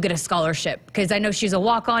to still get a scholarship, because I know she's a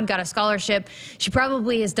walk-on, got a scholarship. She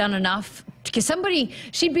probably has done enough because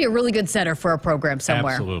she'd be a really good setter for a program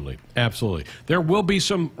somewhere. Absolutely. Absolutely. There will be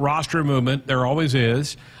some roster movement. There always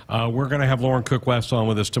is. We're going to have Lauren Cook-West on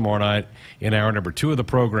with us tomorrow night in hour number 2 of the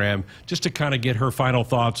program, just to kind of get her final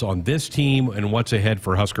thoughts on this team and what's ahead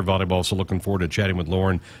for Husker volleyball. So looking forward to chatting with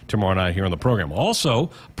Lauren tomorrow night here on the program. Also,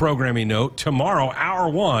 programming note, tomorrow, hour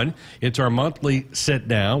 1, it's our monthly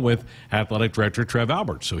sit-down with Athletic Director Trev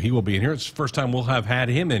Alberts. So he will be in here. It's the first time we'll have had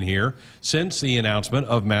him in here since the announcement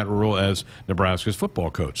of Matt Rule as Nebraska's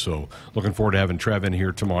football coach. So looking forward to having Trev in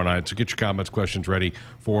here tomorrow night. So get your comments, questions ready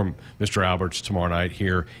for Mr. Alberts tomorrow night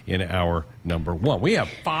here in hour number 1. We have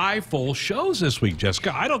 5 full shows this week,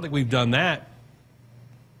 Jessica. I don't think we've done that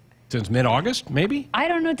since mid-August, maybe? I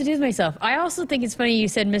don't know what to do with myself. I also think it's funny you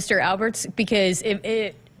said Mr. Alberts, because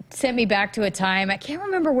it sent me back to a time, I can't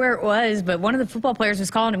remember where it was, but one of the football players was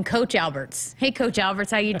calling him Coach Alberts. Hey, Coach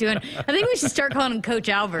Alberts, how you doing? I think we should start calling him Coach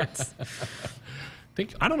Alberts.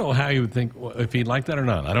 I don't know how you would think, if he'd like that or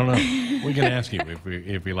not. I don't know. We can ask him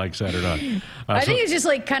if he likes that or not. I think it's just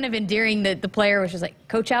like kind of endearing that the player was just like,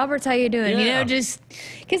 Coach Alberts, how you doing? Yeah. Just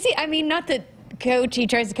because not that coach, he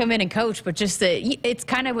tries to come in and coach, but just that it's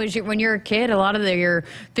kind of when you're a kid, a lot of your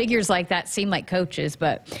figures like that seem like coaches.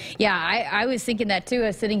 But yeah, I was thinking that too. I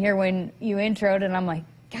was sitting here when you introed, and I'm like,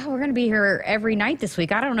 God, we're going to be here every night this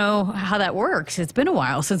week. I don't know how that works. It's been a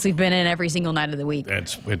while since we've been in every single night of the week.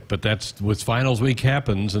 But that's what finals week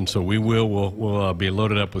happens, and so we'll be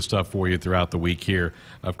loaded up with stuff for you throughout the week here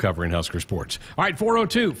of covering Husker sports. All right,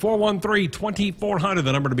 402-413-2400,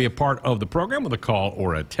 the number to be a part of the program with a call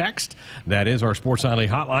or a text. That is our Sports Nightly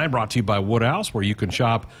hotline, brought to you by Woodhouse, where you can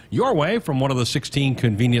shop your way from one of the 16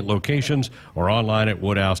 convenient locations or online at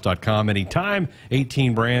woodhouse.com anytime.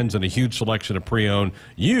 18 brands and a huge selection of pre-owned.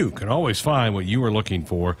 You can always find what you are looking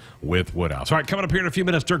for with Woodhouse. All right, coming up here in a few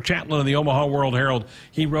minutes, Dirk Chatelain of the Omaha World-Herald.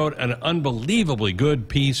 He wrote an unbelievably good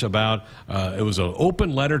piece about, it was an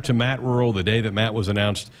open letter to Matt Rule the day that Matt was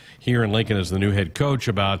announced here in Lincoln as the new head coach,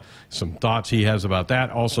 about some thoughts he has about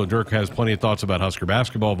that. Also, Dirk has plenty of thoughts about Husker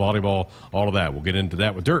basketball, volleyball, all of that. We'll get into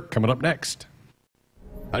that with Dirk coming up next.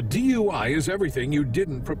 A DUI is everything you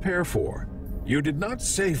didn't prepare for. You did not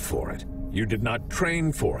save for it. You did not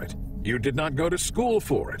train for it. You did not go to school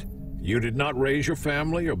for it. You did not raise your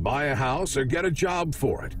family or buy a house or get a job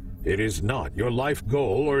for it. It is not your life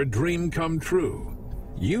goal or a dream come true.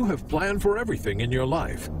 You have planned for everything in your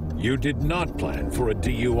life. You did not plan for a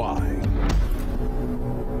DUI.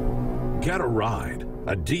 Get a ride.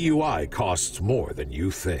 A DUI costs more than you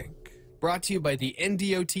think. Brought to you by the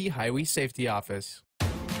NDOT Highway Safety Office.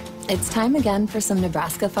 It's time again for some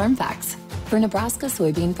Nebraska Farm Facts. For Nebraska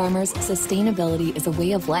soybean farmers, sustainability is a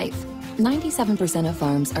way of life. 97% of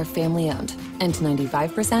farms are family-owned, and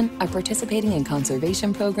 95% are participating in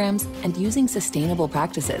conservation programs and using sustainable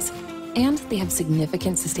practices. And they have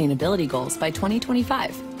significant sustainability goals by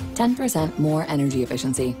 2025. 10% more energy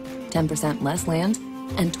efficiency, 10% less land,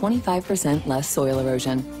 and 25% less soil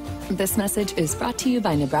erosion. This message is brought to you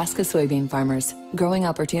by Nebraska soybean farmers, growing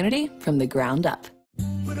opportunity from the ground up.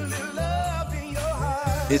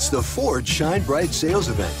 It's the Ford Shine Bright sales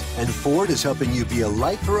event, and Ford is helping you be a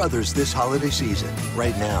light for others this holiday season.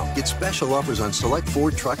 Right now, get special offers on select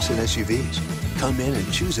Ford trucks and SUVs. Come in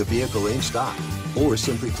and choose a vehicle in stock, or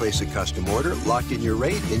simply place a custom order, lock in your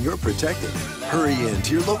rate, and you're protected. Hurry in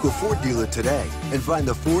to your local Ford dealer today and find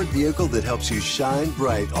the Ford vehicle that helps you shine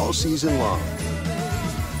bright all season long.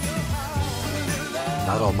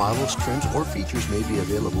 Not all models, trims, or features may be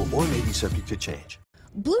available or may be subject to change.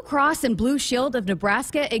 Blue Cross and Blue Shield of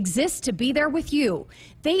Nebraska exists to be there with you.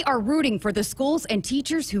 They are rooting for the schools and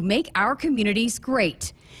teachers who make our communities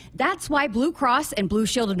great. That's why Blue Cross and Blue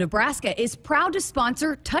Shield of Nebraska is proud to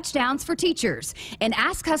sponsor Touchdowns for Teachers and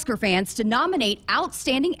ask Husker fans to nominate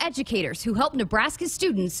outstanding educators who help Nebraska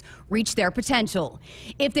students reach their potential.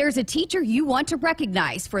 If there's a teacher you want to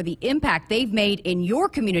recognize for the impact they've made in your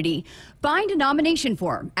community, find a nomination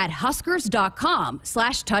form at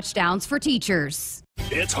huskers.com/touchdownsforteachers.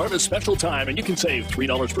 It's harvest special time, and you can save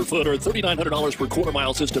 $3 per foot or $3,900 per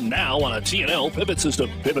quarter-mile system now on a T&L pivot system.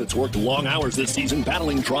 Pivots worked long hours this season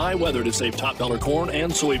battling dry weather to save top-dollar corn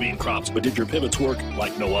and soybean crops. But did your pivots work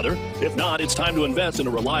like no other? If not, it's time to invest in a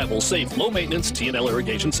reliable, safe, low-maintenance T&L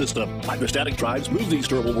irrigation system. Hydrostatic drives move these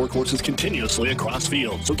durable workhorses continuously across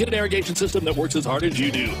fields. So get an irrigation system that works as hard as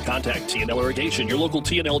you do. Contact T&L Irrigation, your local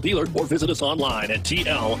T&L dealer, or visit us online at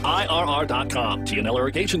TLIRR.com. T&L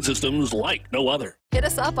irrigation systems like no other. Hit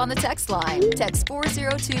us up on the text line. Text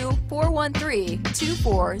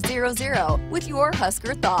 402-413-2400 with your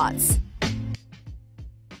Husker thoughts.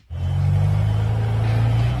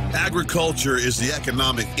 Agriculture is the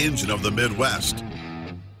economic engine of the Midwest.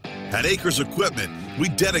 At Acres Equipment, we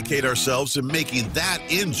dedicate ourselves to making that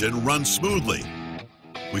engine run smoothly.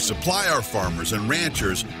 We supply our farmers and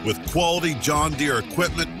ranchers with quality John Deere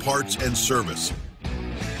equipment, parts, and service.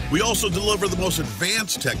 We also deliver the most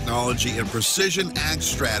advanced technology and precision ag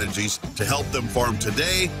strategies to help them farm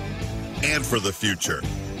today and for the future.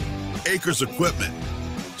 Acres Equipment,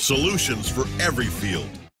 solutions for every field.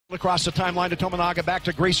 Across the timeline to Tominaga, back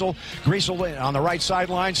to Griesel. Griesel on the right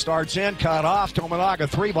sideline, starts in, cut off. Tominaga,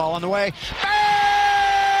 3-ball on the way.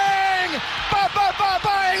 Bang!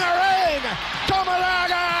 Bang-a-ring!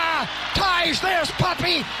 Tominaga ties this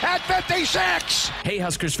puppy at 56! Hey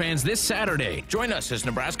Huskers fans, this Saturday, join us as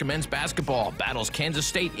Nebraska men's basketball battles Kansas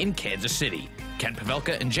State in Kansas City. Ken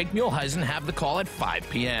Pavelka and Jake Muehlheisen have the call at 5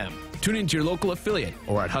 p.m. Tune into your local affiliate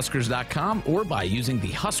or at Huskers.com or by using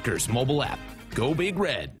the Huskers mobile app. Go Big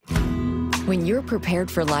Red. When you're prepared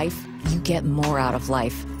for life, you get more out of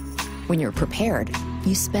life. When you're prepared,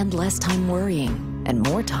 you spend less time worrying and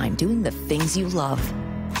more time doing the things you love.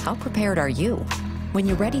 How prepared are you? When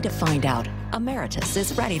you're ready to find out, Emeritus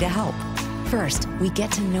is ready to help. First, we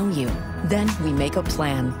get to know you. Then we make a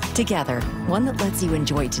plan together, one that lets you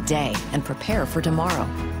enjoy today and prepare for tomorrow.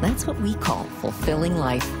 That's what we call fulfilling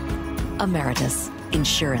life. Emeritus,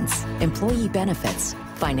 insurance, employee benefits,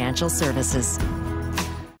 financial services.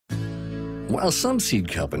 While some seed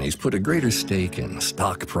companies put a greater stake in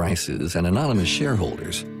stock prices and anonymous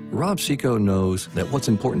shareholders, Rob Seco knows that what's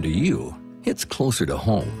important to you hits closer to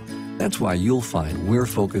home. That's why you'll find we're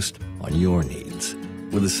focused on your needs.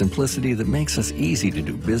 With a simplicity that makes us easy to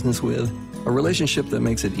do business with, a relationship that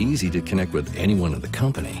makes it easy to connect with anyone in the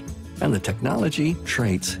company, and the technology,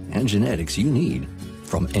 traits, and genetics you need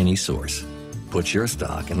from any source. Put your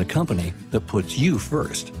stock in a company that puts you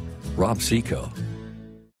first. Rob Seco.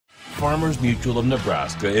 Farmers Mutual of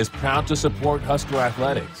Nebraska is proud to support Husker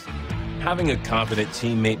athletics. Having a confident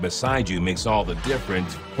teammate beside you makes all the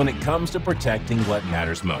difference when it comes to protecting what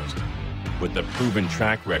matters most. With a proven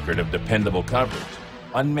track record of dependable coverage,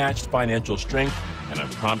 unmatched financial strength, and a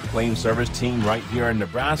prompt claim service team right here in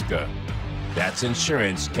Nebraska, that's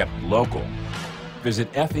insurance kept local.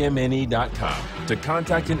 Visit fmne.com to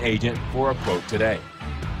contact an agent for a quote today.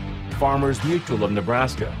 Farmers Mutual of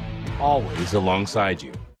Nebraska, always alongside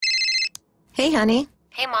you. Hey, honey.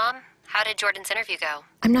 Hey, Mom. How did Jordan's interview go?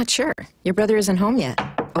 I'm not sure. Your brother isn't home yet.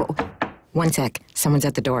 Oh, one sec. Someone's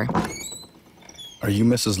at the door. Are you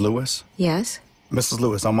Mrs. Lewis? Yes? Mrs.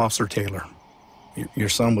 Lewis, I'm Officer Taylor. Your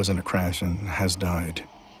son was in a crash and has died.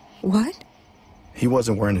 What? He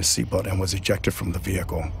wasn't wearing his seatbelt and was ejected from the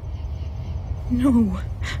vehicle. No.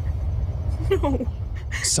 No.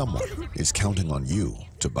 Someone is counting on you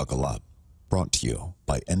to buckle up. Brought to you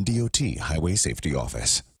by NDOT Highway Safety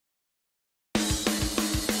Office.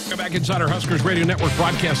 Come back inside our Huskers Radio Network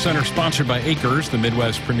Broadcast Center, sponsored by Acres, the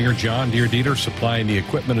Midwest premier John Deere dealer, supplying the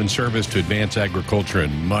equipment and service to advance agriculture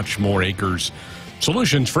and much more. Acres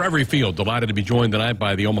solutions for every field. Delighted to be joined tonight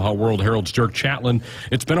by the Omaha World Herald's Dirk Chatelain.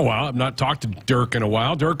 It's been a while. I've not talked to Dirk in a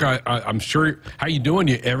while. Dirk, I'm sure. How you doing?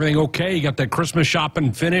 Everything okay? You got that Christmas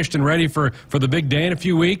shopping finished and ready for the big day in a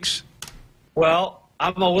few weeks? Well,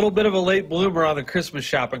 I'm a little bit of a late bloomer on the Christmas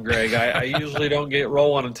shopping, Greg. I usually don't get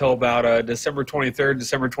rolling until about December 23rd,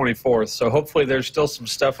 December 24th. So hopefully there's still some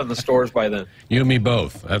stuff in the stores by then. You and me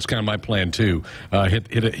both. That's kind of my plan, too.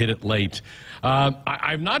 Hit it late.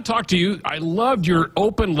 I've not talked to you. I loved your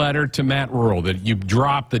open letter to Matt Rule that you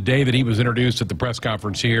dropped the day that he was introduced at the press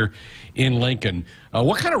conference here in Lincoln.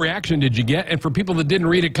 What kind of reaction did you get? And for people that didn't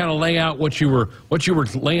read it, kind of lay out what you were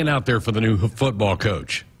laying out there for the new football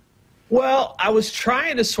coach. Well, I was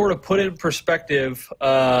trying to sort of put in perspective,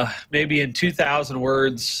 maybe in 2,000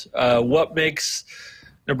 words, what makes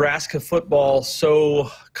Nebraska football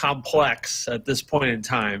so complex at this point in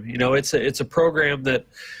time. You know, it's a program that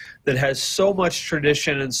has so much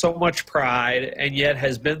tradition and so much pride, and yet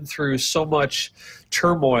has been through so much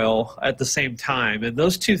turmoil at the same time. And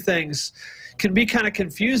those two things can be kind of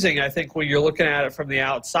confusing, I think, when you're looking at it from the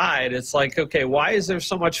outside. It's like, okay, why is there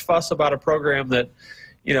so much fuss about a program that,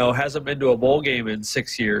 you know, hasn't been to a bowl game in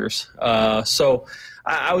 6 years? So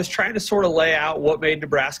I was trying to sort of lay out what made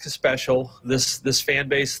Nebraska special, this fan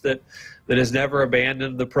base that has never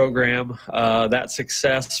abandoned the program, that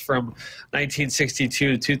success from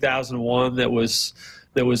 1962 to 2001 that was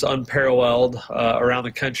unparalleled around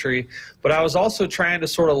the country. But I was also trying to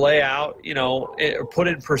sort of lay out, you know, put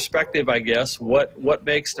in perspective, I guess, what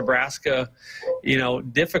makes Nebraska, you know,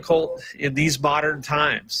 difficult in these modern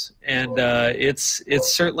times. And it's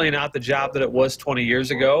certainly not the job that it was 20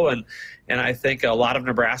 years ago. And I think a lot of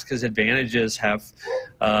Nebraska's advantages have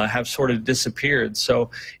sort of disappeared.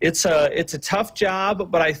 So it's a tough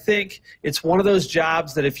job, but I think it's one of those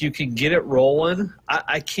jobs that if you can get it rolling,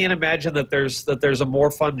 I can't imagine that there's a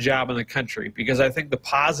more fun job in the country, because I think the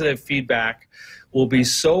positive feedback will be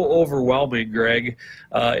so overwhelming, Greg,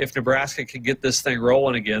 if Nebraska can get this thing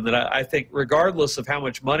rolling again, that I think regardless of how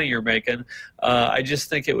much money you're making, I just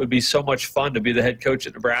think it would be so much fun to be the head coach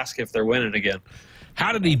at Nebraska if they're winning again.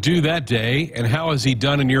 How did he do that day, and how has he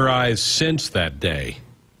done in your eyes since that day?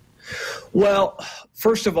 Well,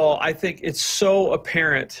 first of all, I think it's so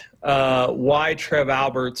apparent why Trev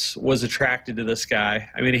Alberts was attracted to this guy.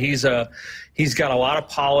 I mean, he's got a lot of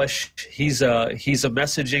polish. He's a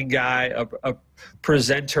messaging guy, a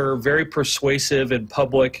presenter, very persuasive in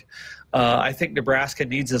public. I think Nebraska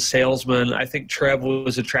needs a salesman. I think Trev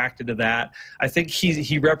was attracted to that. I think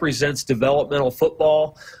he represents developmental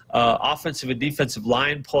football, offensive and defensive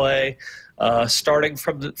line play, starting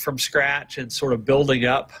from scratch and sort of building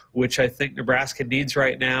up, which I think Nebraska needs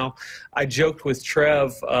right now. I joked with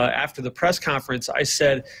Trev after the press conference. I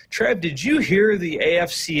said, Trev, did you hear the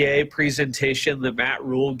AFCA presentation that Matt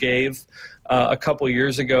Rule gave a couple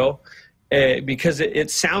years ago? Because it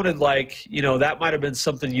sounded like, you know, that might have been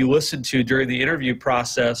something you listened to during the interview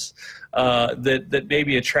process that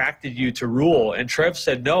maybe attracted you to Rule. And Trev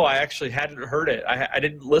said, no, I actually hadn't heard it. I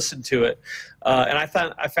didn't listen to it. And I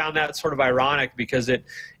found that sort of ironic, because it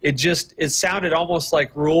sounded almost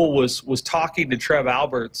like Rule was talking to Trev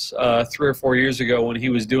Alberts 3 or 4 years ago when he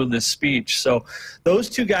was doing this speech. So those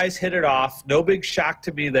two guys hit it off. No big shock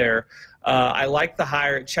to me there. I like the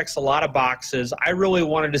hire. It checks a lot of boxes. I really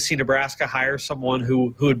wanted to see Nebraska hire someone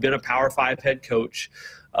who had been a Power 5 head coach.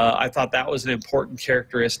 I thought that was an important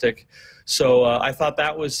characteristic. So I thought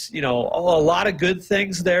that was, you know, a lot of good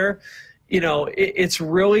things there. You know, it's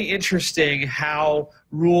really interesting how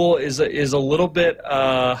Rule is a little bit,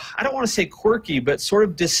 I don't want to say quirky, but sort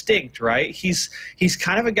of distinct, right? He's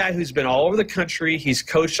kind of a guy who's been all over the country. He's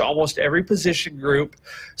coached almost every position group.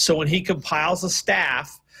 So when he compiles a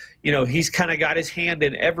staff, you know, he's kind of got his hand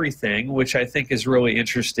in everything, which I think is really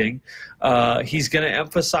interesting. He's going to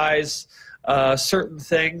emphasize certain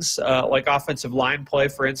things like offensive line play,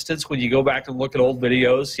 for instance. When you go back and look at old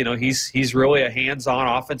videos, you know, he's really a hands-on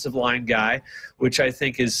offensive line guy, which I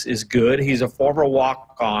think is good. He's a former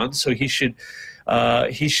walk-on, so he should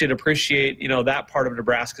appreciate, you know, that part of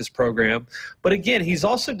Nebraska's program. But again, he's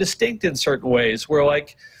also distinct in certain ways where,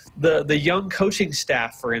 like, the young coaching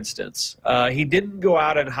staff, for instance, he didn't go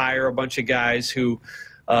out and hire a bunch of guys who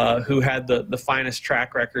had the finest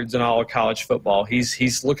track records in all of college football.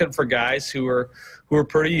 He's looking for guys who are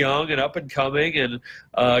pretty young and up and coming, and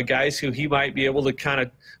guys who he might be able to kind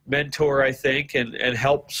of mentor, I think, and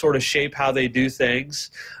help sort of shape how they do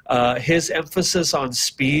things. His emphasis on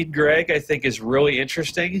speed, Greg, I think is really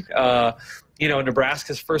interesting. You know,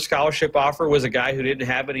 Nebraska's first scholarship offer was a guy who didn't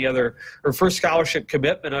have any other, or first scholarship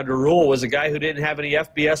commitment under Rule was a guy who didn't have any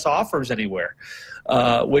FBS offers anywhere,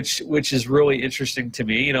 which is really interesting to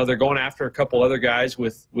me. You know, they're going after a couple other guys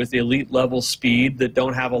with elite level speed that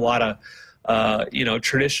don't have a lot of, you know,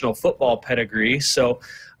 traditional football pedigree. So,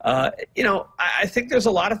 you know, I think there's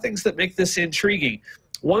a lot of things that make this intriguing.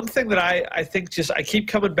 One thing that I think I keep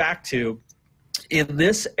coming back to in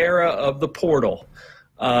this era of the portal,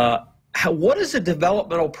 what does a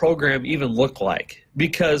developmental program even look like?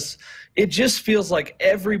 Because it just feels like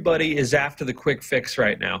everybody is after the quick fix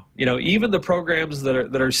right now. You know, even the programs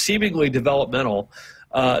that are seemingly developmental,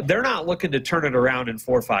 they're not looking to turn it around in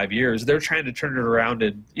 4 or 5 years. They're trying to turn it around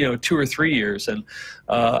in, you know, 2 or 3 years. And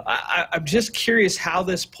I'm just curious how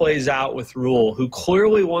this plays out with Rule, who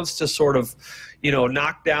clearly wants to sort of, you know,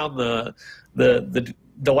 knock down the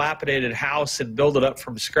dilapidated house and build it up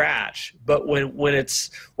from scratch. But when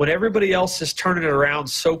everybody else is turning it around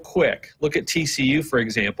so quick, look at TCU, for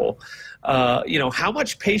example, you know, how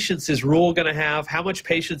much patience is Rule going to have? How much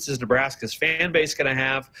patience is Nebraska's fan base going to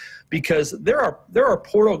have? Because there are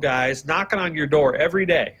portal guys knocking on your door every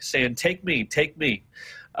day saying, take me, take me.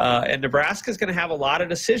 And Nebraska's going to have a lot of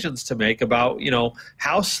decisions to make about, you know,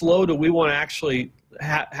 how slow do we want to actually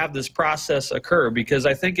have this process occur? Because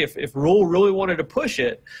I think if Rule really wanted to push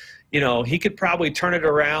it, you know, he could probably turn it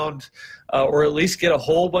around or at least get a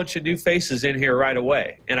whole bunch of new faces in here right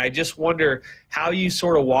away. And I just wonder how you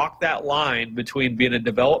sort of walk that line between being a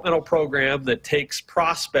developmental program that takes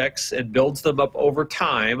prospects and builds them up over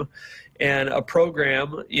time and a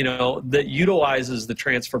program, you know, that utilizes the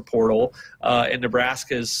transfer portal in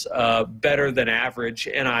Nebraska's better than average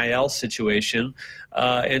NIL situation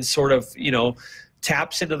and sort of, you know,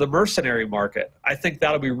 taps into the mercenary market. I think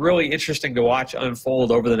that'll be really interesting to watch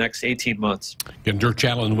unfold over the next 18 months. Getting Dirk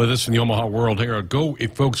Chatelain with us in the Omaha World Herald.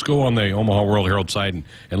 If folks go on the Omaha World Herald site and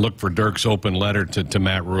look for Dirk's open letter to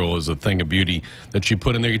Matt Rule, is a thing of beauty that she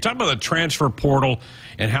put in there. You talk about the transfer portal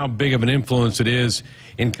and how big of an influence it is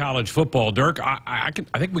in college football. Dirk, I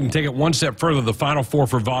think we can take it one step further. The Final Four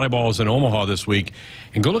for volleyball is in Omaha this week.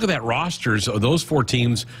 And go look at that rosters of those 4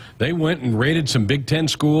 teams. They went and rated some Big Ten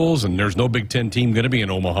schools, and there's no Big Ten team going to be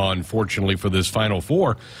in Omaha, unfortunately, for this Final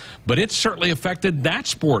Four. But it's certainly affected that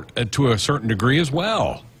sport to a certain degree as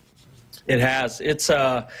well. It has. It's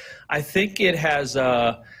I think it has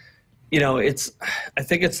you know, I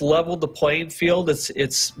think it's leveled the playing field.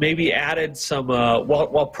 It's maybe added some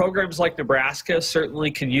while programs like Nebraska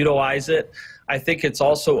certainly can utilize it, I think it's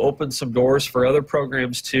also opened some doors for other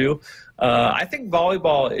programs too. I think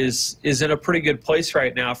volleyball is in a pretty good place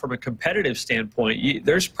right now from a competitive standpoint.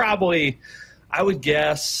 There's probably, I would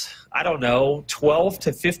guess, I don't know, 12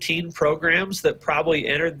 to 15 programs that probably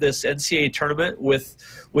entered this NCAA tournament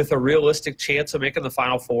with a realistic chance of making the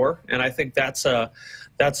Final Four, and I think that's a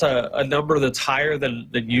number that's higher than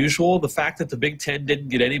usual. The fact that the Big Ten didn't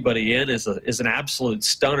get anybody in is an absolute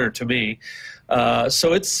stunner to me.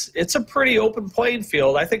 So it's a pretty open playing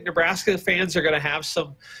field. I think Nebraska fans are going to have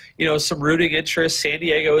some rooting interest. San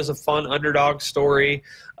Diego is a fun underdog story.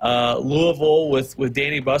 Louisville with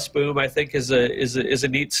Danny Busboom, I think, is a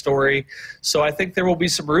neat story. So I think there will be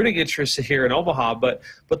some rooting interest here in Omaha. But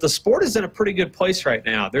the sport is in a pretty good place right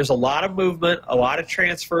now. There's a lot of movement, a lot of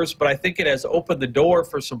transfers, but I think it has opened the door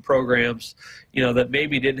for some programs, that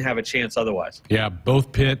maybe didn't have a chance otherwise. Yeah,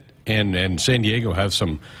 both Pitt and San Diego have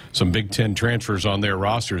some Big Ten transfers on their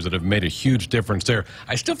rosters that have made a huge difference there.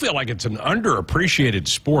 I still feel like it's an underappreciated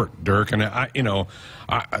sport, Dirk, and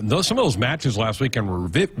some of those matches last weekend were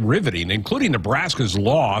riveting, including Nebraska's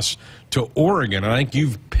loss to Oregon. I think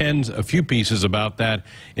you've penned a few pieces about that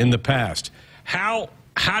in the past. How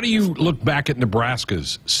do you look back at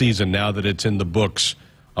Nebraska's season now that it's in the books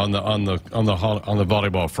on the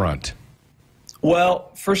volleyball front? Well,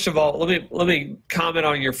 first of all, let me comment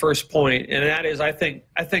on your first point, and that is I think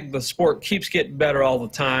the sport keeps getting better all the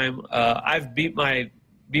time. I've beat my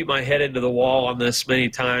beat my head into the wall on this many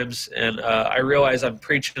times, and I realize I'm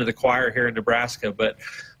preaching to the choir here in Nebraska, but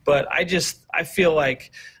I feel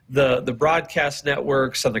like the broadcast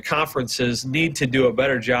networks and the conferences need to do a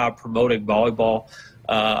better job promoting volleyball.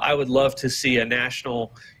 I would love to see a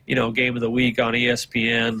national, game of the week on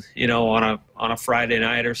ESPN, on a Friday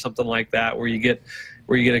night or something like that, where you get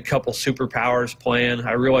a couple superpowers playing.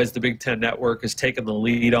 I realize the Big Ten Network has taken the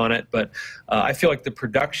lead on it, but I feel like the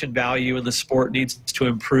production value in the sport needs to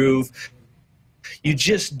improve. You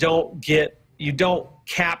just don't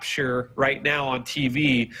capture right now on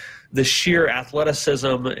TV the sheer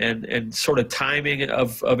athleticism and sort of timing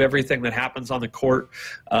of everything that happens on the court.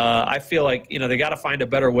 I feel like, they got to find a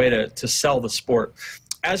better way to sell the sport.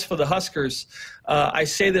 As for the Huskers, I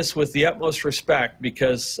say this with the utmost respect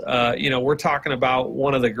because, we're talking about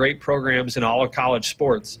one of the great programs in all of college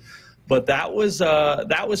sports. But that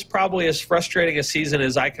was probably as frustrating a season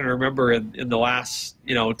as I can remember in the last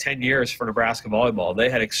 10 years for Nebraska volleyball. They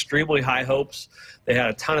had extremely high hopes. They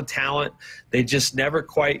had a ton of talent. They just never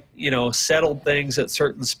quite settled things at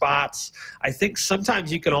certain spots. I think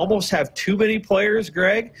sometimes you can almost have too many players,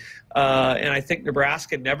 Greg, and I think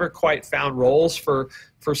Nebraska never quite found roles for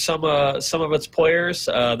some of its players.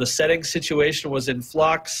 The setting situation was in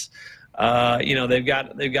flux. They've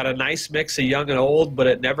got a nice mix of young and old, but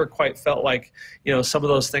it never quite felt like some of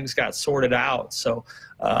those things got sorted out. So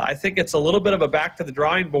I think it's a little bit of a back to the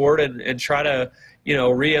drawing board and try to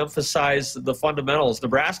re-emphasize the fundamentals.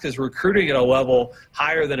 Nebraska is recruiting at a level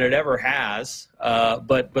higher than it ever has,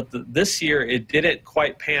 but this year it didn't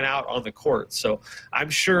quite pan out on the court. So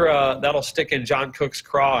I'm sure that'll stick in John Cook's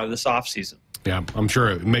craw this offseason. Yeah, I'm sure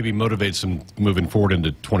it maybe motivates them moving forward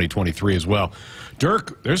into 2023 as well.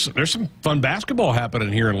 Dirk, there's some fun basketball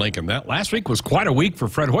happening here in Lincoln. That last week was quite a week for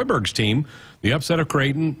Fred Hoiberg's team. The upset of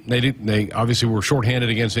Creighton, they obviously were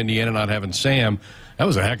shorthanded against Indiana, not having Sam. That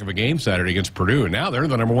was a heck of a game Saturday against Purdue, and now they're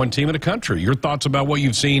the #1 team in the country. Your thoughts about what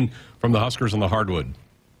you've seen from the Huskers on the hardwood?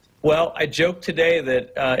 Well, I joked today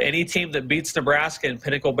that any team that beats Nebraska in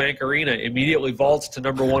Pinnacle Bank Arena immediately vaults to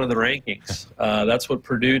 #1 in the rankings. That's what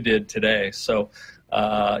Purdue did today. So,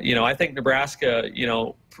 I think Nebraska,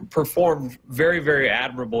 performed very, very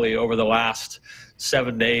admirably over the last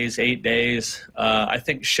 7 days, 8 days. I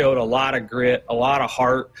think showed a lot of grit, a lot of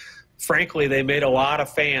heart. Frankly, they made a lot of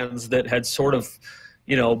fans that had sort of,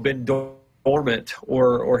 been dormant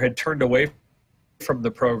or had turned away from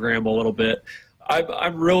the program a little bit.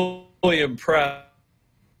 I'm really impressed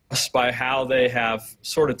by how they have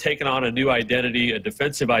sort of taken on a new identity, a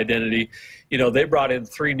defensive identity. They brought in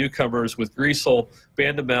 3 newcomers with Griesel,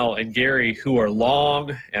 Bandamel, and Gary, who are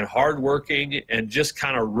long and hardworking and just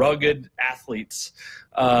kind of rugged athletes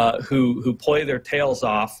who play their tails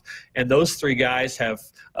off. And those 3 guys have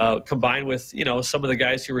combined with some of the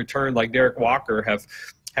guys who returned, like Derek Walker,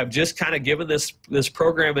 have just kind of given this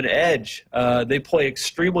program an edge. They play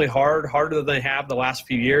extremely hard, harder than they have the last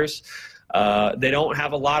few years. They don't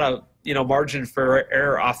have a lot of margin for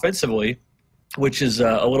error offensively, which is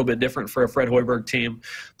a little bit different for a Fred Hoiberg team.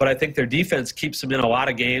 But I think their defense keeps them in a lot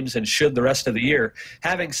of games and should the rest of the year.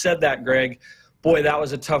 Having said that, Greg, boy, that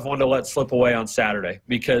was a tough one to let slip away on Saturday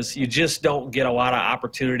because you just don't get a lot of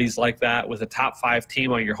opportunities like that with a top 5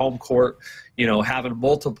 team on your home court, having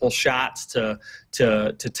multiple shots to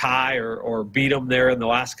tie or beat them there in the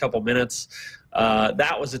last couple minutes.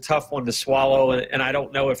 That was a tough one to swallow, and I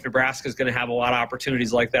don't know if Nebraska is going to have a lot of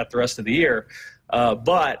opportunities like that the rest of the year.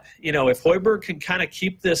 But if Hoiberg can kind of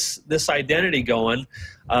keep this identity going,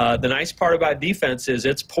 the nice part about defense is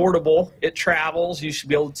it's portable, it travels. You should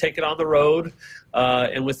be able to take it on the road,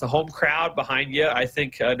 and with the home crowd behind you, I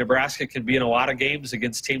think Nebraska can be in a lot of games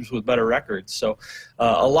against teams with better records. So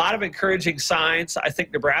a lot of encouraging signs. I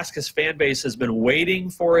think Nebraska's fan base has been waiting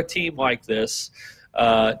for a team like this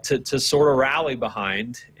to sort of rally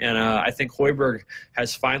behind, and I think Hoiberg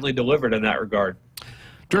has finally delivered in that regard.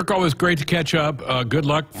 Dirk, always great to catch up. Good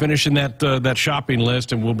luck finishing that shopping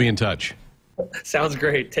list, and we'll be in touch. Sounds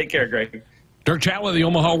great. Take care, Greg. Dirk Chatelain, the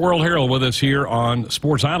Omaha World Herald, with us here on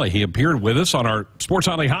Sports Alley. He appeared with us on our Sports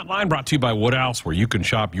Alley hotline, brought to you by Woodhouse, where you can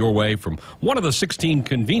shop your way from one of the 16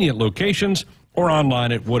 convenient locations or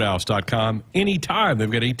online at woodhouse.com anytime.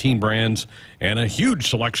 They've got 18 brands and a huge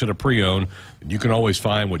selection of pre-owned. You can always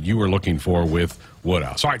find what you are looking for with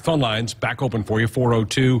Woodhouse. All right, phone lines back open for you,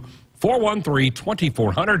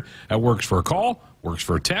 402-413-2400. That works for a call, works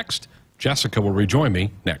for a text. Jessica will rejoin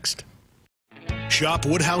me next. Shop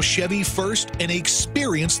Woodhouse Chevy first and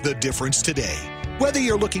experience the difference today. Whether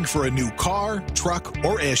you're looking for a new car, truck,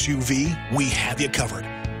 or SUV, we have you covered.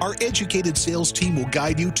 Our educated sales team will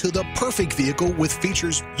guide you to the perfect vehicle with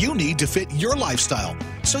features you need to fit your lifestyle,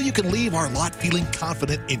 so you can leave our lot feeling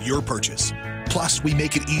confident in your purchase. Plus, we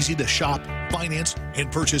make it easy to shop, finance,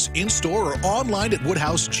 and purchase in-store or online at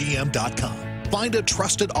WoodhouseGM.com. Find a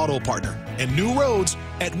trusted auto partner and new roads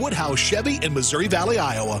at Woodhouse Chevy in Missouri Valley,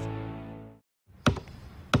 Iowa.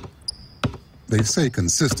 They say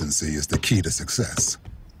consistency is the key to success.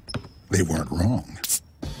 They weren't wrong.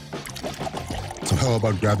 So how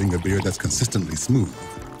about grabbing a beer that's consistently smooth,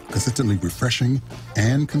 consistently refreshing,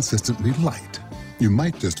 and consistently light? You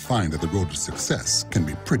might just find that the road to success can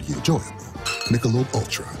be pretty enjoyable. Michelob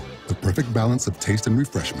Ultra, the perfect balance of taste and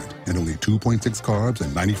refreshment, and only 2.6 carbs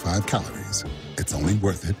and 95 calories. It's only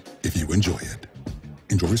worth it if you enjoy it.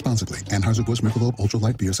 Enjoy responsibly. Anheuser-Busch Michelob Ultra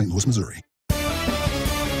Light Beer, St. Louis, Missouri.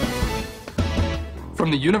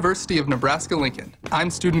 From the University of Nebraska-Lincoln, I'm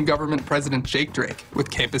Student Government President Jake Drake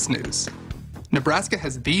with Campus News. Nebraska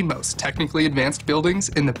has the most technically advanced buildings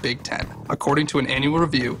in the Big Ten, according to an annual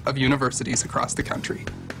review of universities across the country.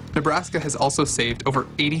 Nebraska has also saved over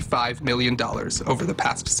 $85 million over the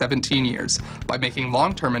past 17 years by making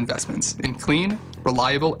long-term investments in clean,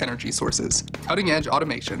 reliable energy sources, cutting-edge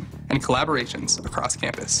automation, and collaborations across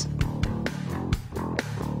campus.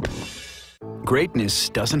 Greatness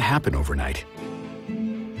doesn't happen overnight.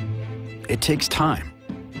 It takes time,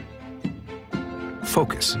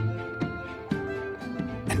 focus,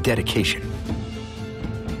 and dedication.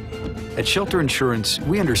 At Shelter Insurance,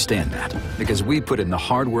 we understand that because we put in the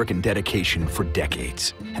hard work and dedication for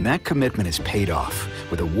decades. And that commitment is paid off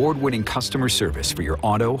with award-winning customer service for your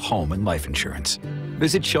auto, home, and life insurance.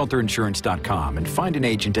 Visit shelterinsurance.com and find an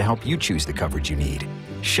agent to help you choose the coverage you need.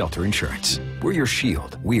 Shelter Insurance. We're your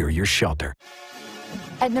shield. We are your shelter.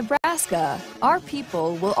 At Nebraska, our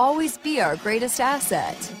people will always be our greatest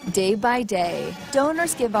asset. Day by day,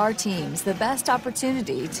 donors give our teams the best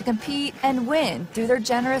opportunity to compete and win through their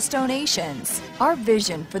generous donations. Our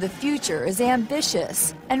vision for the future is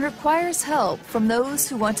ambitious and requires help from those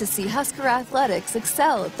who want to see Husker athletics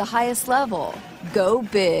excel at the highest level. Go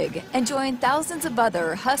big and join thousands of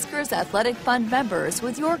other Huskers Athletic Fund members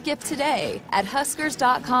with your gift today at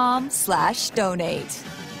huskers.com/donate.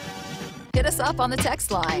 Hit us up on the text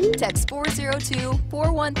line. Text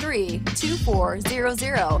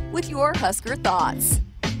 402-413-2400 with your Husker thoughts.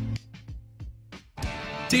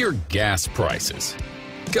 Dear gas prices,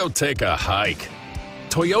 go take a hike.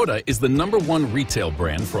 Toyota is the #1 retail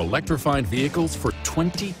brand for electrified vehicles for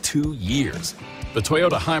 22 years. The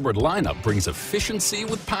Toyota hybrid lineup brings efficiency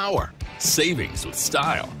with power, savings with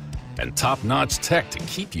style, and top-notch tech to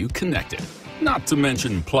keep you connected. Not to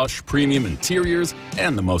mention plush premium interiors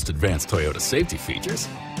and the most advanced Toyota safety features.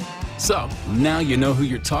 So, now you know who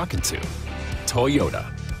you're talking to. Toyota,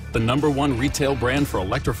 the #1 retail brand for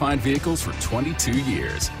electrified vehicles for 22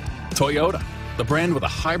 years. Toyota, the brand with a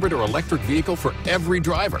hybrid or electric vehicle for every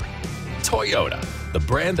driver. Toyota, the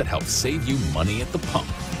brand that helps save you money at the pump.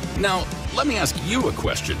 Now, let me ask you a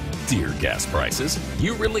question, dear gas prices.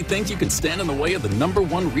 You really think you can stand in the way of the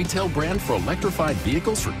 #1 retail brand for electrified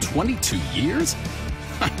vehicles for 22 years?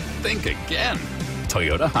 Think again.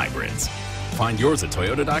 Toyota Hybrids. Find yours at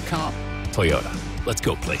toyota.com. Toyota, let's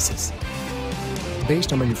go places.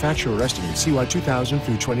 Based on manufacturer estimate CY 2000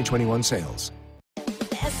 through 2021 sales.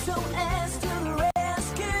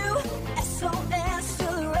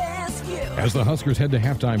 As the Huskers head to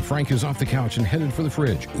halftime, Frank is off the couch and headed for the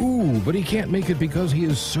fridge. Ooh, but he can't make it because he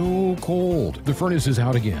is so cold. The furnace is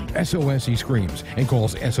out again. SOS, he screams, and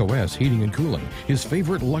calls SOS Heating and Cooling, his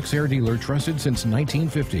favorite Luxair dealer trusted since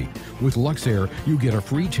 1950. With Luxair, you get a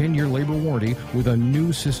free 10-year labor warranty with a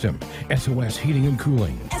new system. SOS Heating and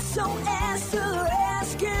Cooling. SOS to the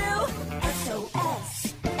rescue. SOS.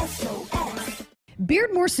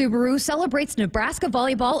 Beardmore Subaru celebrates Nebraska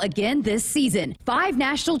volleyball again this season. 5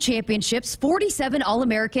 national championships, 47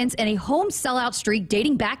 All-Americans, and a home sellout streak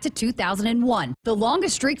dating back to 2001. The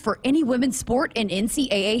longest streak for any women's sport in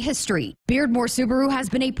NCAA history. Beardmore Subaru has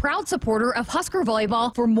been a proud supporter of Husker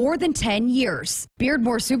volleyball for more than 10 years.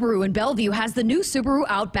 Beardmore Subaru in Bellevue has the new Subaru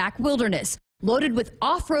Outback Wilderness, loaded with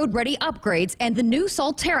off-road ready upgrades, and the new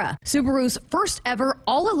Solterra, Subaru's first ever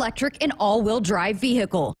all-electric and all-wheel drive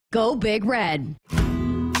vehicle. Go Big Red.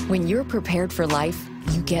 When you're prepared for life,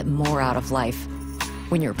 you get more out of life.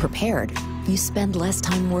 When you're prepared, you spend less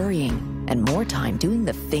time worrying and more time doing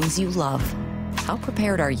the things you love. How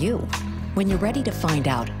prepared are you? When you're ready to find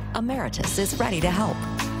out, Emeritus is ready to help.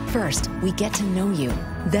 First, we get to know you.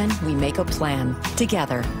 Then we make a plan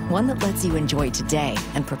together, one that lets you enjoy today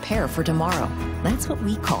and prepare for tomorrow. That's what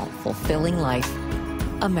we call fulfilling life.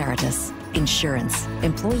 Emeritus, insurance,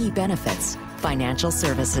 employee benefits, financial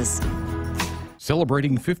services.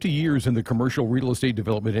 Celebrating 50 years in the commercial real estate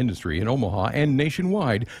development industry in Omaha and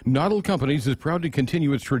nationwide, Noddle Companies is proud to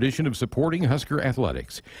continue its tradition of supporting Husker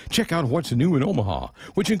athletics. Check out what's new in Omaha,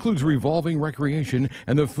 which includes revolving recreation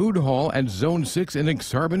and the food hall at Zone 6 in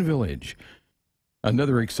Exarban Village.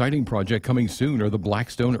 Another exciting project coming soon are the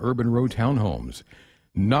Blackstone Urban Row townhomes.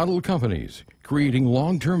 Noddle Companies, creating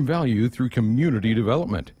long-term value through community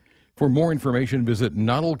development. For more information, visit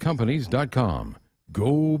noddlecompanies.com.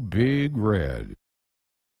 Go Big Red.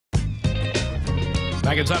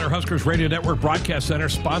 Back inside our Huskers Radio Network Broadcast Center,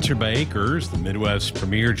 sponsored by Acres, the Midwest's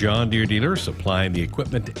premier John Deere dealer, supplying the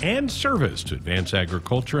equipment and service to advance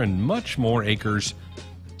agriculture and much more. Acres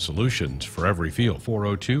solutions for every field.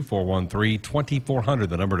 402-413-2400,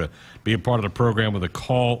 the number to be a part of the program with a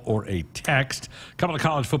call or a text. A couple of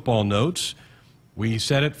college football notes. We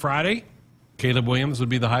said it Friday. Caleb Williams would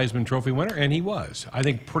be the Heisman Trophy winner, and he was. I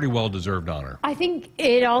think pretty well-deserved honor. I think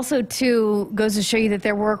it also, too, goes to show you that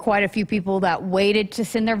there were quite a few people that waited to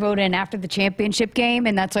send their vote in after the championship game,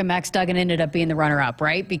 and that's why Max Duggan ended up being the runner-up,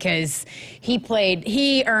 right? Because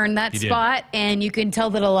he earned that spot, and you can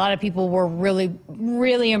tell that a lot of people were really,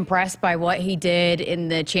 really impressed by what he did in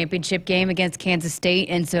the championship game against Kansas State.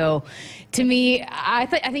 And so, to me, I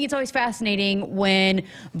think it's always fascinating when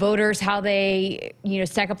voters, how they,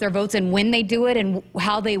 stack up their votes and when they do it and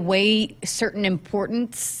how they weigh certain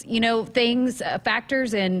importance, things,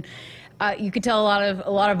 factors. And you could tell a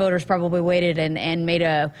lot of voters probably waited and made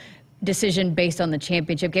a decision based on the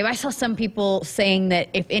championship game. I saw some people saying that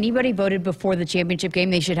if anybody voted before the championship game,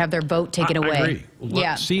 they should have their vote taken away. I agree.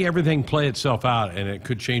 Yeah. See everything play itself out, and it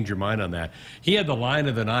could change your mind on that. He had the line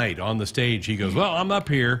of the night on the stage. He goes, well, I'm up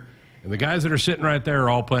here, and the guys that are sitting right there are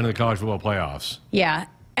all playing in the college football playoffs. Yeah.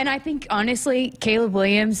 And I think, honestly, Caleb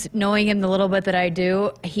Williams, knowing him the little bit that I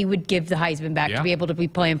do, he would give the Heisman back to be able to be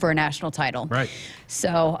playing for a national title. Right.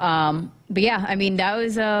 So, but yeah, I mean, that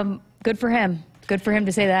was good for him. Good for him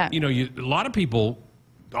to say that. A lot of people,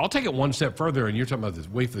 I'll take it one step further, and you're talking about this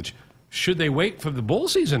should they wait for the bowl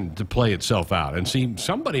season to play itself out and see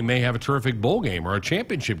somebody may have a terrific bowl game or a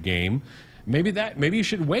championship game? Maybe you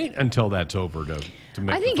should wait until that's over to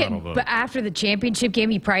make the final vote. But after the championship game,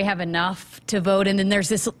 you probably have enough to vote, and then there's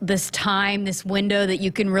this window that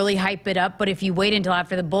you can really hype it up. But if you wait until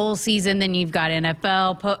after the bowl season, then you've got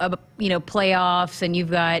NFL, playoffs, and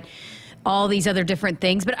you've got all these other different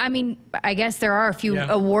things. But I mean, I guess there are a few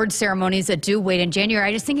award ceremonies that do wait in January.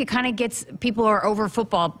 I just think it kind of gets people are over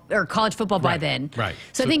football or college football by then. Right.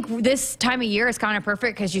 So I think this time of year is kind of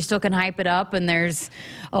perfect because you still can hype it up, and there's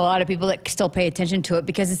a lot of people that still pay attention to it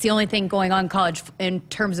because it's the only thing going on in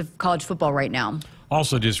terms of college football right now.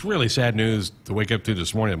 Also, just really sad news to wake up to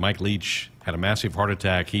this morning. Mike Leach had a massive heart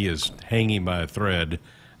attack. He is hanging by a thread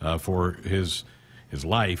for his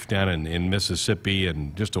life down in Mississippi,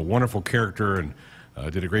 and just a wonderful character, and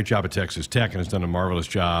did a great job at Texas Tech and has done a marvelous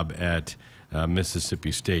job at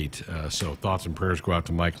Mississippi State. So thoughts and prayers go out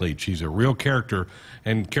to Mike Leach. He's a real character,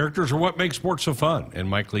 and characters are what make sports so fun, and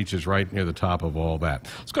Mike Leach is right near the top of all that.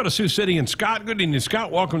 Let's go to Sioux City and Scott. Good evening,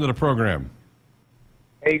 Scott. Welcome to the program.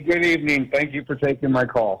 Hey, good evening. Thank you for taking my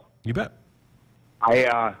call. You bet.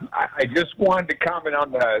 I just wanted to comment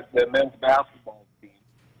on the men's basketball.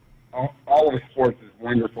 All of the sports is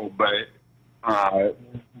wonderful, but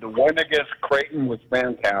the one against Creighton was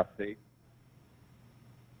fantastic.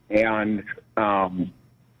 And the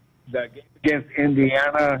game against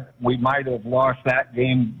Indiana, we might have lost that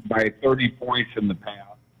game by 30 points in the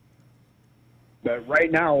past. But right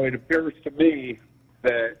now, it appears to me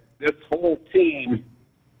that this whole team,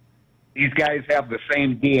 these guys have the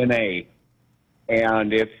same DNA.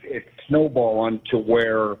 And it's snowballing to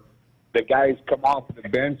where the guys come off the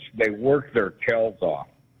bench, they work their tails off.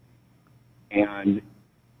 And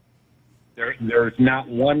there's not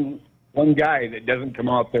one guy that doesn't come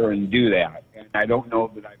out there and do that. And I don't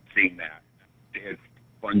know that I've seen that. It's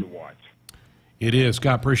fun to watch. It is.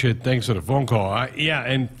 Scott, appreciate it. Thanks for the phone call.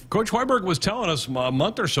 And Coach Hoiberg was telling us a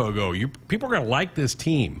month or so ago, people are going to like this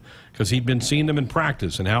team because he'd been seeing them in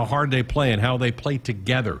practice and how hard they play and how they play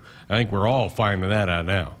together. I think we're all finding that out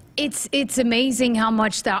now. It's amazing how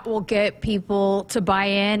much that will get people to buy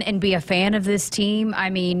in and be a fan of this team.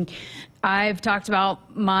 I mean, I've talked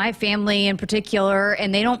about my family in particular,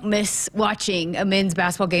 and they don't miss watching a men's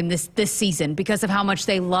basketball game this season because of how much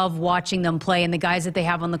they love watching them play and the guys that they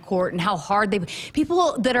have on the court and how hard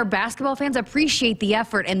people that are basketball fans appreciate the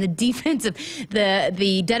effort and the defensive,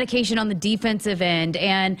 the dedication on the defensive end.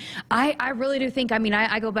 And I really do think, I mean,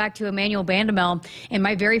 I go back to Emmanuel Bandamel in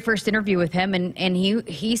my very first interview with him, and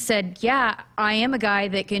he said, yeah, I am a guy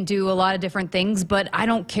that can do a lot of different things, but I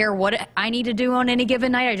don't care what I need to do on any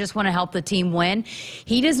given night. I just want to help help the team win.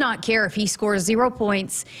 He does not care if he scores 0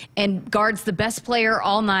 points and guards the best player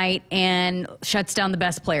all night and shuts down the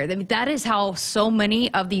best player. I mean, that is how so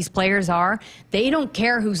many of these players are. They don't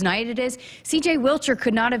care whose night it is. C.J. Wilcher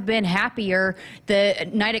could not have been happier the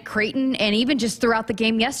night at Creighton and even just throughout the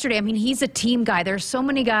game yesterday. I mean, he's a team guy. There's so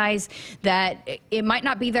many guys that it might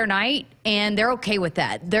not be their night, and they're okay with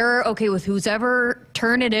that. They're okay with whoever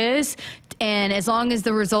turn it is, and as long as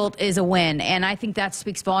the result is a win. And I think that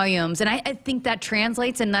speaks volumes, and I think that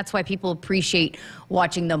translates, and that's why people appreciate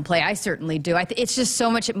watching them play. I certainly do. It's just so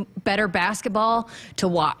much better basketball to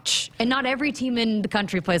watch, and not every team in the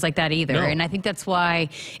country plays like that either. No. And I think that's why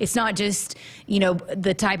it's not just, you know,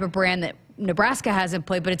 the type of brand that Nebraska hasn't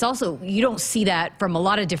played, but it's also, you don't see that from a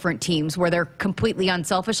lot of different teams where they're completely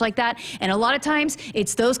unselfish like that. And a lot of times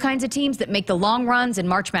it's those kinds of teams that make the long runs in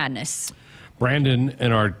March Madness. Brandon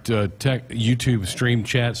in our YouTube stream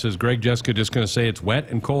chat says, Greg, Jessica, just going to say it's wet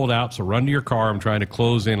and cold out, so run to your car. I'm trying to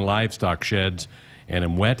close in livestock sheds, and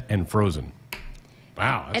I'm wet and frozen.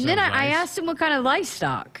 Wow. And then I nice. asked him what kind of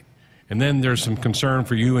livestock. And then there's some concern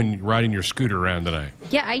for you in riding your scooter around today.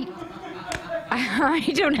 Yeah, I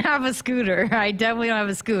don't have a scooter. I definitely don't have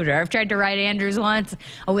a scooter. I've tried to ride Andrew's once.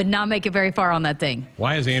 I would not make it very far on that thing.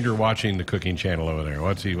 Why is Andrew watching the cooking channel over there?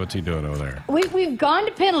 What's he doing over there? We've gone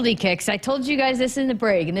to penalty kicks. I told you guys this in the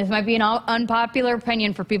break, and this might be an unpopular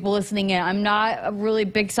opinion for people listening in. I'm not a really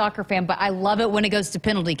big soccer fan, but I love it when it goes to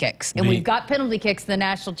penalty kicks. And we've got penalty kicks in the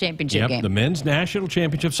national championship game. The men's national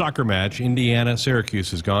championship soccer match,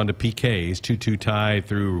 Indiana-Syracuse, has gone to PKs, 2-2 tie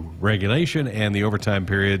through regulation and the overtime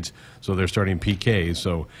periods. So they're starting PKs.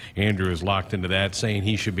 So Andrew is locked into that, saying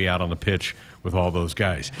he should be out on the pitch with all those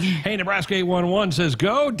guys. Hey, Nebraska 811 says,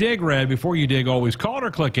 go dig red. Before you dig, always call or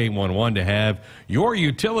click 811 to have your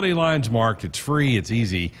utility lines marked. It's free, it's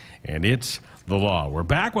easy, and it's the law. We're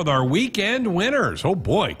back with our weekend winners. Oh,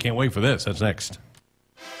 boy, can't wait for this. That's next.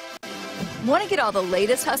 Want to get all the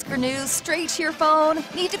latest Husker news straight to your phone?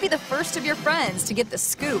 Need to be the first of your friends to get the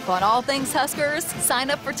scoop on all things Huskers? Sign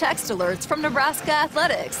up for text alerts from Nebraska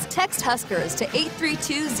Athletics. Text Huskers to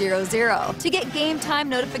 83200 to get game time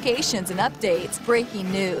notifications and updates,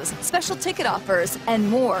 breaking news, special ticket offers, and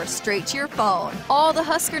more straight to your phone. All the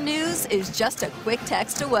Husker news is just a quick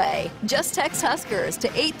text away. Just text Huskers to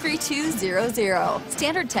 83200.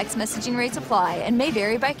 Standard text messaging rates apply and may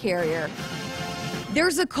vary by carrier.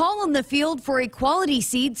 There's a call in the field for a quality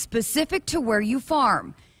seed specific to where you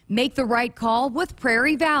farm. Make the right call with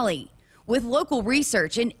Prairie Valley. With local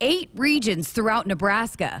research in 8 regions throughout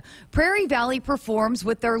Nebraska, Prairie Valley performs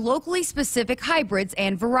with their locally specific hybrids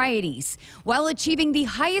and varieties while achieving the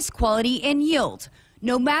highest quality and yield.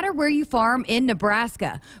 No matter where you farm in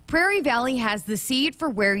Nebraska, Prairie Valley has the seed for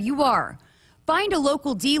where you are. Find a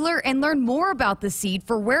local dealer and learn more about the seed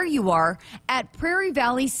for where you are at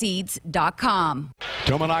prairievalleyseeds.com.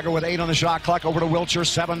 Tominaga with 8 on the shot clock, over to Wilcher,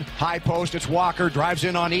 7, high post, it's Walker, drives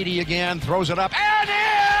in on Edie again, throws it up, and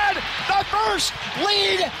in! The first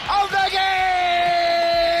lead of the game!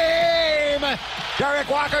 Derek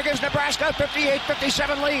Walker gives Nebraska a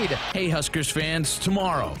 58-57 lead. Hey, Huskers fans,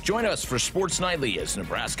 tomorrow, join us for Sports Nightly as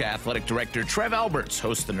Nebraska Athletic Director Trev Alberts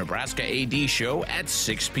hosts the Nebraska AD Show at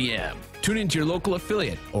 6 p.m. Tune into your local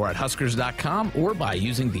affiliate or at Huskers.com or by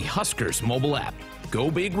using the Huskers mobile app.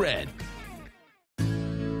 Go Big Red.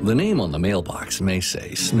 The name on the mailbox may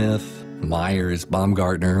say Smith, Myers,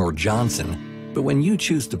 Baumgartner, or Johnson, but when you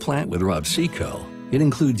choose to plant with Rob Seco, it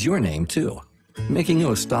includes your name too, making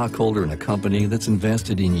you a stockholder in a company that's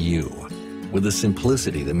invested in you. With the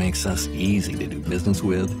simplicity that makes us easy to do business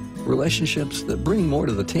with, relationships that bring more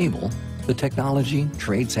to the table, the technology,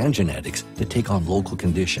 traits, and genetics that take on local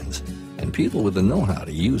conditions, and people with the know-how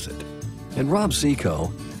to use it. At Rob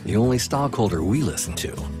Seco, the only stockholder we listen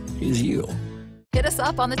to is you. Hit us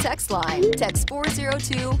up on the text line. Text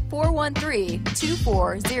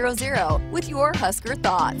 402-413-2400 with your Husker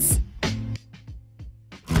thoughts.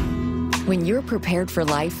 When you're prepared for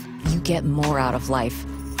life, you get more out of life.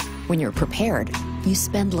 When you're prepared, you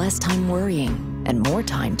spend less time worrying and more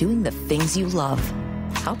time doing the things you love.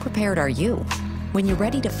 How prepared are you? When you're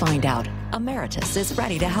ready to find out, Emeritus is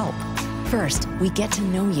ready to help. First, we get to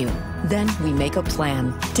know you. Then we make a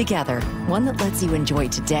plan together, one that lets you enjoy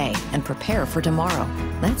today and prepare for tomorrow.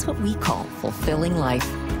 That's what we call fulfilling life.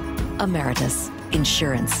 Emeritus,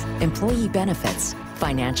 insurance, employee benefits,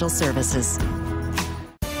 financial services.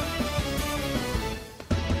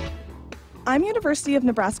 I'm University of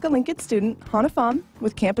Nebraska-Lincoln student Hannah Pham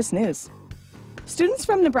with Campus News. Students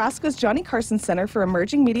from Nebraska's Johnny Carson Center for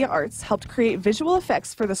Emerging Media Arts helped create visual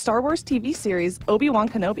effects for the Star Wars TV series Obi-Wan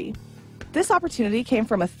Kenobi. This opportunity came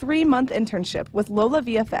from a 3-month internship with Lola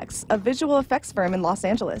VFX, a visual effects firm in Los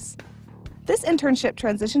Angeles. This internship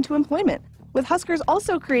transitioned to employment, with Huskers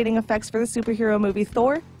also creating effects for the superhero movie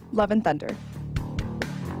Thor: Love and Thunder.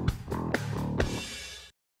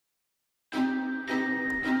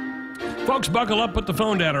 Folks, buckle up, put the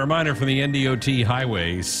phone down. A reminder from the NDOT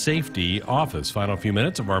Highway Safety Office. Final few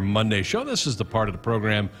minutes of our Monday show. This is the part of the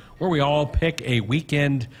program where we all pick a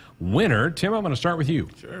weekend winner. Tim, I'm going to start with you.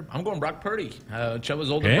 Sure. I'm going Brock Purdy. Chubba's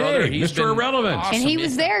older Hey, brother. He's Mr. Irrelevant. Awesome. And he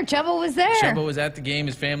was there. Chubba was there. Chubba was at the game.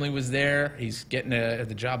 His family was there. He's getting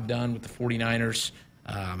the job done with the 49ers.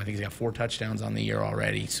 I think he's got 4 touchdowns on the year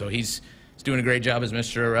already. So he's doing a great job as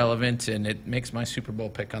Mr. Irrelevant, and it makes my Super Bowl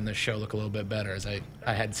pick on this show look a little bit better, as I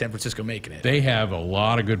had San Francisco making it. They have a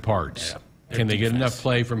lot of good parts. Yeah, Can they get enough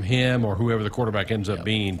play from him or whoever the quarterback ends up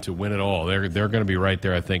being to win it all? They're going to be right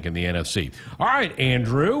there, I think, in the NFC. All right,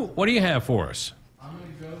 Andrew, what do you have for us? I'm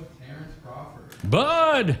going to go Terrence Crawford.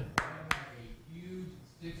 Bud! A huge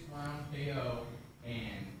 6-round KO,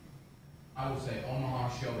 and I will say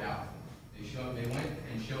Omaha showed out. They went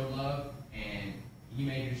and showed love, and he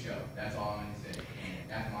made the show. That's all I'm going to say. And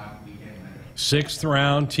that's my weekend winner. 6th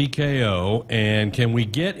round TKO, and can we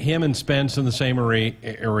get him and Spence in the same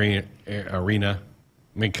arena? I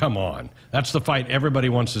mean, come on. That's the fight everybody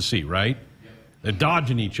wants to see, right? Yep. They're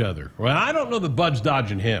dodging each other. Well, I don't know that Bud's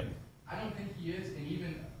dodging him. I don't think he is, and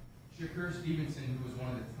even Shakur Stevenson, who was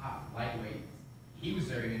one of the top lightweights, he was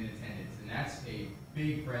there in attendance, and that's a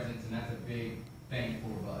big presence, and that's a big thing for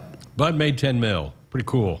Bud. Bud made 10 mil. Pretty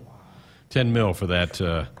cool. 10 mil for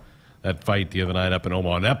that that fight the other night up in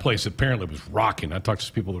Omaha. And that place apparently was rocking. I talked to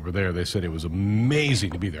some people that were there. They said it was amazing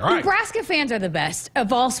to be there. All right. Nebraska fans are the best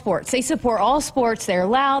of all sports. They support all sports. They're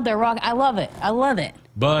loud. They're rock. I love it. I love it.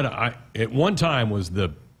 Bud, at one time was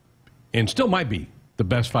and still might be, the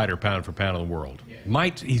best fighter pound for pound in the world.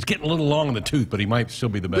 He's getting a little long in the tooth, but he might still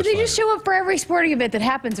be the best But they fighter. just show up for every sporting event that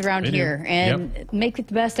happens around here and make it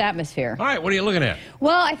the best atmosphere. All right, what are you looking at?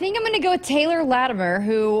 Well, I think I'm going to go with Taylor Latimer,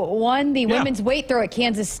 who won the women's weight throw at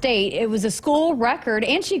Kansas State. It was a school record,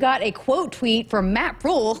 and she got a quote tweet from Matt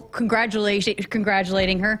Rule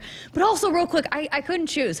congratulating her. But also, real quick, I couldn't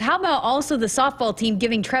choose. How about also the softball team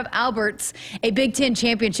giving Trev Alberts a Big Ten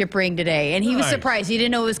championship ring today? And he was surprised. He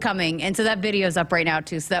didn't know it was coming. And so that video's up right now,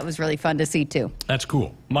 too. So that was really fun to see, too. That's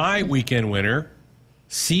cool. My weekend winner,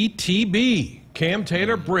 CTB. Cam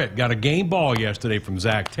Taylor-Britt got a game ball yesterday from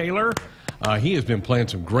Zach Taylor. He has been playing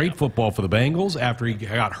some great football for the Bengals after he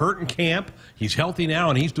got hurt in camp. He's healthy now,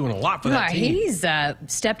 and he's doing a lot for that team. He's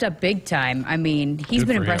stepped up big time. I mean, he's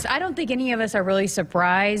been impressive. I don't think any of us are really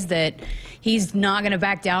surprised that he's not going to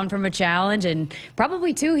back down from a challenge. And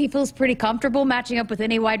probably, too, he feels pretty comfortable matching up with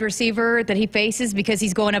any wide receiver that he faces because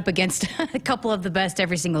he's going up against a couple of the best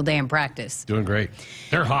every single day in practice. Doing great.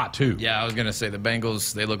 They're hot, too. Yeah, I was going to say the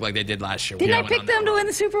Bengals, they look like they did last year. Didn't I pick them to win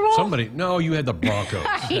the Super Bowl? No, you had the Broncos.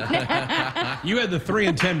 You had the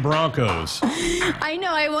 3-10 Broncos. I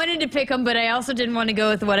know. I wanted to pick them, but I also didn't want to go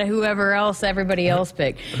with everybody else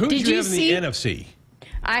picked. Who did you have in the NFC?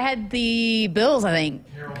 I had the Bills, I think.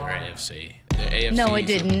 NFC. The AFC. No, I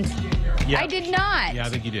didn't. Yeah. I did not. Yeah, I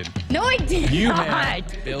think you did. No, I did You not. had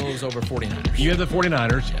Bills over 49ers. You had the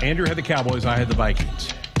 49ers. Andrew had the Cowboys. I had the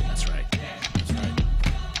Vikings. That's right. That's right.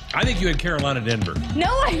 I think you had Carolina, Denver. No,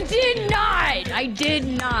 I did not. I did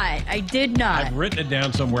not. I did not. I've written it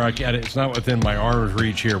down somewhere. It's not within my arm's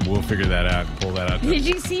reach here, but we'll figure that out and pull that out. Did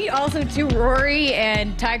you see also, too, Rory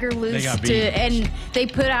and Tiger Loose? And they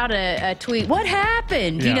put out a tweet. What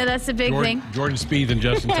happened? Yeah. You know, that's the big thing. Jordan Spieth and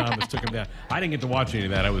Justin Thomas took him down. I didn't get to watch any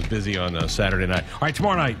of that. I was busy on Saturday night. All right,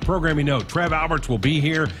 tomorrow night, programming note. Trev Alberts will be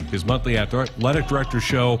here, his monthly athletic director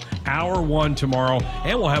show, hour 1 tomorrow.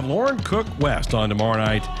 And we'll have Lauren Cook West on tomorrow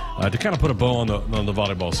night to kind of put a bow on the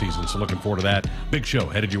volleyball season. So looking forward to that. Big show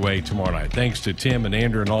headed your way tomorrow night. Thanks to Tim and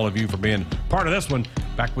Andrew and all of you for being part of this one.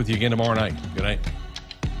 Back with you again tomorrow night. Good night.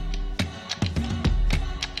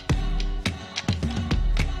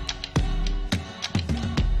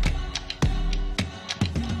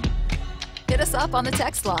 Hit us up on the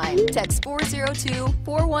text line. Text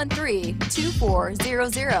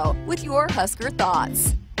 402-413-2400 with your Husker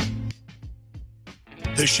thoughts.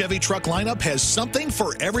 The Chevy truck lineup has something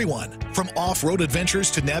for everyone. From off-road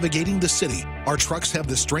adventures to navigating the city, our trucks have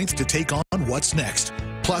the strength to take on what's next.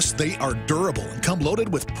 Plus, they are durable and come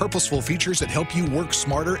loaded with purposeful features that help you work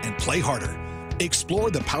smarter and play harder.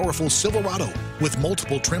 Explore the powerful Silverado with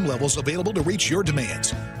multiple trim levels available to reach your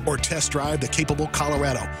demands. Or test drive the capable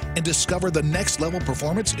Colorado and discover the next level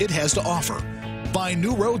performance it has to offer. Find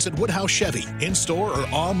new roads at Woodhouse Chevy, in-store or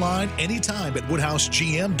online anytime at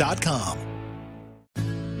woodhousegm.com.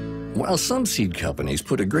 While some seed companies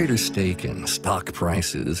put a greater stake in stock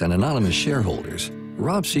prices and anonymous shareholders,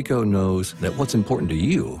 Rob Seco knows that what's important to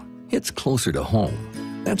you hits closer to home.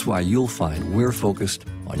 That's why you'll find we're focused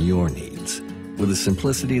on your needs. With a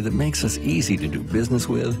simplicity that makes us easy to do business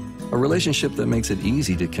with, a relationship that makes it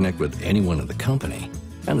easy to connect with anyone in the company,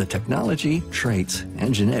 and the technology, traits,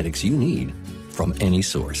 and genetics you need from any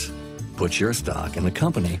source. Put your stock in the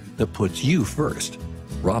company that puts you first.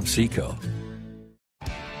 Rob Seco.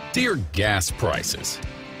 Dear gas prices,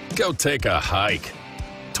 go take a hike.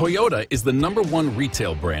 Toyota is the #1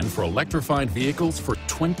 retail brand for electrified vehicles for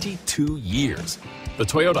 22 years. The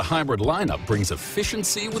Toyota hybrid lineup brings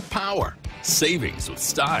efficiency with power, savings with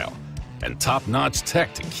style, and top-notch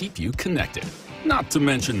tech to keep you connected. Not to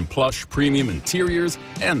mention plush premium interiors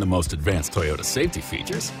and the most advanced Toyota safety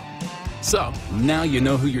features. So, now you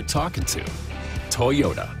know who you're talking to.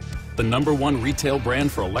 Toyota, the #1 retail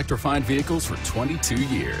brand for electrified vehicles for 22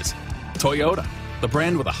 years. Toyota, the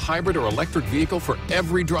brand with a hybrid or electric vehicle for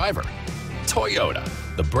every driver. Toyota,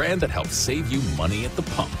 the brand that helps save you money at the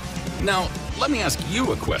pump. Now, let me ask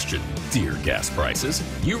you a question, dear gas prices.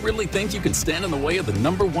 You really think you can stand in the way of the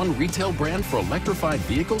 #1 retail brand for electrified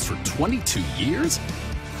vehicles for 22 years?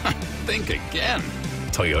 Think again.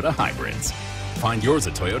 Toyota Hybrids. Find yours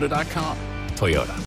at Toyota.com. Toyota,